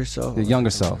 My younger self? Your younger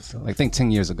self. Like think 10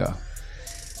 years ago.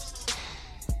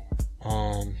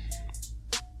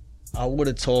 I would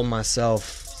have told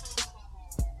myself,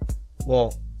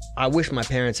 well, I wish my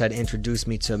parents had introduced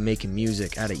me to making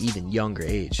music at an even younger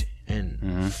age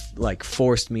and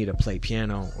forced me to play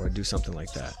piano or do something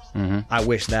like that. Mm-hmm. I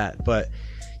wish that. But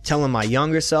telling my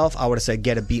younger self, I would have said,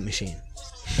 get a beat machine.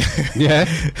 Yeah.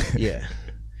 Yeah.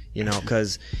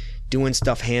 Because doing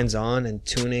stuff hands-on and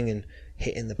tuning and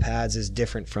hitting the pads is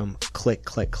different from click,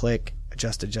 click, click,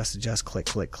 adjust, click,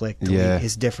 click, click.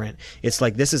 It's different. It's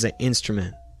like this is an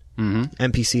instrument. Mm-hmm.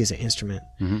 MPC is an instrument.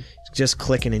 Mm-hmm. Just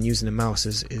clicking and using the mouse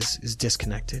is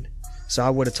disconnected. So I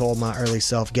would have told my early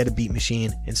self, get a beat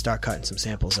machine and start cutting some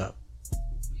samples up.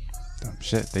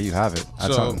 Shit, there you have it.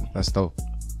 That's dope.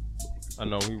 I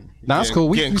know. That's cool.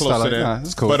 We getting close to that. that. Nah,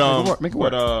 that's cool. But make it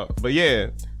work. But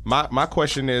yeah, my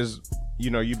question is,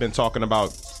 you've been talking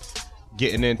about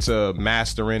getting into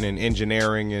mastering and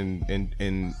engineering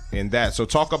and that. So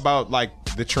talk about like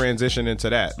the transition into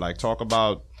that. Like talk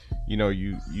about,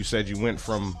 you said you went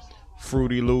from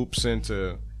Fruity Loops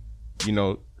into,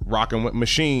 rocking with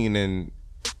Machine and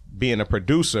being a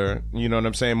producer, you know what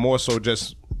I'm saying? More so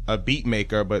just a beat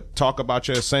maker, but talk about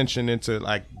your ascension into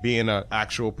like being an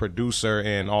actual producer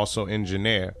and also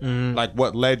engineer. Like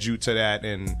what led you to that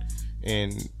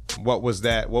and what was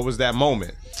that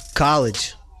moment?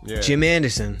 College. Yeah. Jim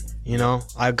Anderson,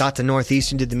 I got to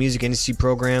Northeastern, did the music industry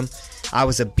program. I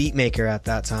was a beat maker at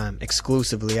that time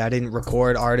exclusively. I didn't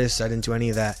record artists. I didn't do any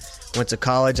of that. Went to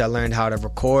college. I learned how to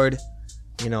record,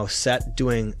 doing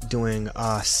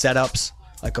setups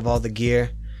like of all the gear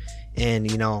and,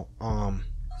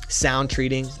 sound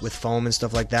treating with foam and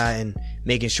stuff like that and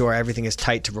making sure everything is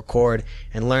tight to record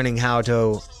and learning how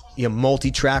to,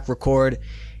 multi-track record.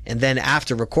 And then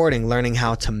after recording, learning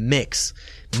how to mix.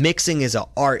 Mixing is an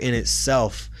art in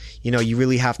itself. You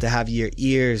really have to have your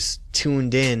ears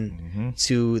tuned in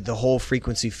to the whole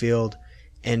frequency field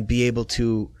and be able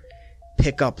to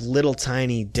pick up little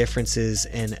tiny differences.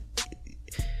 And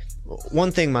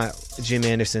one thing Jim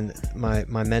Anderson, my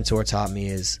mentor, taught me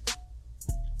is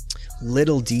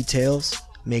little details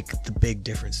make the big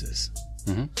differences.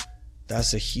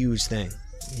 That's a huge thing,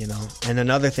 And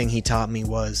another thing he taught me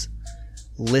was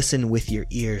listen with your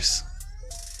ears.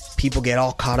 People get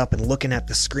all caught up in looking at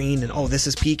the screen and, this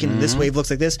is peaking and this wave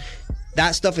looks like this.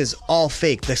 That stuff is all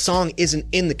fake. The song isn't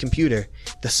in the computer.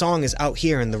 The song is out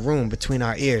here in the room between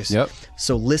our ears. Yep.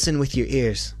 So listen with your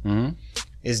ears.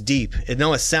 Is deep. I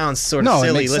know it sounds sort of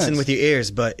silly, listen sense. with your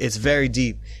ears, but it's very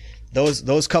deep.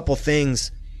 Those couple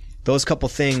things,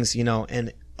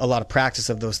 and a lot of practice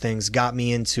of those things got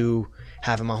me into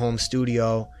having my home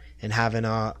studio and having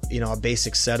a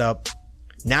basic setup.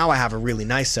 Now I have a really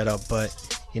nice setup, but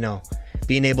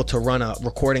being able to run a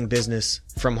recording business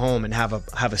from home and have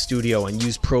a studio and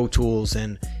use Pro Tools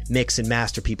and mix and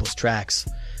master people's tracks.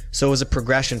 So it was a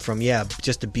progression from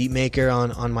just a beat maker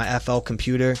on my FL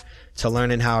computer to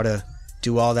learning how to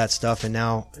do all that stuff, and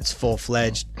now it's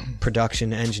full-fledged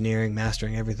production, engineering,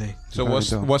 mastering, everything. So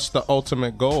what's the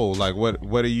ultimate goal? Like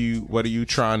what are you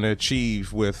trying to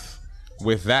achieve with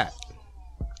that?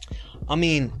 I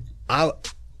mean,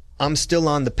 I'm still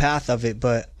on the path of it,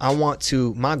 but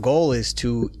my goal is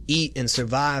to eat and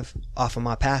survive off of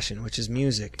my passion, which is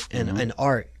music and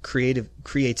art,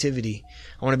 creativity.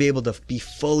 I want to be able to be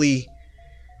fully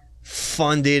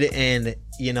funded and,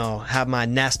 have my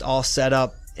nest all set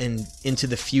up and into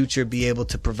the future be able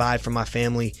to provide for my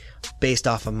family based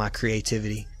off of my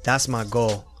creativity. That's my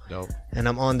goal. Dope. And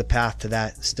I'm on the path to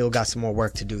that. Still got some more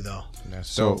work to do though.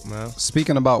 That's dope, man.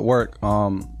 Speaking about work,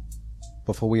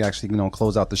 before we actually,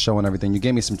 close out the show and everything, you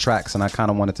gave me some tracks, and I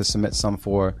kind of wanted to submit some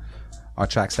for our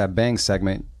Tracks That Bang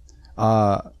segment.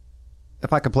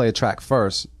 If I could play a track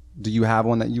first, do you have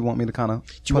one that you want me to kind of?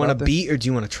 Do you want a beat or do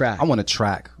you want a track? I want a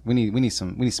track. We need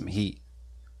some heat.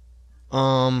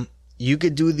 You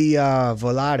could do the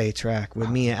Volare track with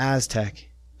me and Aztec,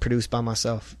 produced by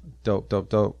myself.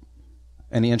 Dope.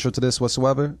 Any intro to this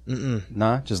whatsoever?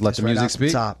 Nah, just let the right music off the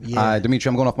speak. top, yeah. All right, Dimitri,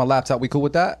 I'm going off my laptop. We cool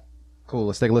with that? Cool.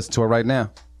 Let's take a listen to it right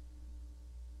now.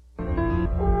 Yeah.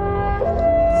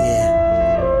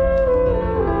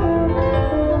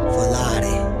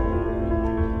 Volare.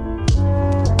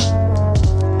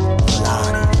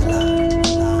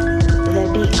 The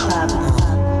Beat Club.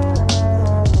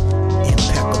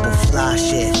 Impeccable fly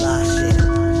shit.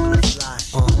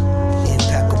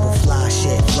 Impeccable fly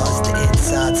shit. Floods the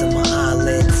insides of my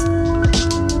eyelids.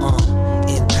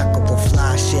 Impeccable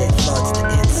fly shit. Floods the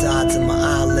insides of my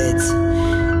eyelids.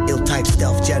 Ill-type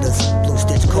stealth jetters. Blue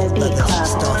stitch coat leather.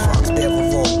 Star Fox, bear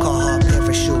revolt, Carhartt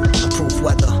parachute. Improved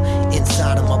weather.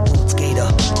 Inside of my boots, gator.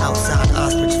 Outside,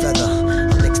 ostrich feather.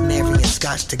 I mix Mary and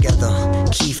Scotch together.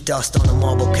 Keef dust on a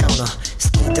marble counter.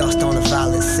 Ski dust on a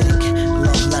violet sink.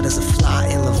 Love letters of fly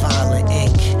in the violet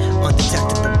ink.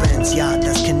 Undetectable Benz yacht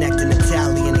that's connecting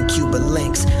Italian and Cuban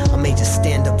links. A major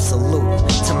stand-up salute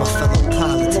to my fellow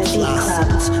pilots in fly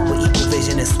suits with equal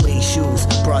vision and suede shoes.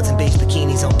 Broads and beige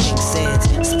bikinis on pink sands.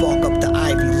 Spark up the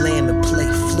ivory lamb and play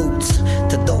flutes.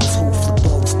 To those who flip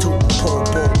bows, toot and pull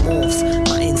bold moves.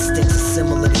 My instincts are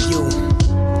similar to you.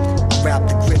 I wrap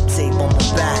the grip tape on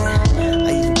my back.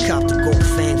 I even copped a gold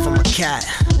fang for my cat.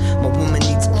 My woman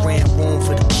needs a grand room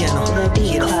for the piano.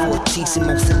 Hit a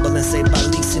fortissimo symbol and say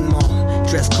bellissimo.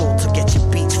 Dress code to get your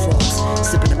beach froze.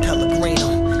 Sipping a Pellegrino.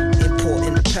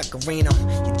 Importing the Pecorino.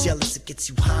 You're jealous, it gets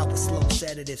you high with slow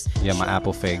sedatives. Yeah, my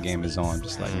Apple Fade game is on,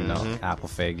 just like, Apple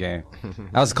Fade game.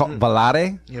 That was called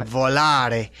Volare? Yeah,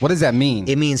 volare. What does that mean?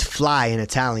 It means fly in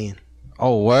Italian.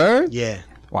 Oh, word? Yeah.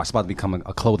 Wow, it's about to become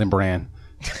a clothing brand.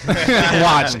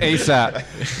 Watch ASAP.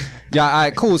 Yeah, all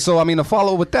right, cool. So, I mean, to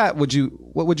follow with that,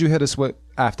 what would you hit us with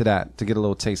after that to get a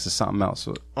little taste of something else?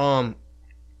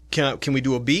 Can we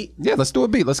do a beat? Yeah, let's do a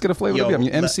beat. Let's get a flavor of the beat. I'm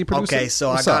your MC producer. Okay, so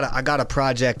What's I got a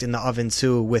project in the oven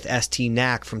too with ST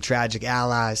Knack from Tragic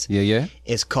Allies. Yeah.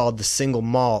 It's called The Single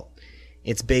Malt.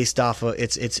 It's based off of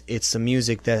it's some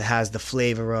music that has the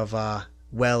flavor of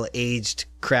well-aged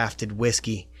crafted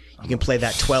whiskey. You can play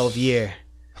that 12 year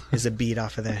is a beat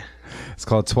off of there. It's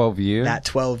called 12 Year. That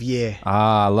 12 year.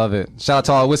 Ah, I love it. Shout out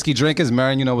to all whiskey drinkers.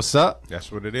 Marion, you know what's up?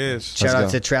 That's what it is. Shout out go.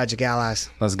 to Tragic Allies.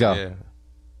 Let's go. Yeah.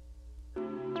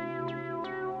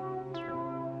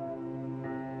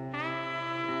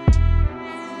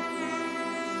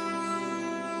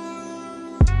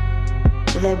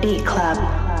 The Beat Club.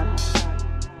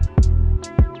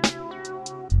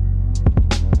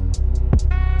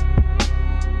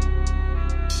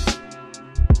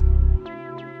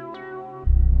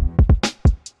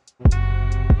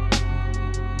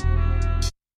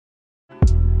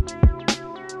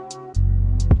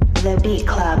 The Beat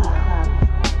Club.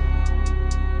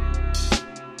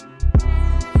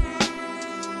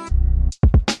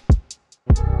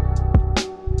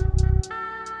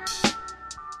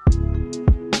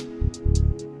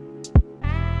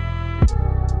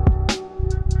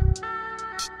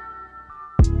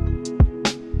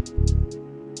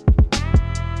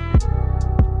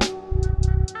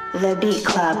 The Beat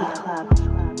Club.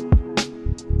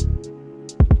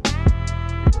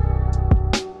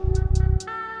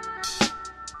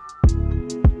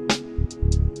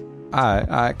 All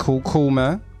right, cool,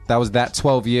 man. That was that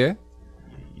 12 Year.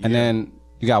 And then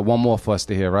you got one more for us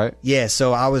to hear, right? Yeah,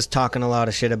 so I was talking a lot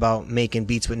of shit about making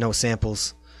beats with no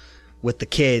samples with the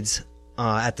kids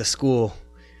at the school.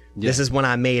 Yeah. This is when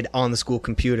I made on the school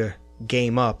computer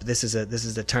Game Up. This is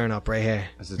the turn up right here.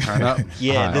 Is it turn up?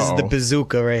 Yeah, All right. this is the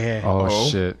bazooka right here. Oh,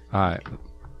 shit. All right.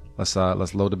 Let's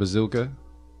load the bazooka.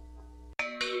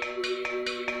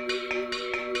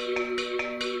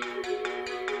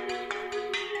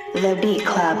 The Beat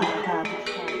Club.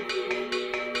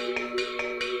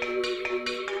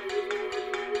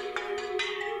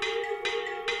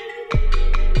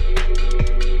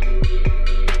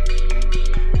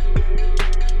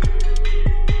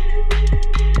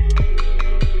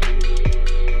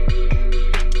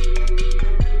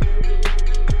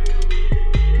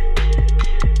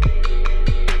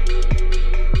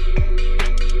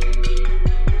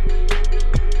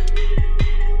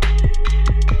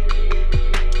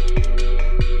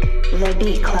 The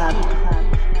Beat Club.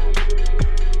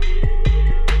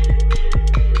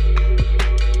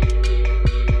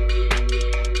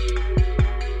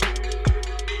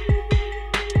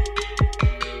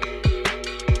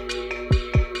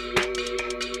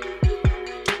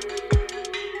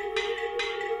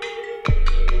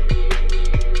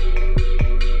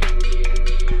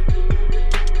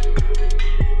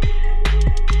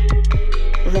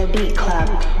 The Beat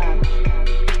Club.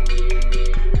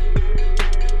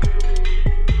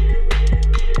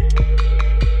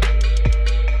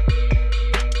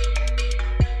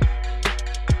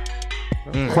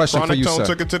 Question for Chronic you, Tone sir.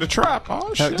 took it to the trap.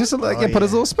 Oh shit. Just put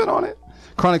his little spin on it.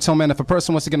 Chronic Tone, man, if a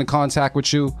person wants to get in contact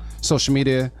with you, social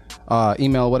media,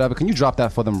 email, whatever, can you drop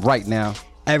that for them right now?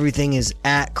 Everything is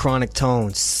at Chronic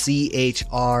Tone.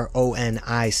 CHRONICTONE.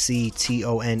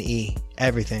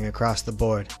 Everything across the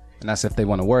board. And that's if they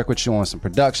want to work with you on some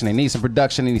production. They need some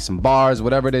production. They need some bars,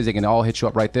 whatever it is. They can all hit you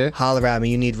up right there. Holler at me.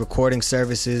 You need recording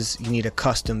services. You need a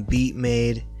custom beat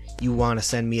made. You want to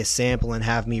send me a sample and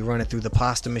have me run it through the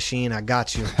pasta machine. I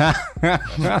got you.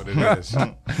 That's what it is.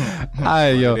 Hi,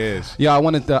 yo. it is. Yeah,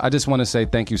 I just want to say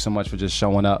thank you so much for just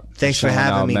showing up. Thanks for showing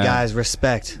having out, me, man. guys.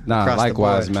 Respect. Nah, across the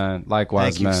likewise, board. man.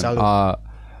 Likewise, Thank you. man. Salute.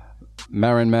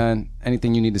 Marin, man,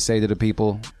 anything you need to say to the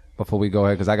people before we go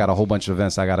ahead? Because I got a whole bunch of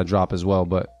events I got to drop as well.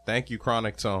 But Thank you,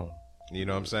 Chronic Tone. You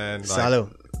know what I'm saying? Like,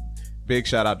 Salute. big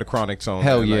shout out to Chronic Tone.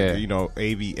 Hell man. yeah. Like, you know,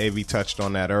 AV touched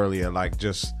on that earlier. Like,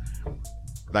 just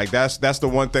like that's the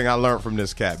one thing I learned from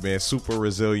this cat, man. Super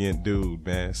resilient dude,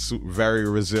 man. Very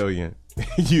resilient.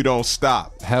 You don't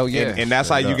stop. Hell yeah. And that's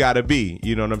Straight how you up. gotta be.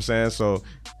 You know what I'm saying? So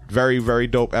very, very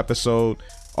dope episode.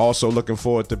 Also looking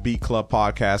forward to Beat Club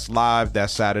Podcast Live.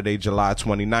 That's Saturday, July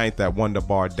 29th at Wonder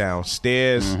Bar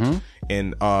downstairs. Mm-hmm.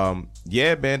 And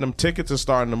yeah, man, them tickets are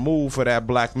starting to move for that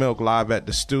Black Milk live at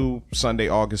the Stew Sunday,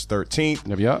 August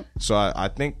 13th. Yep. So I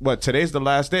think today's the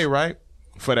last day, right?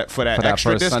 For that that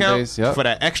extra first discount. Sundays, yep. For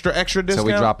that extra discount. So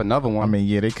we drop another one. I mean,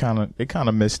 yeah, they kind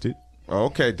of missed it.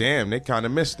 Okay, damn, they kind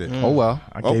of missed it. Oh well.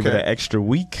 I gave it Okay. an extra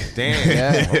week. Damn.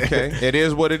 Yeah. Okay. It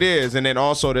is what it is. And then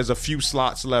also there's a few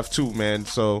slots left too, man.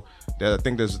 So I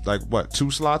think there's like what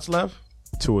 2 slots left.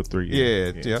 2 or 3.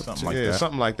 Yeah,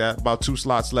 something like that. About 2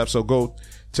 slots left. So go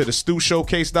to the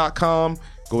stewshowcase.com,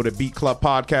 go to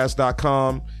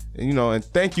beatclubpodcast.com, and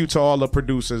thank you to all the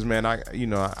producers, man. I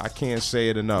can't say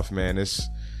it enough, man. It's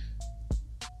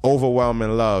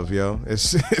overwhelming love, yo.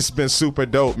 It's been super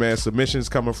dope, man. Submissions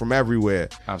coming from everywhere.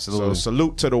 Absolutely. So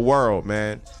salute to the world,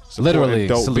 man. Supporting Literally,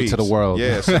 dope salute to beats. the world.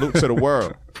 Yeah, salute to the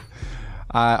world.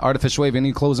 Artificial Wave,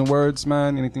 any closing words,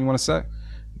 man? Anything you want to say?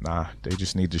 Nah, they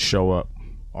just need to show up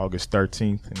August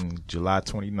 13th and July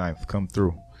 29th. Come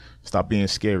through. Stop being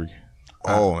scary.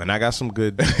 Oh, and I got some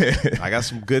good things.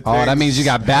 Oh, that means you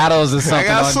got battles or something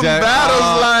I got on some deck.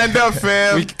 battles lined up,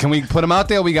 fam. Can we put them out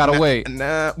there? Or we gotta wait.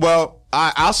 Nah, well,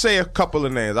 I'll say a couple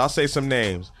of names. I'll say some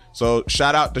names. So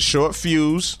shout out to Short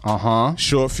Fuse.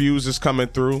 Short Fuse is coming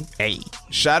through. Hey.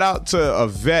 Shout out to a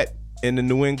vet in the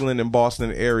New England and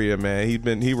Boston area, man.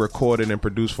 He recorded and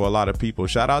produced for a lot of people.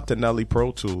 Shout out to Nelly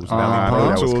Pro Tools. Nelly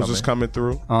Pro Tools is coming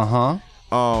through.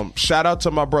 Shout out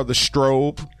to my brother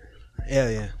Strobe.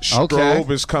 Yeah. Strobe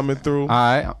is coming through.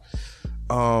 All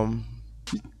right.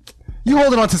 You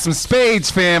holding on to some spades,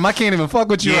 fam. I can't even fuck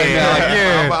with you right now.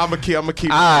 Yeah. I'm gonna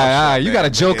keep. All right. You got a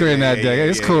joker in that deck.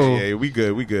 It's cool. Yeah, we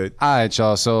good. All right,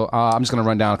 y'all. So I'm just gonna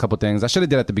run down a couple things. I should have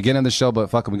did at the beginning of the show, but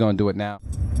fuck it, we're gonna do it now.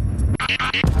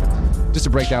 Just to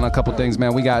break down a couple things,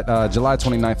 man. We got July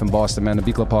 29th in Boston, man. The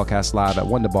Beat Club Podcast live at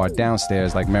Wonder Bar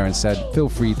downstairs. Like Marin said, feel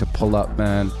free to pull up,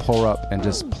 man. Pour up and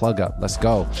just plug up. Let's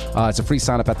go. It's a free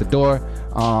sign up at the door.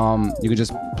 You can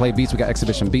just play beats. We got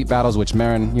exhibition beat battles, which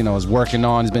Marin, is working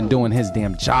on. He's been doing his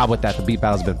damn job with that. The beat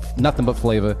battles been nothing but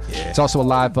flavor. Yeah. It's also a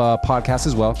live podcast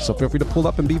as well, so feel free to pull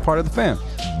up and be part of the fam.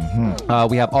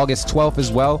 We have August 12th as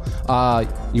well.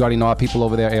 You already know our people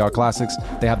over there, AR Classics.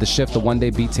 They have The Shift, the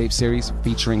one-day beat tape series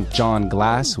featuring John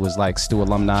Glass, who is like Stu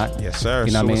alumni. Yes, sir.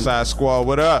 You know Suicide Squad,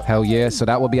 what up? Hell yeah. So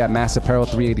that will be at Mass Apparel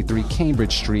 383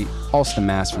 Cambridge Street, Alston,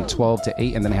 Mass, from 12 to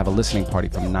 8. And then they have a listening party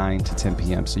from 9 to 10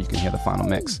 p.m. so you can hear the final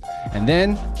mix. And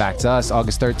then back to us,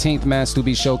 August 13th, man. Stu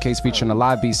B Showcase featuring a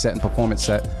live beat set and performance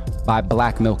set by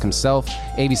Black Milk himself.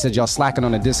 AV said y'all slacking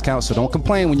on a discount, so don't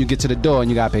complain when you get to the door and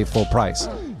you gotta pay full price.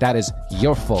 That is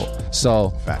your fault.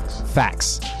 So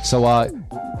facts. So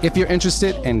if you're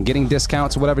interested in getting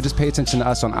discounts or whatever, just pay attention to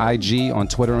us on IG, on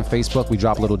Twitter and Facebook. We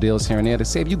drop little deals here and there to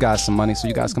save you guys some money so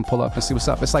you guys can pull up and see what's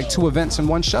up. It's like 2 events in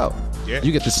one show. Yeah,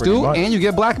 you get the stew and you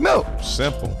get Black Milk.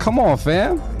 Simple. Come on,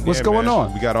 fam. What's going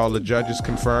on? We got all the judges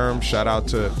confirmed. Shout out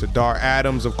to Dar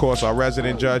Adams, of course, our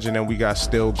resident judge, and then we got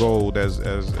Still Gold as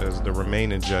the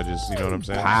remaining judges. You know what I'm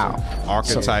saying? Wow. So,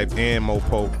 Archetype and Mo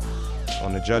Pope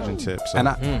on the judging tip. So, and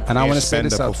I want to say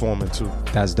this up. Performing too.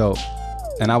 That's dope.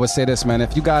 And I would say this, man,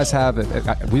 if you guys have,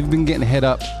 we've been getting hit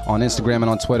up on Instagram and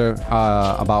on Twitter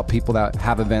about people that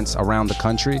have events around the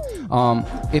country.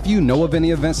 If you know of any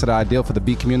events that are ideal for the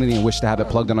beat community and wish to have it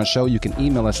plugged on our show, you can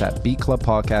email us at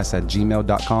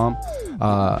beatclubpodcast@gmail.com.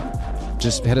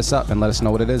 Just hit us up and let us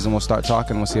know what it is, and we'll start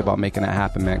talking. We'll see about making that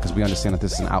happen, man, because we understand that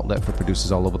this is an outlet for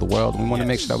producers all over the world. And we want to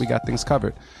make sure that we got things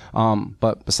covered.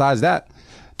 But besides that,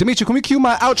 Dimitri, can we cue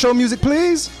my outro music,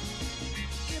 please?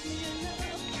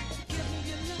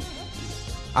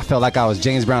 I felt like I was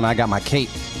James Brown and I got my cape.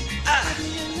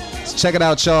 So check it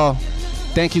out, y'all.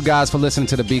 Thank you guys for listening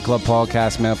to the Beat Club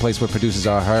Podcast, man. A place where producers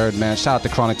are heard, man. Shout out to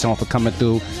Chronic Tone for coming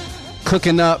through,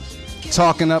 cooking up,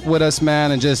 talking up with us,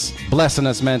 man, and just blessing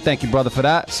us, man. Thank you, brother, for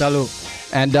that. Salute.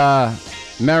 And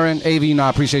Marin, AV, I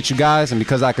appreciate you guys. And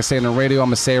because I can say it on the radio, I'm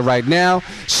going to say it right now.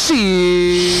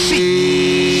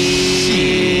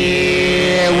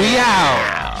 We out.